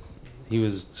thought he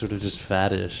was sort of just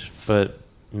faddish, but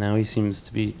now he seems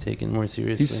to be taken more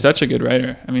seriously. He's such a good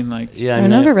writer. I mean, like, Yeah, I've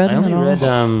never read him I at only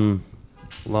all.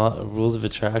 read Rules of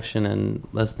Attraction and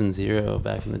Less Than Zero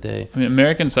back in the day. I mean,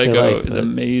 American Psycho like, is but-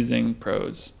 amazing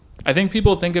prose. I think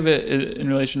people think of it in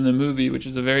relation to the movie, which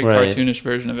is a very Right. cartoonish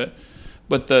version of it.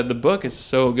 But the book is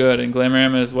so good, and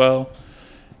Glamorama as well.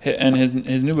 And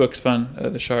his new book's fun,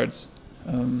 The Shards.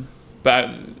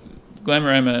 But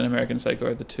Glamorama and American Psycho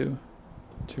are the two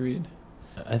to read.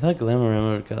 I thought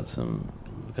Glamorama got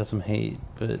some hate,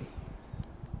 but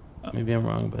maybe I'm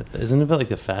wrong about that. Isn't it about like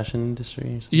the fashion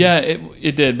industry or something? Yeah,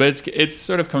 it did, but it's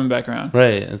sort of coming back around.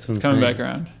 Right, that's what It's I'm coming saying. back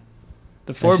around.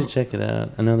 I should check it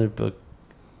out. Another book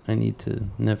I need to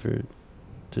never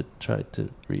to try to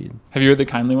read. Have you read The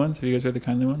Kindly Ones? Have you guys read The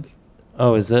Kindly Ones?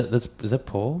 Oh, is that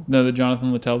Paul? No, the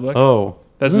Jonathan Littell book. Oh,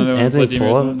 That's doesn't another one of Anthony Vladimir's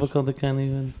Paul have a ones. book called The Kindly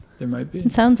Ones? There might be.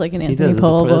 It sounds like an He Anthony does.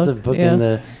 Paul That's a book. book Yeah. in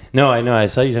the. No, I know. I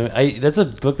saw you. That's a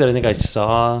book that I think I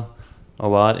saw a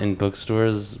lot in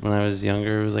bookstores when I was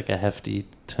younger. It was like a hefty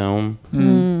tome, but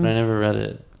I never read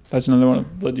it. That's another one of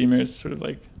Vladimir's sort of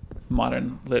like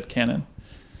modern lit canon.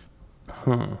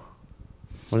 Huh.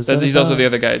 What is that He's about? also the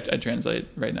other guy I translate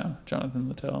right now, Jonathan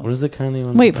Littell. What is The Kindly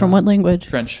Ones? Wait, from what language?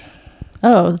 French.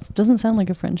 Oh, it doesn't sound like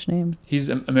a French name. He's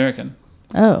American.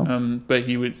 Oh. But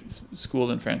he was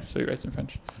schooled in France, so he writes in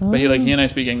French. But he and I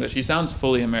speak English. He sounds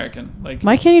fully American. Like,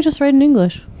 why can't you just write in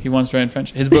English? he wants to write in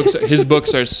French. His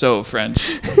books are so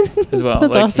French as well.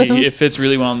 That's like awesome. it fits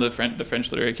really well in the French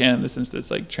literary canon in the sense that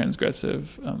it's like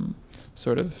transgressive,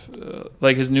 sort of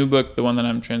like his new book, the one that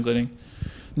I'm translating,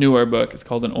 newer book. It's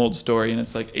called An Old Story, and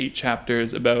it's like 8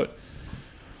 chapters about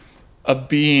a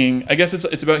being. I guess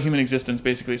it's about human existence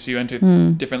basically. So you enter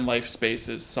different life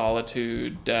spaces: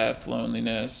 solitude, death,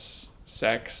 loneliness,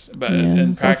 sex. But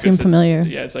in practice, seem familiar.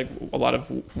 It's like a lot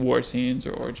of war scenes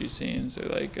or orgy scenes or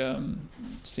like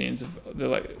scenes of. They're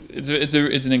like it's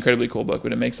an incredibly cool book,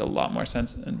 but it makes a lot more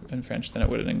sense in French than it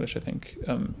would in English. I think,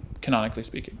 canonically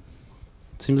speaking.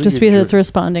 Seems like Just because it's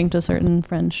responding to certain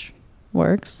French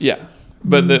works. Yeah.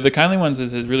 But the Kindly Ones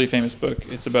is his really famous book.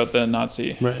 It's about the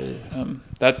Nazi. Right.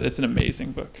 It's an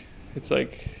amazing book. It's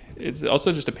like it's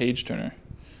also just a page turner.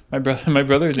 My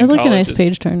brother is in I like college. a nice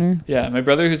page turner. Yeah, my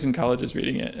brother who's in college is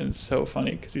reading it, and it's so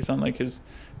funny because he's on like his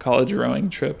college rowing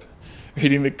trip,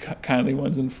 reading the kindly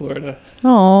ones in Florida.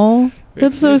 Oh,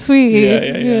 that's so sweet.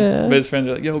 Yeah. But his friends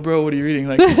are like, "Yo, bro, what are you reading?"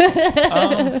 Like,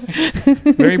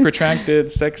 very protracted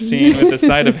sex scene with a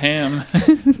side of ham,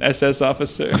 SS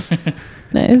officer,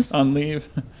 nice on leave.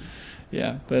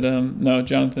 Yeah, but no,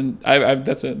 Jonathan,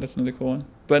 that's another cool one.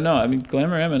 But no, I mean,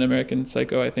 Glamour M and American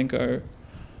Psycho, I think, are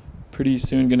pretty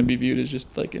soon going to be viewed as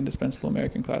just like indispensable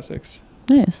American classics.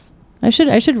 Nice. I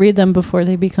should read them before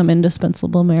they become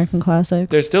indispensable American classics.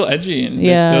 They're still edgy, and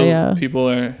people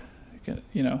are,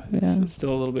 it's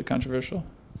still a little bit controversial.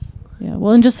 Yeah.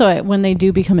 Well, and just so when they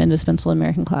do become indispensable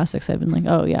American classics, I've been like,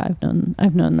 oh yeah,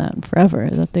 I've known that forever,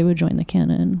 that they would join the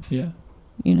canon. Yeah.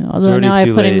 Although now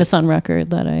I'm putting this on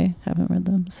record that I haven't read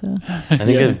them. So I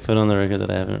think I put on the record that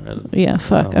I haven't read them. Yeah,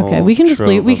 fuck. Okay, we can just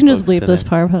bleep this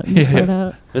part out.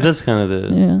 But that's kind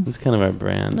of that's kind of our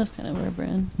brand. That's kind of our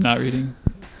brand. Not reading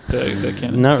the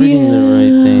canon. Not reading the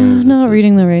right things. Not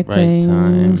reading the right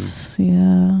things. Time.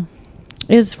 Yeah.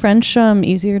 Is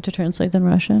French3 to translate than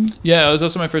Russian? Yeah, it was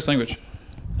also my first language.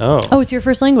 Oh, it's your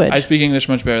first language. I speak English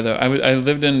much better though. I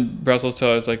lived in Brussels till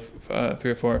I was like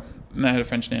 3 or 4, and I had a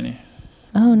French nanny.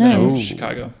 Oh, nice. Then I moved to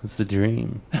Chicago. That's the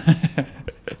dream.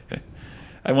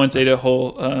 I once ate a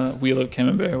whole wheel of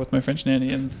camembert with my French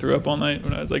nanny and threw up all night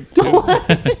when I was like 2.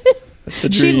 That's the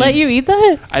dream. She let you eat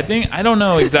that? I don't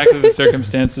know exactly the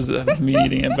circumstances of me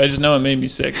eating it, but I just know it made me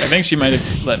sick. I think she might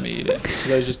have let me eat it because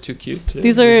I was just too cute to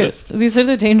resist. These are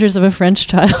the dangers of a French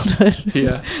childhood.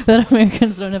 Yeah. That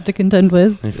Americans don't have to contend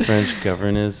with. My French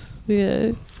governess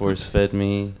force-fed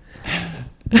me.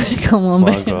 Come on,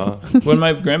 babe. When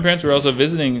my grandparents were also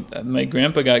visiting, my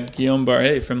grandpa got Guillaume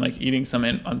Barré from like eating some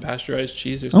unpasteurized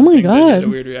cheese or something. Oh my God. That he had a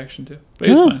weird reaction to. But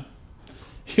he was fine.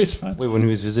 He was fine. Wait, when he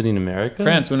was visiting America?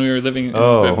 France, when we were living in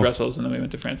Brussels, and then we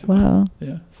went to France. Wow.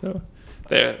 Yeah, so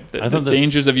the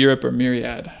dangers of Europe are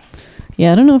myriad.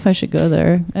 Yeah, I don't know if I should go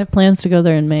there. I have plans to go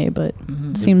there in May, but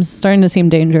it starting to seem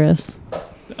dangerous.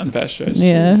 Unpasteurized.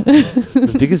 Yeah.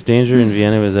 The biggest danger in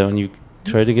Vienna was that when you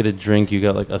tried to get a drink, you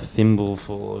got like a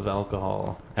thimbleful of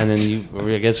alcohol, and then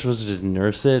I guess you're supposed to just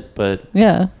nurse it, but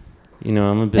yeah,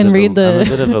 I'm a bit of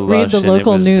a lush, the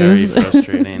local and it was news. Very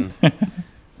frustrating.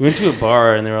 We went to a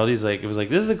bar, and there were all these it was like,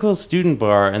 this is a cool student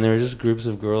bar, and there were just groups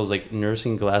of girls like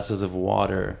nursing glasses of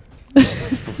water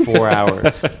for 4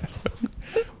 hours,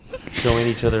 showing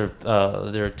each other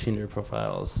their Tinder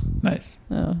profiles. Nice.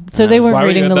 Oh. So they weren't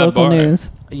reading the local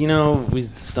news. We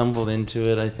stumbled into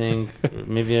it, I think.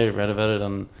 Maybe I read about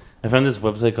it I found this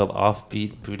website called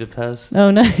Offbeat Budapest. Oh,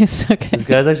 nice. Okay. This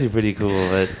guy's actually pretty cool.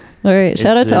 But all right.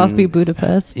 Shout out to Offbeat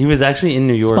Budapest. He was actually in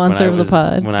New York Sponsor of the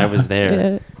pod. When I was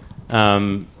there.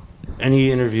 And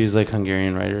he interviews like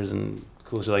Hungarian writers and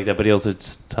cool shit like that. But he also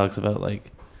talks about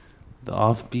like the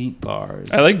offbeat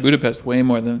bars. I like Budapest way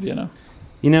more than Vienna.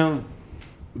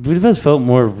 Budapest felt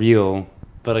more real,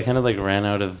 but I kind of like ran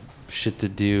out of shit to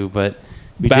do. But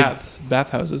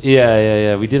bathhouses.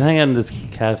 Yeah. We did hang out in this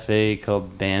cafe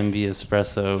called Bambi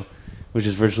Espresso, which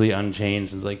is virtually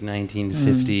unchanged since like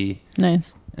 1950.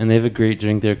 Nice. And they have a great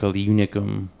drink there called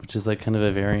Unicum, which is like kind of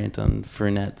a variant on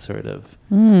Fernet, sort of.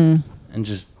 And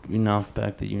just we knocked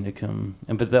back the Unicum.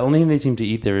 But the only thing they seem to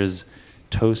eat there is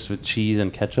toast with cheese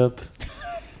and ketchup.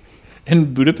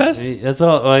 In Budapest? That's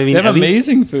all. They have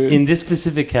amazing food. In this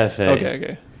specific cafe.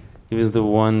 Okay. It was the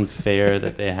one fare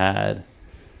that they had.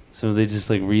 So they just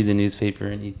like read the newspaper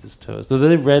and eat this toast. So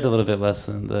they read a little bit less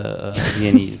than the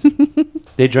Viennese.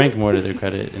 They drank more to their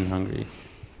credit in Hungary.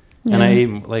 Yeah. And I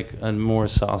ate like more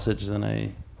sausage than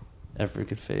I ever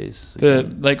could face. The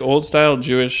like old style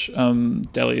Jewish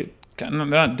deli, they're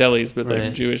not delis, but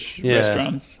like Jewish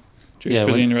restaurants. Jewish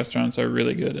cuisine restaurants are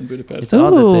really good in Budapest.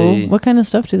 Ooh, what kind of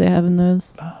stuff do they have in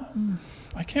those?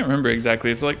 I can't remember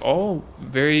exactly. It's like all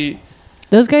very...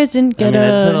 Those guys didn't get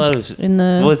in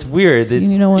the... Well, it's weird.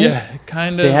 You know what? Yeah,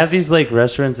 kind of. They have these like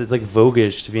restaurants. It's like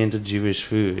voguish to be into Jewish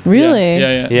food. Really?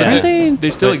 Yeah. Aren't they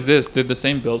still exist. They're the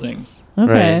same buildings.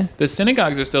 Okay. Right. The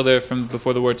synagogues are still there from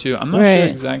before the war too. I'm not sure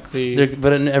exactly.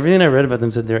 But everything I read about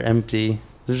them said they're empty.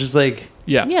 They're just like...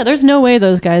 Yeah, there's no way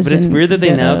those guys But it's weird that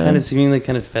they now kind of seemingly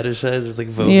kind of fetishize. There's like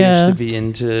voguish to be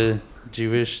into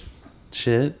Jewish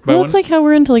shit. Well, it's like how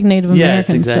we're into like Native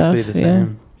American stuff. Yeah, it's exactly the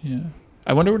same. Yeah.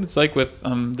 I wonder what it's like with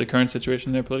the current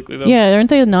situation there politically, though. Yeah, aren't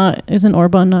they not? Isn't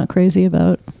Orban not crazy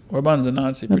about? Orban's a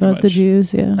Nazi, pretty about much. the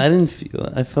Jews. Yeah. I didn't feel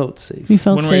it. I felt safe. You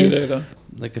felt safe. When were you there, though?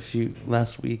 Like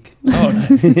last week. Oh,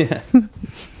 nice. Yeah.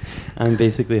 I'm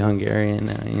basically Hungarian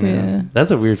now. Yeah.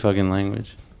 That's a weird fucking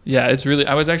language. Yeah, it's really.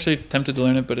 I was actually tempted to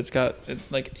learn it, but it's got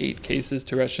like 8 cases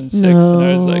to Russian 6, and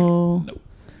I was like, nope.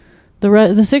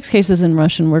 The 6 cases in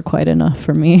Russian were quite enough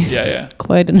for me. Yeah.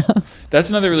 Quite enough.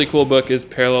 That's another really cool book is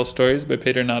Parallel Stories by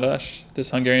Peter Nadas, this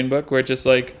Hungarian book, where it's just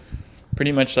like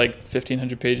pretty much like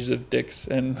 1,500 pages of dicks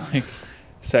and like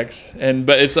sex,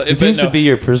 but it seems to be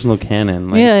your personal canon.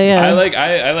 Like, yeah. I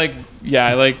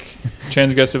like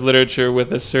transgressive literature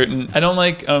with a certain. I don't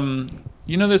like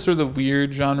there's sort of the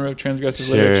weird genre of transgressive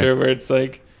literature where it's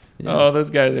like, oh, those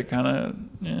guys are kind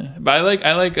of, But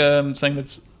I like something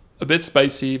that's a bit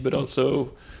spicy, but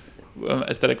also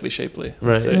aesthetically shapely.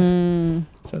 Right. So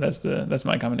that's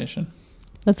my combination.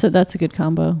 That's a good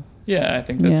combo. Yeah, I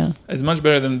think it's much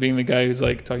better than being the guy who's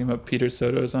like talking about Peter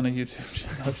Sotos on a YouTube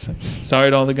channel. Like,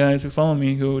 sorry to all the guys who follow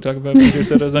me who talk about Peter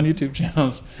Sotos on YouTube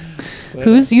channels. But,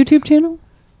 whose YouTube channel?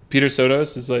 Peter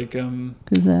Sotos is like.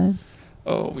 Who's that?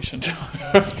 Oh, we shouldn't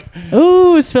talk.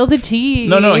 Oh, spill the tea.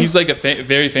 No, he's like a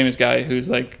very famous guy who's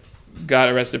like got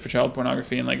arrested for child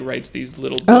pornography and like writes these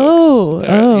little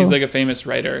books. He's like a famous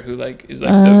writer who like is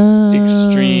like the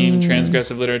extreme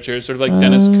transgressive literature, sort of like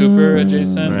Dennis Cooper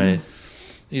adjacent. Right.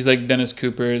 He's like Dennis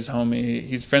Cooper's homie.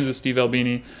 He's friends with Steve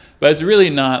Albini, but it's really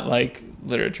not like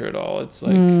literature at all. It's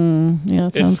like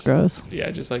it sounds gross. Yeah,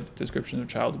 just like descriptions of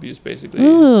child abuse basically.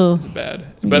 It's bad,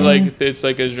 but like it's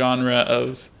like a genre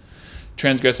of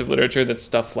transgressive literature that's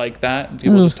stuff like that, and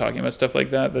people just talking about stuff like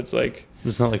that. That's like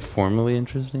it's not like formally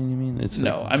interesting. You mean it's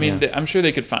no? Like, I mean, I'm sure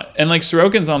they could find, and like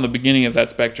Sorokin's on the beginning of that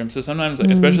spectrum. So sometimes, like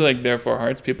especially like Therefore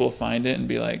Hearts, people find it and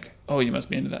be like, "Oh, you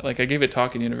must be into that." Like I gave a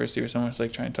talk in university where someone was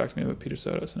like trying to talk to me about Peter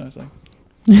Sotos, and I was like,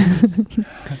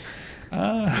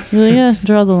 really,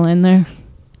 draw the line there.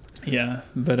 Yeah,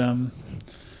 but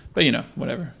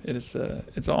whatever. It is.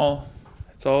 It's all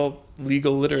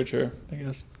legal literature, I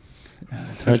guess.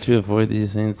 It's hard to avoid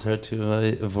these things. It's hard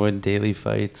to avoid daily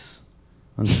fights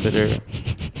on Twitter.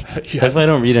 That's why I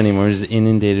don't read anymore. I'm just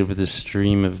inundated with a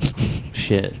stream of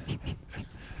shit.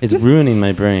 It's ruining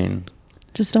my brain.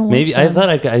 Just don't watch Maybe them.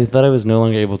 I thought I was no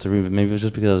longer able to read, but maybe it was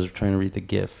just because I was trying to read The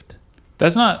Gift.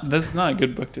 That's not a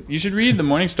good book. You should read The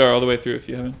Morning Star all the way through if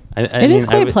you haven't. It is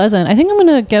quite pleasant. I think I'm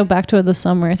going to go back to it this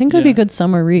summer. I think it would be a good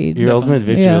summer read. Your ultimate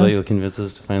victory that you'll convince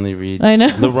us to finally read I know.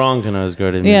 the wrong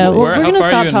Knausgaard. Yeah, we're going to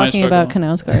stop talking about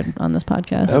Knausgaard on this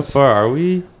podcast. How far are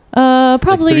we?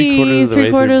 Probably like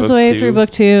 3/4 of the way through book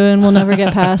 2, and we'll never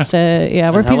get past it. Yeah,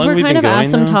 we're kind of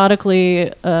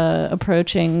asymptotically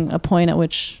approaching a point at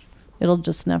which it'll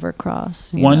just never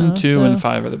cross. 1, 2, and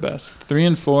 5 are the best. 3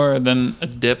 and 4 are then a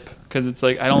dip because it's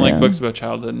like I don't like books about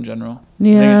childhood in general.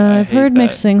 Yeah, I've heard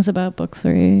mixed things about book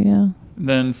 3. Yeah.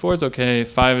 Then 4 is okay.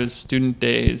 5 is Student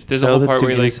Days. There's a whole part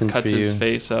where he like cuts his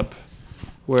face up.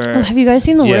 Where have you guys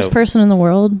seen The Worst Person in the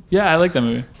World? Yeah, I like that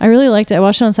movie. I really liked it. I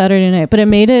watched it on Saturday night, but it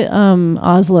made it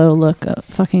Oslo look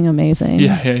fucking amazing.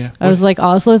 Yeah. I was like,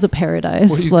 Oslo's a paradise.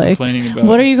 What are you like, complaining about?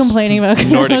 What are you complaining about?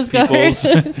 Nordic peoples.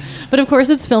 But of course,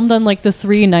 it's filmed on like the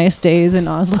 3 nice days in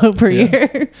Oslo per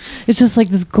year. It's just like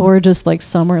this gorgeous like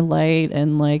summer light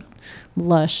and like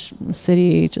lush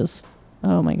city. Just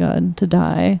oh my god, to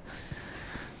die.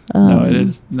 No, it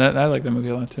is. I like that movie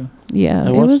a lot too. Yeah,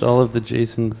 I watched all of the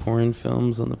Jason Bourne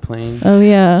films on the plane. Oh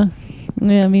yeah,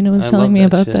 Mina was telling me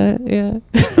about that. Yeah,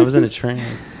 I was in a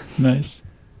trance. Nice.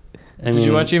 Did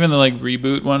you watch even the like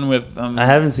reboot one with? I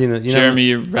haven't seen it.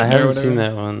 Jeremy Renner. I haven't seen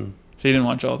that one. So you didn't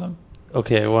watch all of them?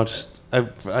 Okay, I watched. I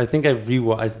think I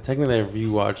rewatched. Technically, I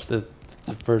rewatched the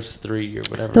first 3 or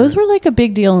whatever. Those were like a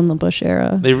big deal in the Bush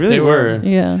era. They really were.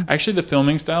 Yeah. Actually, the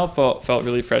filming style felt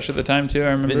really fresh at the time too.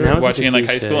 I remember watching it in like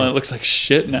high school, and it looks like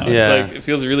shit now. Yeah. It's like it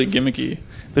feels really gimmicky.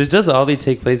 But it does all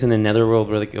take place in a netherworld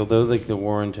where like although like the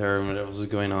war on terror and whatever was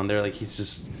going on there, like he's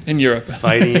just in Europe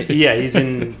fighting. Yeah, he's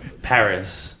in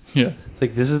Paris. Yeah. It's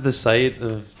like this is the site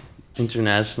of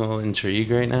international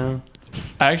intrigue right now.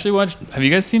 I actually watched. Have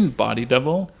you guys seen Body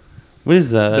Double? What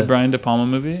is that? The Brian De Palma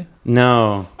movie?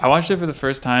 No. I watched it for the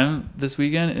first time this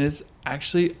weekend, and it's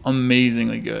actually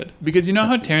amazingly good. Because you know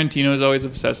how Tarantino is always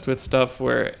obsessed with stuff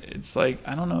where it's like,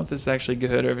 I don't know if this is actually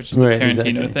good or if it's just a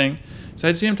Tarantino thing. So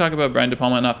I'd seen him talk about Brian De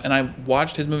Palma enough, and I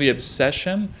watched his movie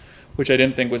Obsession, which I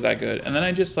didn't think was that good. And then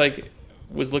I just like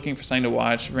was looking for something to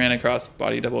watch, ran across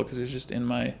Body Double because it was just in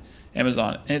my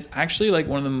Amazon. And it's actually like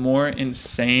one of the more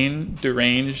insane,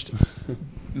 deranged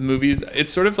movies.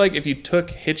 It's sort of like if you took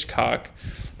Hitchcock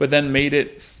but then made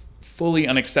it fully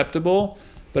unacceptable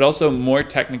but also more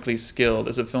technically skilled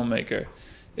as a filmmaker.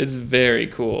 It's very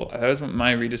cool. That was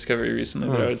my rediscovery recently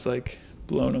that I was like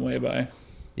blown away by.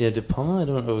 Yeah, De Palma I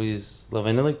don't always love.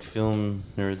 I know like film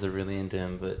nerds are really into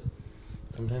him, but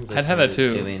sometimes I'd have that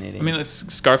too. Alienating. I mean,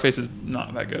 Scarface is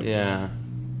not that good. Yeah.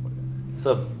 What's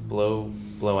up,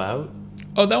 Blowout?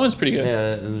 Oh, that one's pretty good.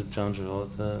 Yeah, it was John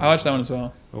Travolta. I watched that one as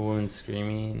well. A woman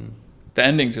screaming. The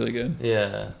ending's really good.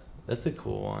 Yeah, that's a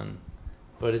cool one.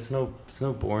 But it's no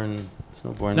boring.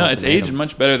 No, it's aged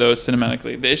much better though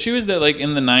cinematically. The issue is that like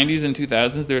in the 90s and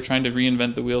 2000s they were trying to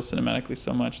reinvent the wheel cinematically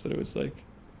so much that it was like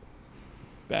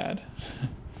bad.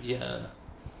 Yeah.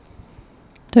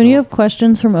 Don't you have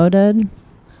questions from Oded?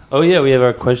 Oh yeah, we have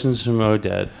our questions from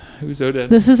Oded. Who's Oded?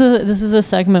 This is a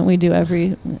segment we do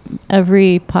every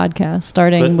podcast,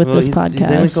 starting with this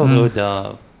podcast. He's called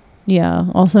Odav. Yeah,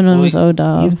 also known as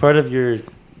Odav. He's part of the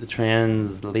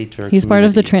translator. He's part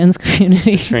of the trans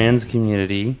community. Trans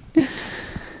community.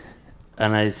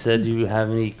 And I said, do you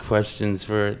have any questions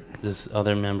for this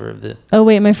other member of the... Oh,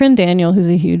 wait. My friend Daniel, who's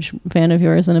a huge fan of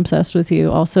yours and obsessed with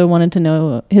you, also wanted to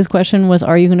know... His question was,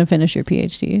 are you going to finish your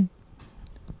PhD?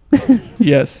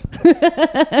 Yes.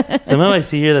 Somehow I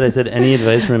see here that I said any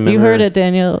advice from a member... You heard it,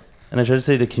 Daniel. And I tried to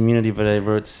say the community, but I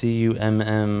wrote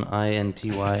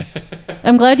CUMMINTY.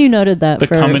 I'm glad you noted that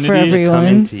for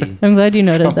everyone. I'm glad you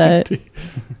noted that.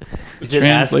 The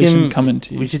translation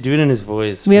commentary. We should do it in his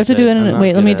voice. We have to do it in...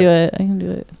 Wait, let me do it. I can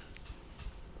do it.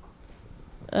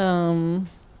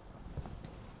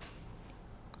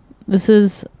 This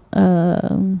is...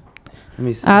 Let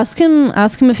me see. Ask him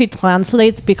if he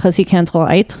translates because he can't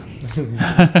write.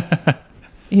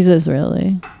 He's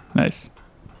Israeli. Nice.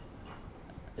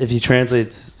 If he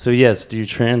translates, so yes, do you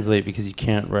translate because you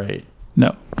can't write?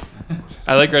 No.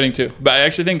 I like writing too, but I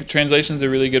actually think translation's a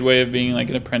really good way of being like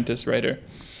an apprentice writer,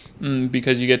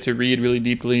 because you get to read really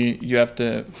deeply. You have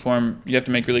to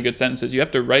make really good sentences. You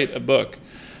have to write a book,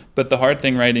 but the hard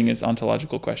thing writing is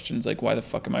ontological questions like, why the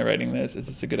fuck am I writing this? Is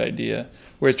this a good idea?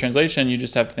 Whereas translation, you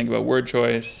just have to think about word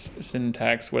choice,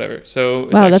 syntax, whatever. So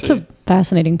wow, that's a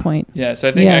fascinating point. Yeah, so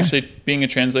I think actually being a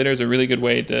translator is a really good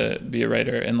way to be a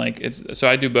writer, and like so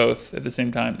I do both at the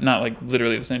same time, not like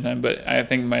literally at the same time, but I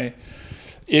think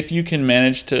if you can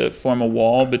manage to form a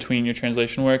wall between your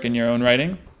translation work and your own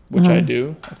writing, which I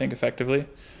do, I think effectively,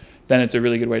 then it's a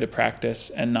really good way to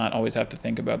practice and not always have to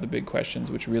think about the big questions,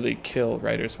 which really kill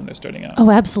writers when they're starting out. Oh,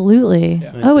 absolutely.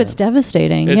 Yeah. Oh, it's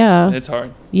devastating. It's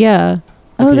hard. Yeah.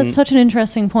 Oh, that's such an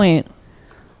interesting point.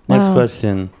 Next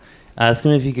question. Ask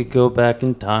him if he could go back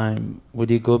in time. Would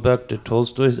he go back to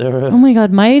Tolstoy's era? Oh my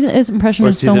God, my impression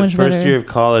is so much better. Or the first year of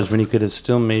college when he could have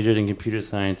still majored in computer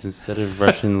science instead of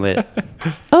Russian lit.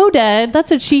 Oh, Dad,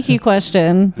 that's a cheeky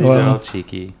question. These are all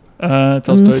cheeky.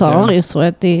 Tolstoy's sorry,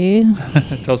 sweaty.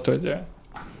 Tolstoy's era.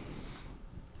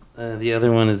 The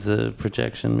other one is a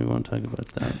projection. We won't talk about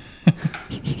that.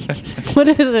 What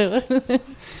is it?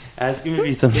 Ask him if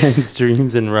he sometimes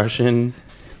dreams in Russian.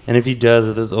 And if he does,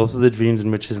 are those also the dreams in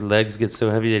which his legs get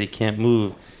so heavy that he can't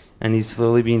move and he's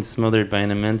slowly being smothered by an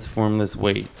immense formless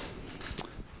weight?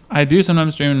 I do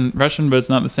sometimes dream in Russian, but it's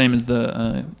not the same as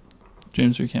the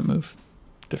dreams where you can't move.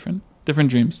 Different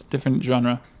dreams, different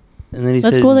genre. And then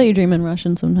That's cool that you dream in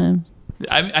Russian sometimes.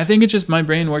 I think it's just my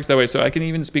brain works that way. So I can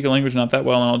even speak a language not that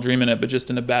well and I'll dream in it, but just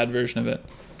in a bad version of it.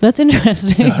 That's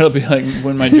interesting. So it'll be like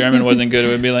when my German wasn't good, it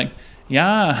would be like,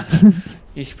 ja,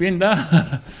 ich bin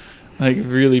da. Like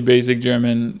really basic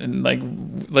German and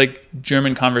like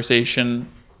German conversation,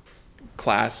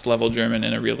 class level German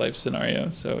in a real life scenario.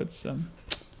 So it's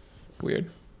weird.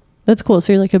 That's cool.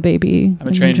 So you're like a baby. I'm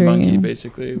a trained monkey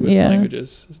basically with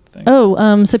languages. Oh,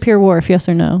 Sapir-Whorf, yes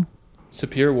or no?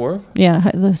 Sapir-Whorf? Yeah,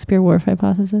 the Sapir-Whorf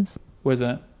hypothesis. What is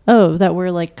that? Oh, that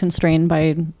we're like constrained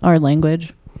by our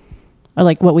language, or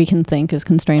like what we can think is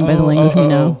constrained by the language we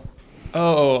know.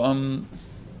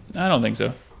 I don't think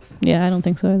so. Yeah, I don't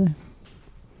think so either.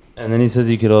 And then he says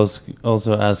you could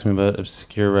also ask him about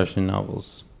obscure Russian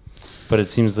novels. But it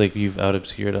seems like you've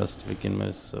out-obscured us to begin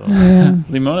with, so... Yeah.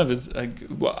 Limonov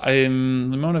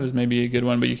is maybe a good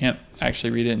one, but you can't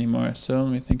actually read it anymore. So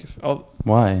let me think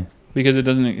Why? Because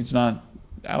it's not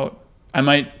out. I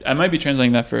might be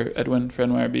translating that for Edwin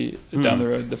NYRB down the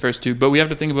road, the first two. But we have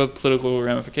to think about political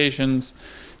ramifications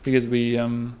because we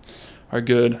are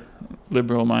good,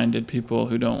 liberal-minded people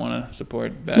who don't want to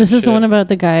support bad This shit. is the one about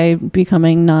the guy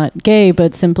becoming not gay,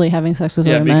 but simply having sex with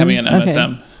other men? Yeah, becoming an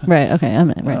MSM. Okay. Right, okay,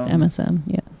 MSM,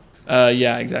 yeah.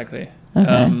 Yeah, exactly.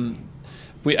 Okay.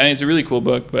 It's a really cool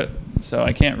book, but so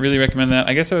I can't really recommend that.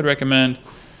 I guess I would recommend...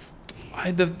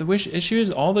 The issue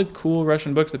is all the cool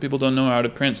Russian books that people don't know are out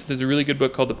of print. So there's a really good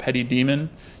book called The Petty Demon.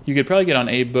 You could probably get on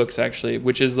Abe Books, actually,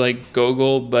 which is like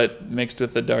Gogol, but mixed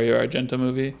with the Dario Argento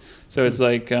movie. So it's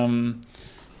like... and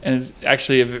it's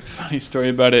actually a funny story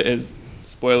about it is,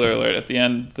 spoiler alert, at the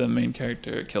end, the main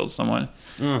character kills someone.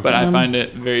 But I find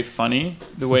it very funny,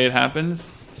 the way it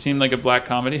happens. It seemed like a black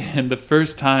comedy. And the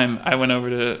first time I went over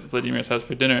to Vladimir's house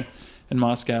for dinner in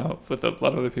Moscow with a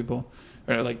lot of other people,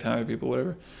 or like 10 other people,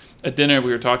 whatever. At dinner,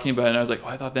 we were talking about it, and I was like, oh,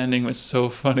 I thought the ending was so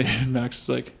funny. And Max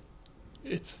was like,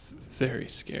 it's very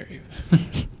scary.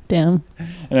 Damn.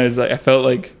 And I was like, I felt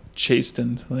like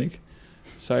chastened. Like,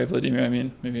 sorry, Vladimir. I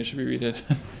mean, maybe I should reread it.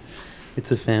 It's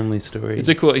a family story. It's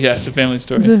a family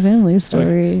story. It's a family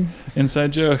story.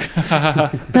 Inside joke.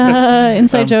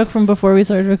 Inside joke from before we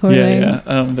started recording. Yeah.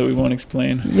 That we won't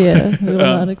explain. Yeah, we will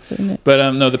not explain it.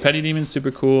 But no, the Petty Demon's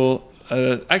super cool.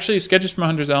 Actually, Sketches from a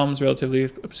Hunter's Elm is relatively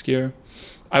obscure.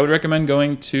 I would recommend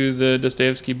going to the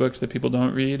Dostoevsky books that people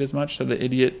don't read as much. So The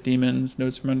Idiot, Demons,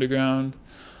 Notes from Underground,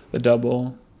 The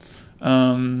Double.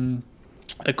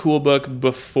 A cool book,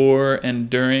 Before and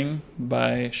During,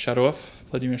 by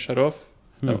Vladimir Sharov.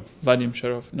 Vladimir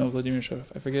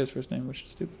Sharov. I forget his first name, which is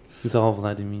stupid. It's all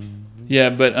Vladimir. Yeah,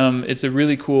 but it's a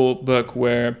really cool book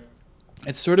where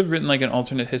it's sort of written like an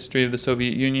alternate history of the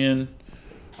Soviet Union.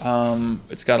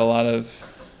 It's got a lot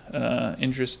of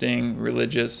interesting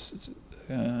religious,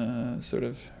 sort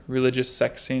of religious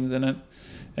sex scenes in it.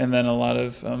 And then a lot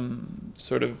of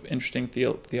sort of interesting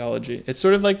theology. It's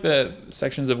sort of like the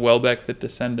sections of Welbeck that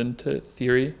descend into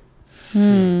theory,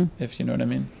 if you know what I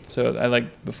mean. So I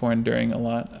like Before and During a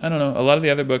lot. I don't know. A lot of the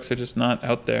other books are just not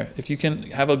out there. If you can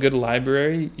have a good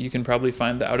library, you can probably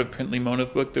find the out-of-print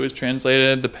Limonov book that was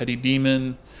translated, The Petty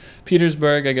Demon.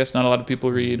 Petersburg, I guess not a lot of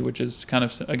people read, which is kind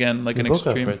of, again, like an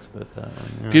extreme. About that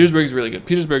one, yeah. Petersburg's really good.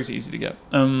 Petersburg's easy to get,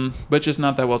 but just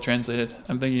not that well translated.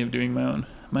 I'm thinking of doing my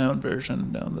own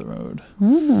version down the road,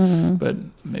 but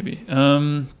maybe.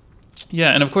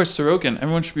 Yeah, and of course Sorokin.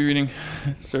 Everyone should be reading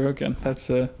Sorokin. That's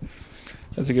a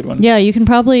good one. Yeah, you can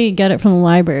probably get it from the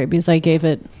library because I gave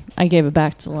it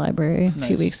back to the library a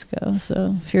few weeks ago.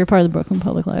 So if you're a part of the Brooklyn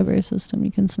Public Library system,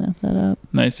 you can snap that up.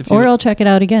 Nice. Or I'll check it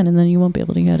out again, and then you won't be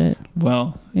able to get it.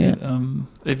 Well, yeah.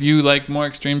 If you like more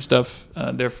extreme stuff,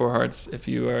 they're Four Hearts. If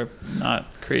you are not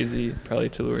crazy, probably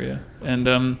Telluria.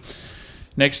 And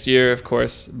next year, of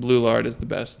course, Blue Lard is the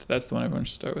best. That's the one everyone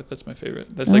should start with. That's my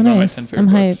favorite. That's like one of my 10 favorite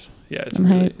books. Yeah,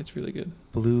 it's really good.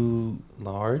 Blue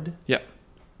Lard? Yeah.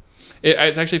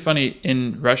 It's actually funny.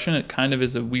 In Russian, it kind of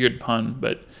is a weird pun,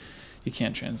 but you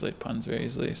can't translate puns very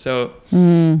easily. So,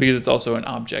 because it's also an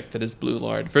object that is blue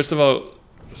lard. First of all,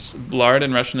 lard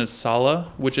in Russian is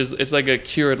sala, which is, it's like a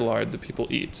cured lard that people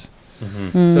eat. So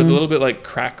it's a little bit like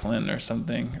cracklin or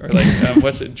something, or like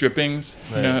what's it, drippings?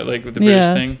 Right. You know, like with the British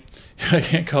thing. I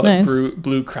can't call it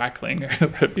blue crackling.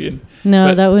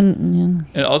 That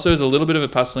wouldn't. Yeah. It also is a little bit of a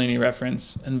Pasolini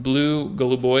reference. And blue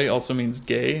goluboy also means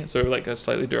gay, sort of like a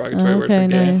slightly derogatory word for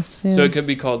gay. Nice, yeah. So it could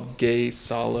be called gay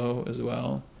salo as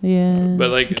well. Yeah. So,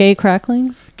 but like gay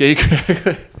cracklings. Gay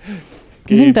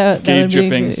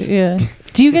drippings. Yeah.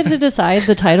 Do you get to decide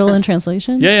the title and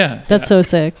translation? Yeah. That's so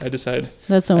sick. I decide.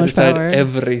 That's so much power.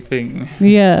 Everything.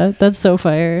 Yeah, that's so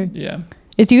fire. Yeah.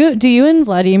 Do you and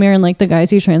Vladimir and like the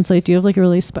guys you translate, do you have like a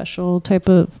really special type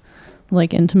of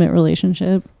like intimate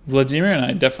relationship? Vladimir and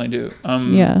I definitely do.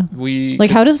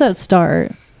 How does that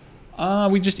start?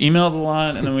 We just emailed a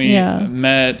lot, and then we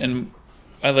met, and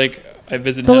I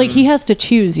visited him. But like he has to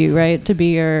choose you, right, to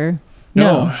be your...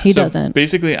 No, he doesn't.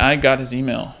 Basically, I got his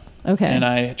email. Okay. And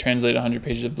I translated 100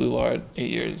 pages of Blue Lard 8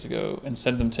 years ago and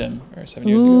sent them to him, or 7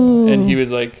 years ago. And he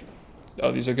was like,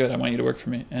 oh, these are good. I want you to work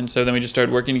for me. And so then we just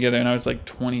started working together, and I was like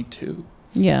 22.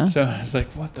 Yeah. So I was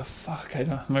like, what the fuck?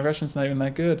 My Russian's not even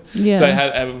that good. Yeah. So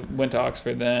I went to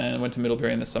Oxford then, went to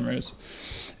Middlebury in the summers,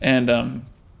 and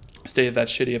stayed at that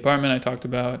shitty apartment I talked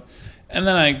about. And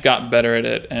then I got better at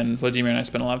it, and Vladimir and I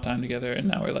spent a lot of time together, and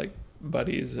now we're like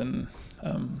buddies, and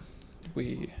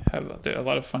we have a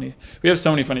lot of we have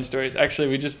so many funny stories. Actually,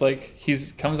 we just he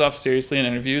comes off seriously in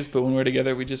interviews, but when we're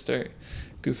together, we just start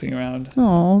goofing around.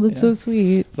 Oh, that's so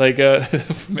sweet.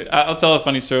 I'll tell a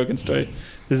funny Sorokin story.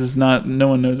 This is no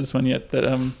one knows this one yet.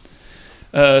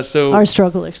 So our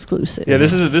struggle exclusive. Yeah,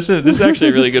 this is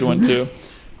actually a really good one too.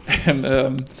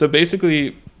 And so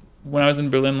basically, when I was in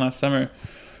Berlin last summer,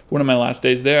 one of my last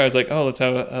days there, I was like, oh,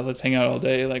 let's hang out all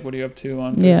day. Like, what are you up to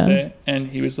on Thursday? And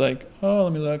he was like, oh,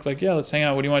 let me look. Like, yeah, let's hang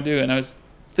out. What do you want to do? And I was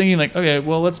thinking like, okay,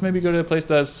 well, let's maybe go to a place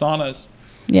that has saunas.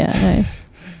 Yeah, nice.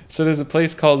 So there's a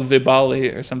place called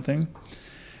Vibali or something.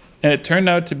 And it turned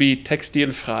out to be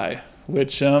Textilfrei,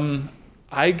 which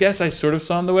I guess I sort of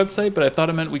saw on the website, but I thought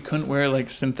it meant we couldn't wear like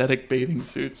synthetic bathing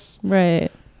suits.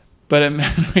 Right. But it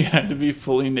meant we had to be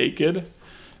fully naked.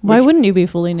 Why wouldn't you be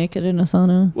fully naked in a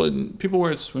sauna? Well, people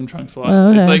wear swim trunks a lot. Oh,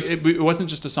 okay. It's like it wasn't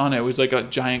just a sauna; it was like a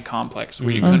giant complex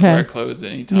where you couldn't wear clothes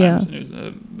at any time. Yeah. And it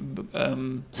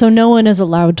was, so no one is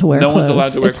allowed to wear clothes. No one's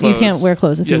allowed to wear clothes. You can't wear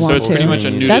clothes if you want to. Yeah, so it's pretty much a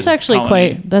nudist That's actually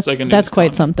colony. That's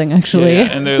quite something, actually.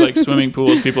 Yeah, and they're like swimming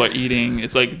pools. People are eating.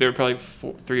 It's like there are probably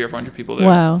 300 or 400 people there.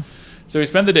 Wow. So we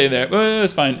spent the day there. Well, it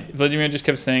was fine. Vladimir just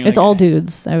kept saying... It's all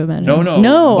dudes, I would imagine. No.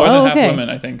 More than half women,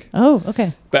 I think. Oh,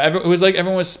 okay. But it was like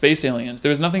everyone was space aliens. There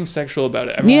was nothing sexual about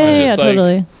it. Everyone was just like...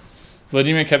 Totally.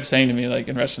 Vladimir kept saying to me, like,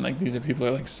 in Russian, like, these people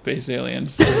are like space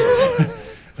aliens.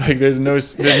 Like, there's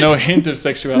no hint of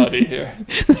sexuality here.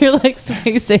 They're like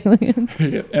space aliens.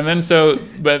 Yeah. And then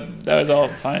but that was all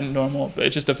fine, normal. But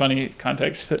it's just a funny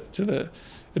context to the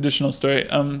additional story.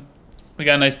 We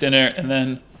got a nice dinner, and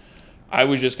then I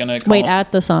was just gonna wait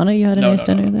at the sauna. You had a nice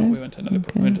dinner there. We went to another.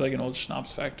 We went to like an old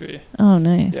schnapps factory. Oh,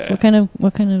 nice. Yeah.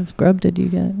 What kind of grub did you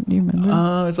get? Do you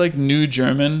remember? It's like New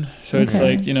German, so it's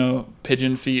like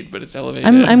pigeon feet, but it's elevated.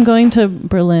 I'm going to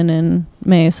Berlin in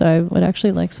May, so I would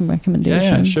actually like some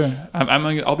recommendations. Yeah, sure.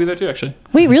 I'll be there too, actually.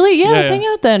 Wait, really? Yeah, let's hang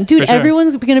out then, dude. Sure.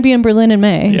 Everyone's gonna be in Berlin in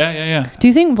May. Yeah. Do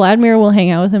you think Vladimir will hang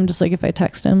out with him? Just like if I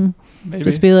text him, maybe.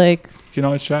 Just be like. You can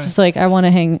always try. Just like I want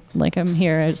to hang, like I'm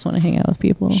here. I just want to hang out with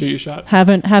people. Shoot your shot.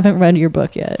 Haven't read your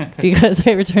book yet because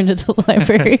I returned it to the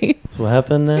library. So what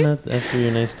happened then after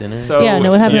your nice dinner?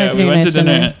 What happened after your nice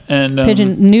dinner? And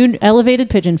elevated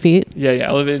pigeon feet. Yeah,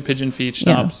 elevated pigeon feet,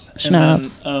 schnapps. Yeah,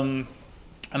 schnapps. And then,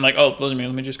 I'm like, Vladimir,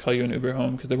 let me just call you an Uber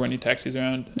home because there weren't any taxis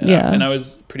around. And I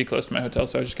was pretty close to my hotel,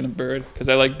 so I was just gonna bird because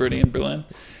I like birding in Berlin.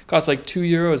 It costs like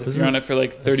 €2 if you're on it for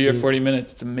like 30 or 40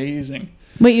 minutes. It's amazing.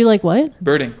 Wait, you like what?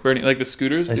 Birding, like the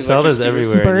scooters. I saw those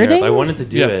everywhere. Birding? I wanted to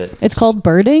do it. It's called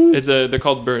birding? They're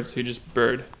called birds, so you just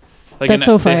bird. Like That's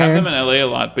so fire. They have them in LA a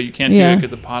lot, but you can't do it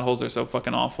because the potholes are so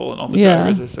fucking awful and all the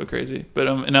drivers are so crazy. But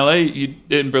in LA,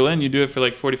 in Berlin, you do it for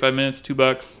like 45 minutes,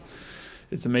 $2.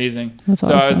 It's amazing. That's so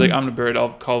awesome. I was like, I'm a bird.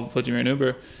 I'll call Vladimir an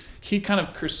Uber. He kind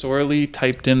of cursorily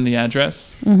typed in the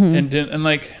address and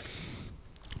like,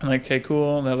 I'm like, okay,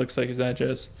 cool. That looks like his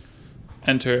address.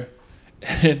 Enter.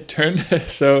 It turned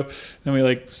so then we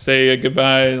like say a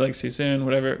goodbye, like see you soon,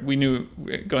 whatever. We knew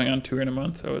we were going on tour in a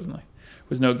month, so it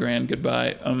was no grand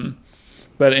goodbye.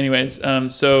 But anyways,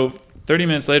 so 30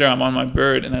 minutes later I'm on my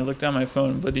bird and I looked down my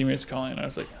phone and Vladimir's calling and I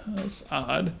was like, oh, that's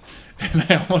odd. And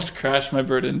I almost crashed my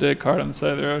bird into a car on the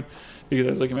side of the road because I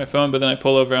was looking at my phone. But then I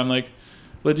pull over, I'm like,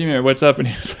 Vladimir, what's up? And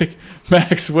he's like,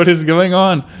 Max, what is going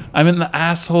on? I'm in the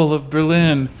asshole of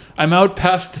Berlin. I'm out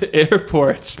past the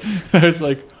airports. And I was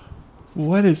like,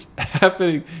 what is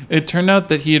happening? It turned out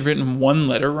that he had written one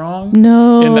letter wrong in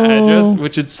the address,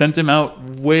 which had sent him out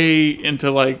way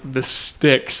into like the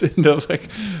sticks, into like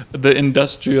the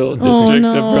industrial district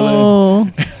of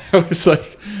Berlin. I was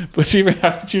like, Vladimir,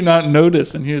 how did you not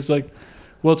notice? And he was like,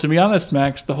 well, to be honest,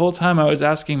 Max, the whole time I was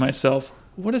asking myself,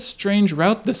 what a strange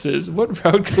route this is. What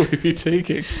route could we be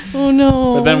taking? Oh,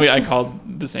 no. But then I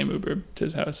called the same Uber to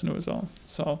his house and it was all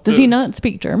solved. Does he not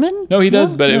speak German? No, he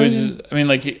does, but it was just, I mean,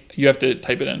 like, you have to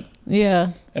type it in.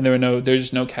 Yeah. And there's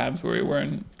just no cabs where we were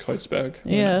in Kreuzberg.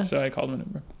 Yeah. So I called him an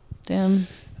Uber. Damn.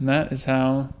 And that is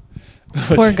how...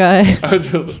 Poor guy.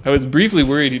 I was briefly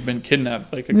worried he'd been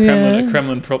kidnapped, like a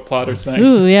Kremlin plot or something.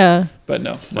 Ooh, yeah. But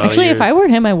no. Well, actually, if I were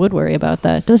him, I would worry about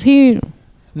that. Does he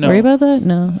worry about that?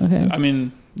 No. Okay. I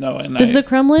mean, no. And does the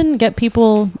Kremlin get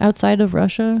people outside of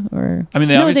Russia? Or I mean,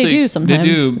 they do sometimes.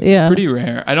 They do. Yeah. It's pretty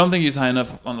rare. I don't think he's high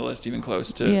enough on the list, even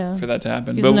close to for that to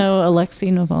happen. He's no Alexei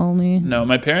Navalny. No,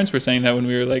 my parents were saying that when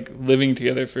we were like living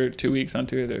together for 2 weeks on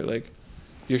tour. They're like,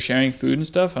 "You're sharing food and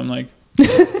stuff." I'm like,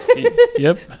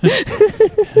 "Yep."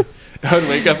 I would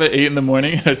wake up at 8 a.m.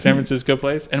 at a San Francisco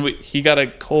place, and he got a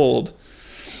cold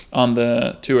on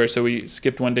the tour, so we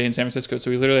skipped one day in San Francisco. So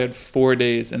we literally had 4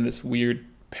 days in this weird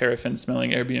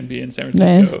paraffin-smelling Airbnb in San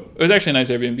Francisco. Nice. It was actually a nice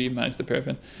Airbnb, minus the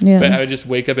paraffin. Yeah. But I would just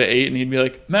wake up at 8, and he'd be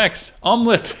like, "Max,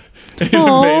 omelet." And he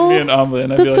made me an omelet.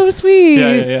 And I'd That's be like, so sweet.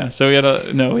 Yeah. So we had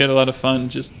a lot of fun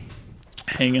just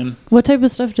hanging. What type of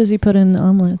stuff does he put in the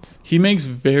omelets? He makes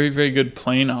very, very good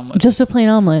plain omelets. Just a plain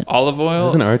omelet. Olive oil.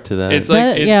 There's an art to that. It's like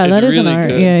that is really an art.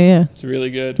 Good. Yeah. It's really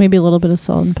good. Maybe a little bit of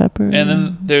salt and pepper. And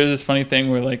then there's this funny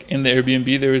thing where, like, in the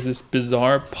Airbnb, there was this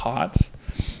bizarre pot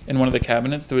in one of the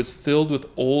cabinets that was filled with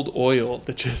old oil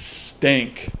that just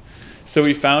stank. So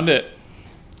we found it,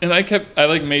 and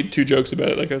I made 2 jokes about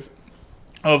it. Like, I was,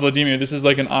 "Oh, Vladimir, this is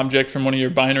like an object from one of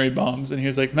your binary bombs." And he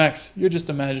was like, "Max, you're just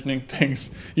imagining things.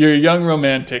 You're a young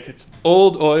romantic. It's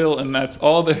old oil, and that's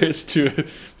all there is to it."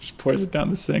 Just pours it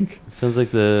down the sink. Sounds like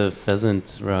the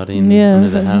pheasant rotting under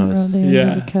the house.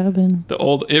 Under the cabin.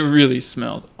 It really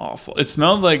smelled awful. It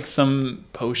smelled like some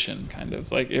potion, kind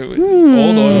of. Like it was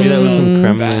old oil. Maybe that was some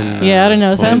Kremlin. Yeah, I don't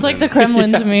know. Sounds like the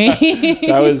Kremlin to me.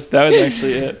 that was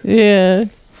actually it. Yeah.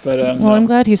 But I'm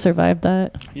glad he survived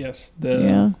that. Yes.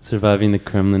 Surviving the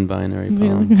Kremlin binary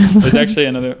bomb. There's actually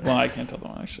another. Well, I can't tell the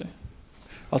one actually.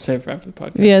 I'll save it for after the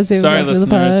podcast. Yeah, save it after the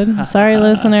pod. Sorry,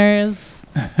 listeners.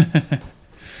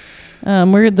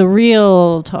 The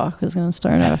real talk is going to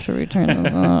start after we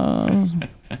turn.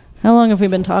 How long have we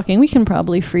been talking? We can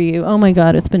probably free you. Oh my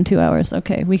God, it's been 2 hours.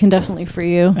 Okay, we can definitely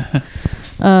free you.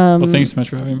 Well, thanks so much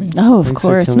for having me. Oh, of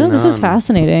course. No, this is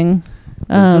fascinating.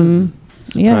 This is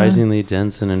surprisingly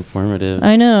dense and informative.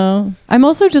 I know. I'm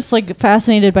also just like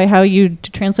fascinated by how you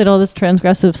translate all this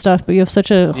transgressive stuff, but you have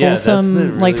such a wholesome,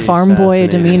 really like farm boy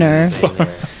demeanor.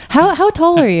 How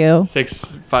tall are you?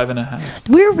 5'5.5".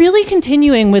 We're really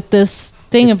continuing with this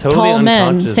thing of totally tall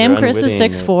men. Sam Chris is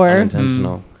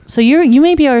 6'4". So you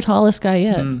may be our tallest guy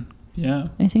yet. Yeah,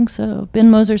 I think so. Ben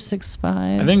Moser's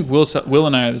 6'5". I think Will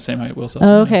and I are the same height. Will.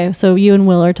 Okay, so you and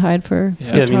Will are tied for.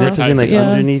 Yeah, I mean that's the thing. Like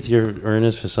underneath your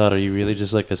earnest facade, are you really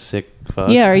just like a sick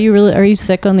fuck? Yeah, are you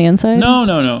sick on the inside? No.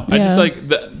 Yeah. I just like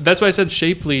that's why I said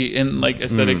shapely in like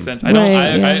aesthetic sense. I don't.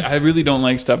 I really don't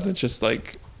like stuff that's just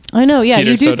like. I know. Yeah,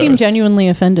 you do seem genuinely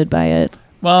offended by it.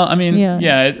 Well, I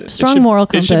mean, strong moral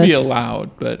compass. It should be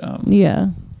allowed, but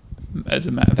as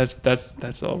a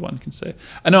that's all one can say.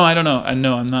 I don't know. I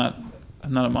know I'm not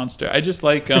a monster. I just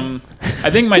like I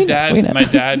think my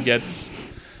dad gets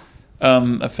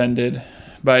offended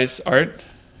by art,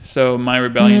 so my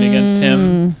rebellion against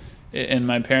him and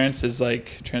my parents is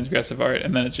like transgressive art,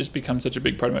 and then it just becomes such a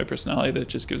big part of my personality that it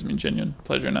just gives me genuine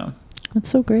pleasure now. That's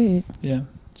so great. Yeah.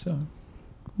 So.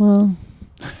 Well.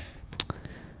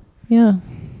 Yeah.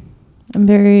 I'm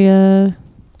very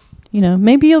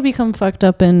maybe you'll become fucked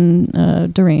up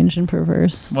and deranged and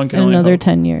perverse in another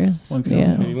 10 years.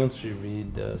 Maybe once you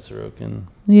read Sorokin.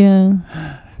 Yeah.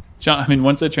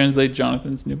 Once I translate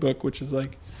Jonathan's new book, which is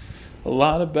like a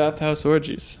lot of bathhouse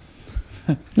orgies.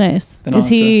 Nice. Is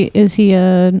he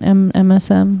an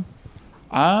MSM?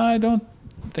 I don't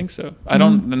think so. I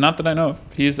don't. Not that I know of.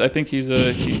 He has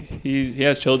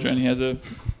children. He has a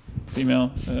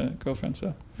female girlfriend.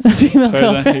 So. Female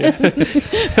girlfriend. As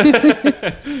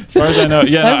far as I know,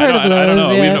 I don't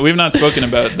know. Yeah. We've not spoken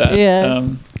about that. Yeah,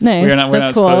 nice. We're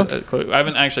not cool. close. I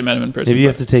haven't actually met him in person. Maybe you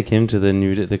have to take him to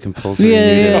the compulsory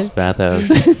nudist bathhouse.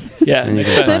 Yeah,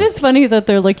 that is funny that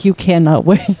they're like you cannot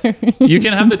wear. You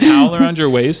can have the towel around your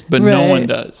waist, but no one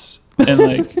does. And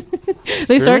like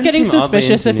they start getting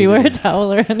suspicious if you wear a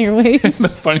towel around your waist. The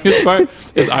funniest part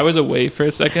is I was away for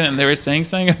a second and they were saying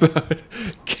something about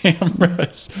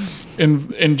cameras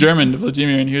in German to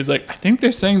Vladimir, and he was like, I think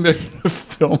they're saying they're gonna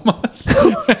film us.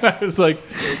 And I was like,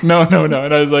 no. And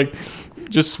I was like,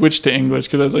 just switch to English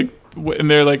because I was like, and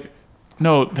they're like,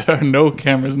 no, there are no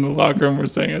cameras in the locker room. We're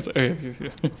saying, I was like,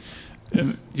 okay.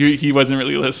 And he wasn't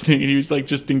really listening. He was like,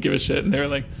 just didn't give a shit. And they were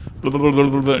like, blah, blah, blah,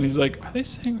 blah, blah. And he's like, are they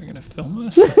saying we're going to film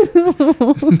us?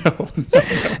 No.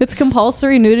 It's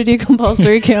compulsory nudity,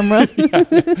 compulsory camera. Yeah.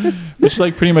 It's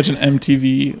like pretty much an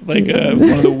MTV, like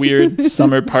one of the weird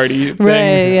summer party things.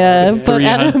 Right, yeah. But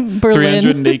at Berlin.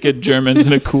 300 naked Germans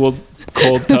in a cold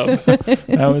tub.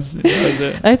 That was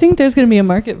it. I think there's going to be a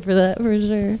market for that for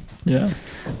sure. Yeah.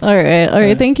 All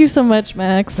right. Thank you so much,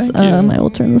 Max. Thank you. I will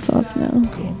turn this off now.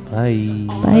 Cool. Bye.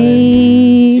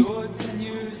 Bye.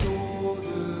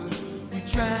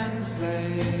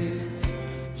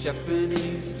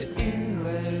 Japanese to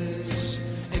English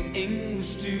and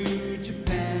English to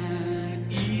Japanese.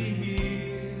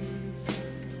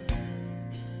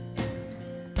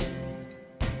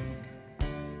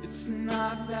 It's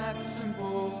not that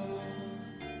simple.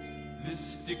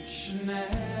 This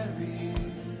dictionary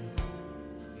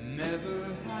never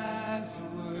has a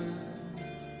word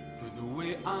for the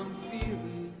way I'm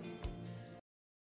feeling.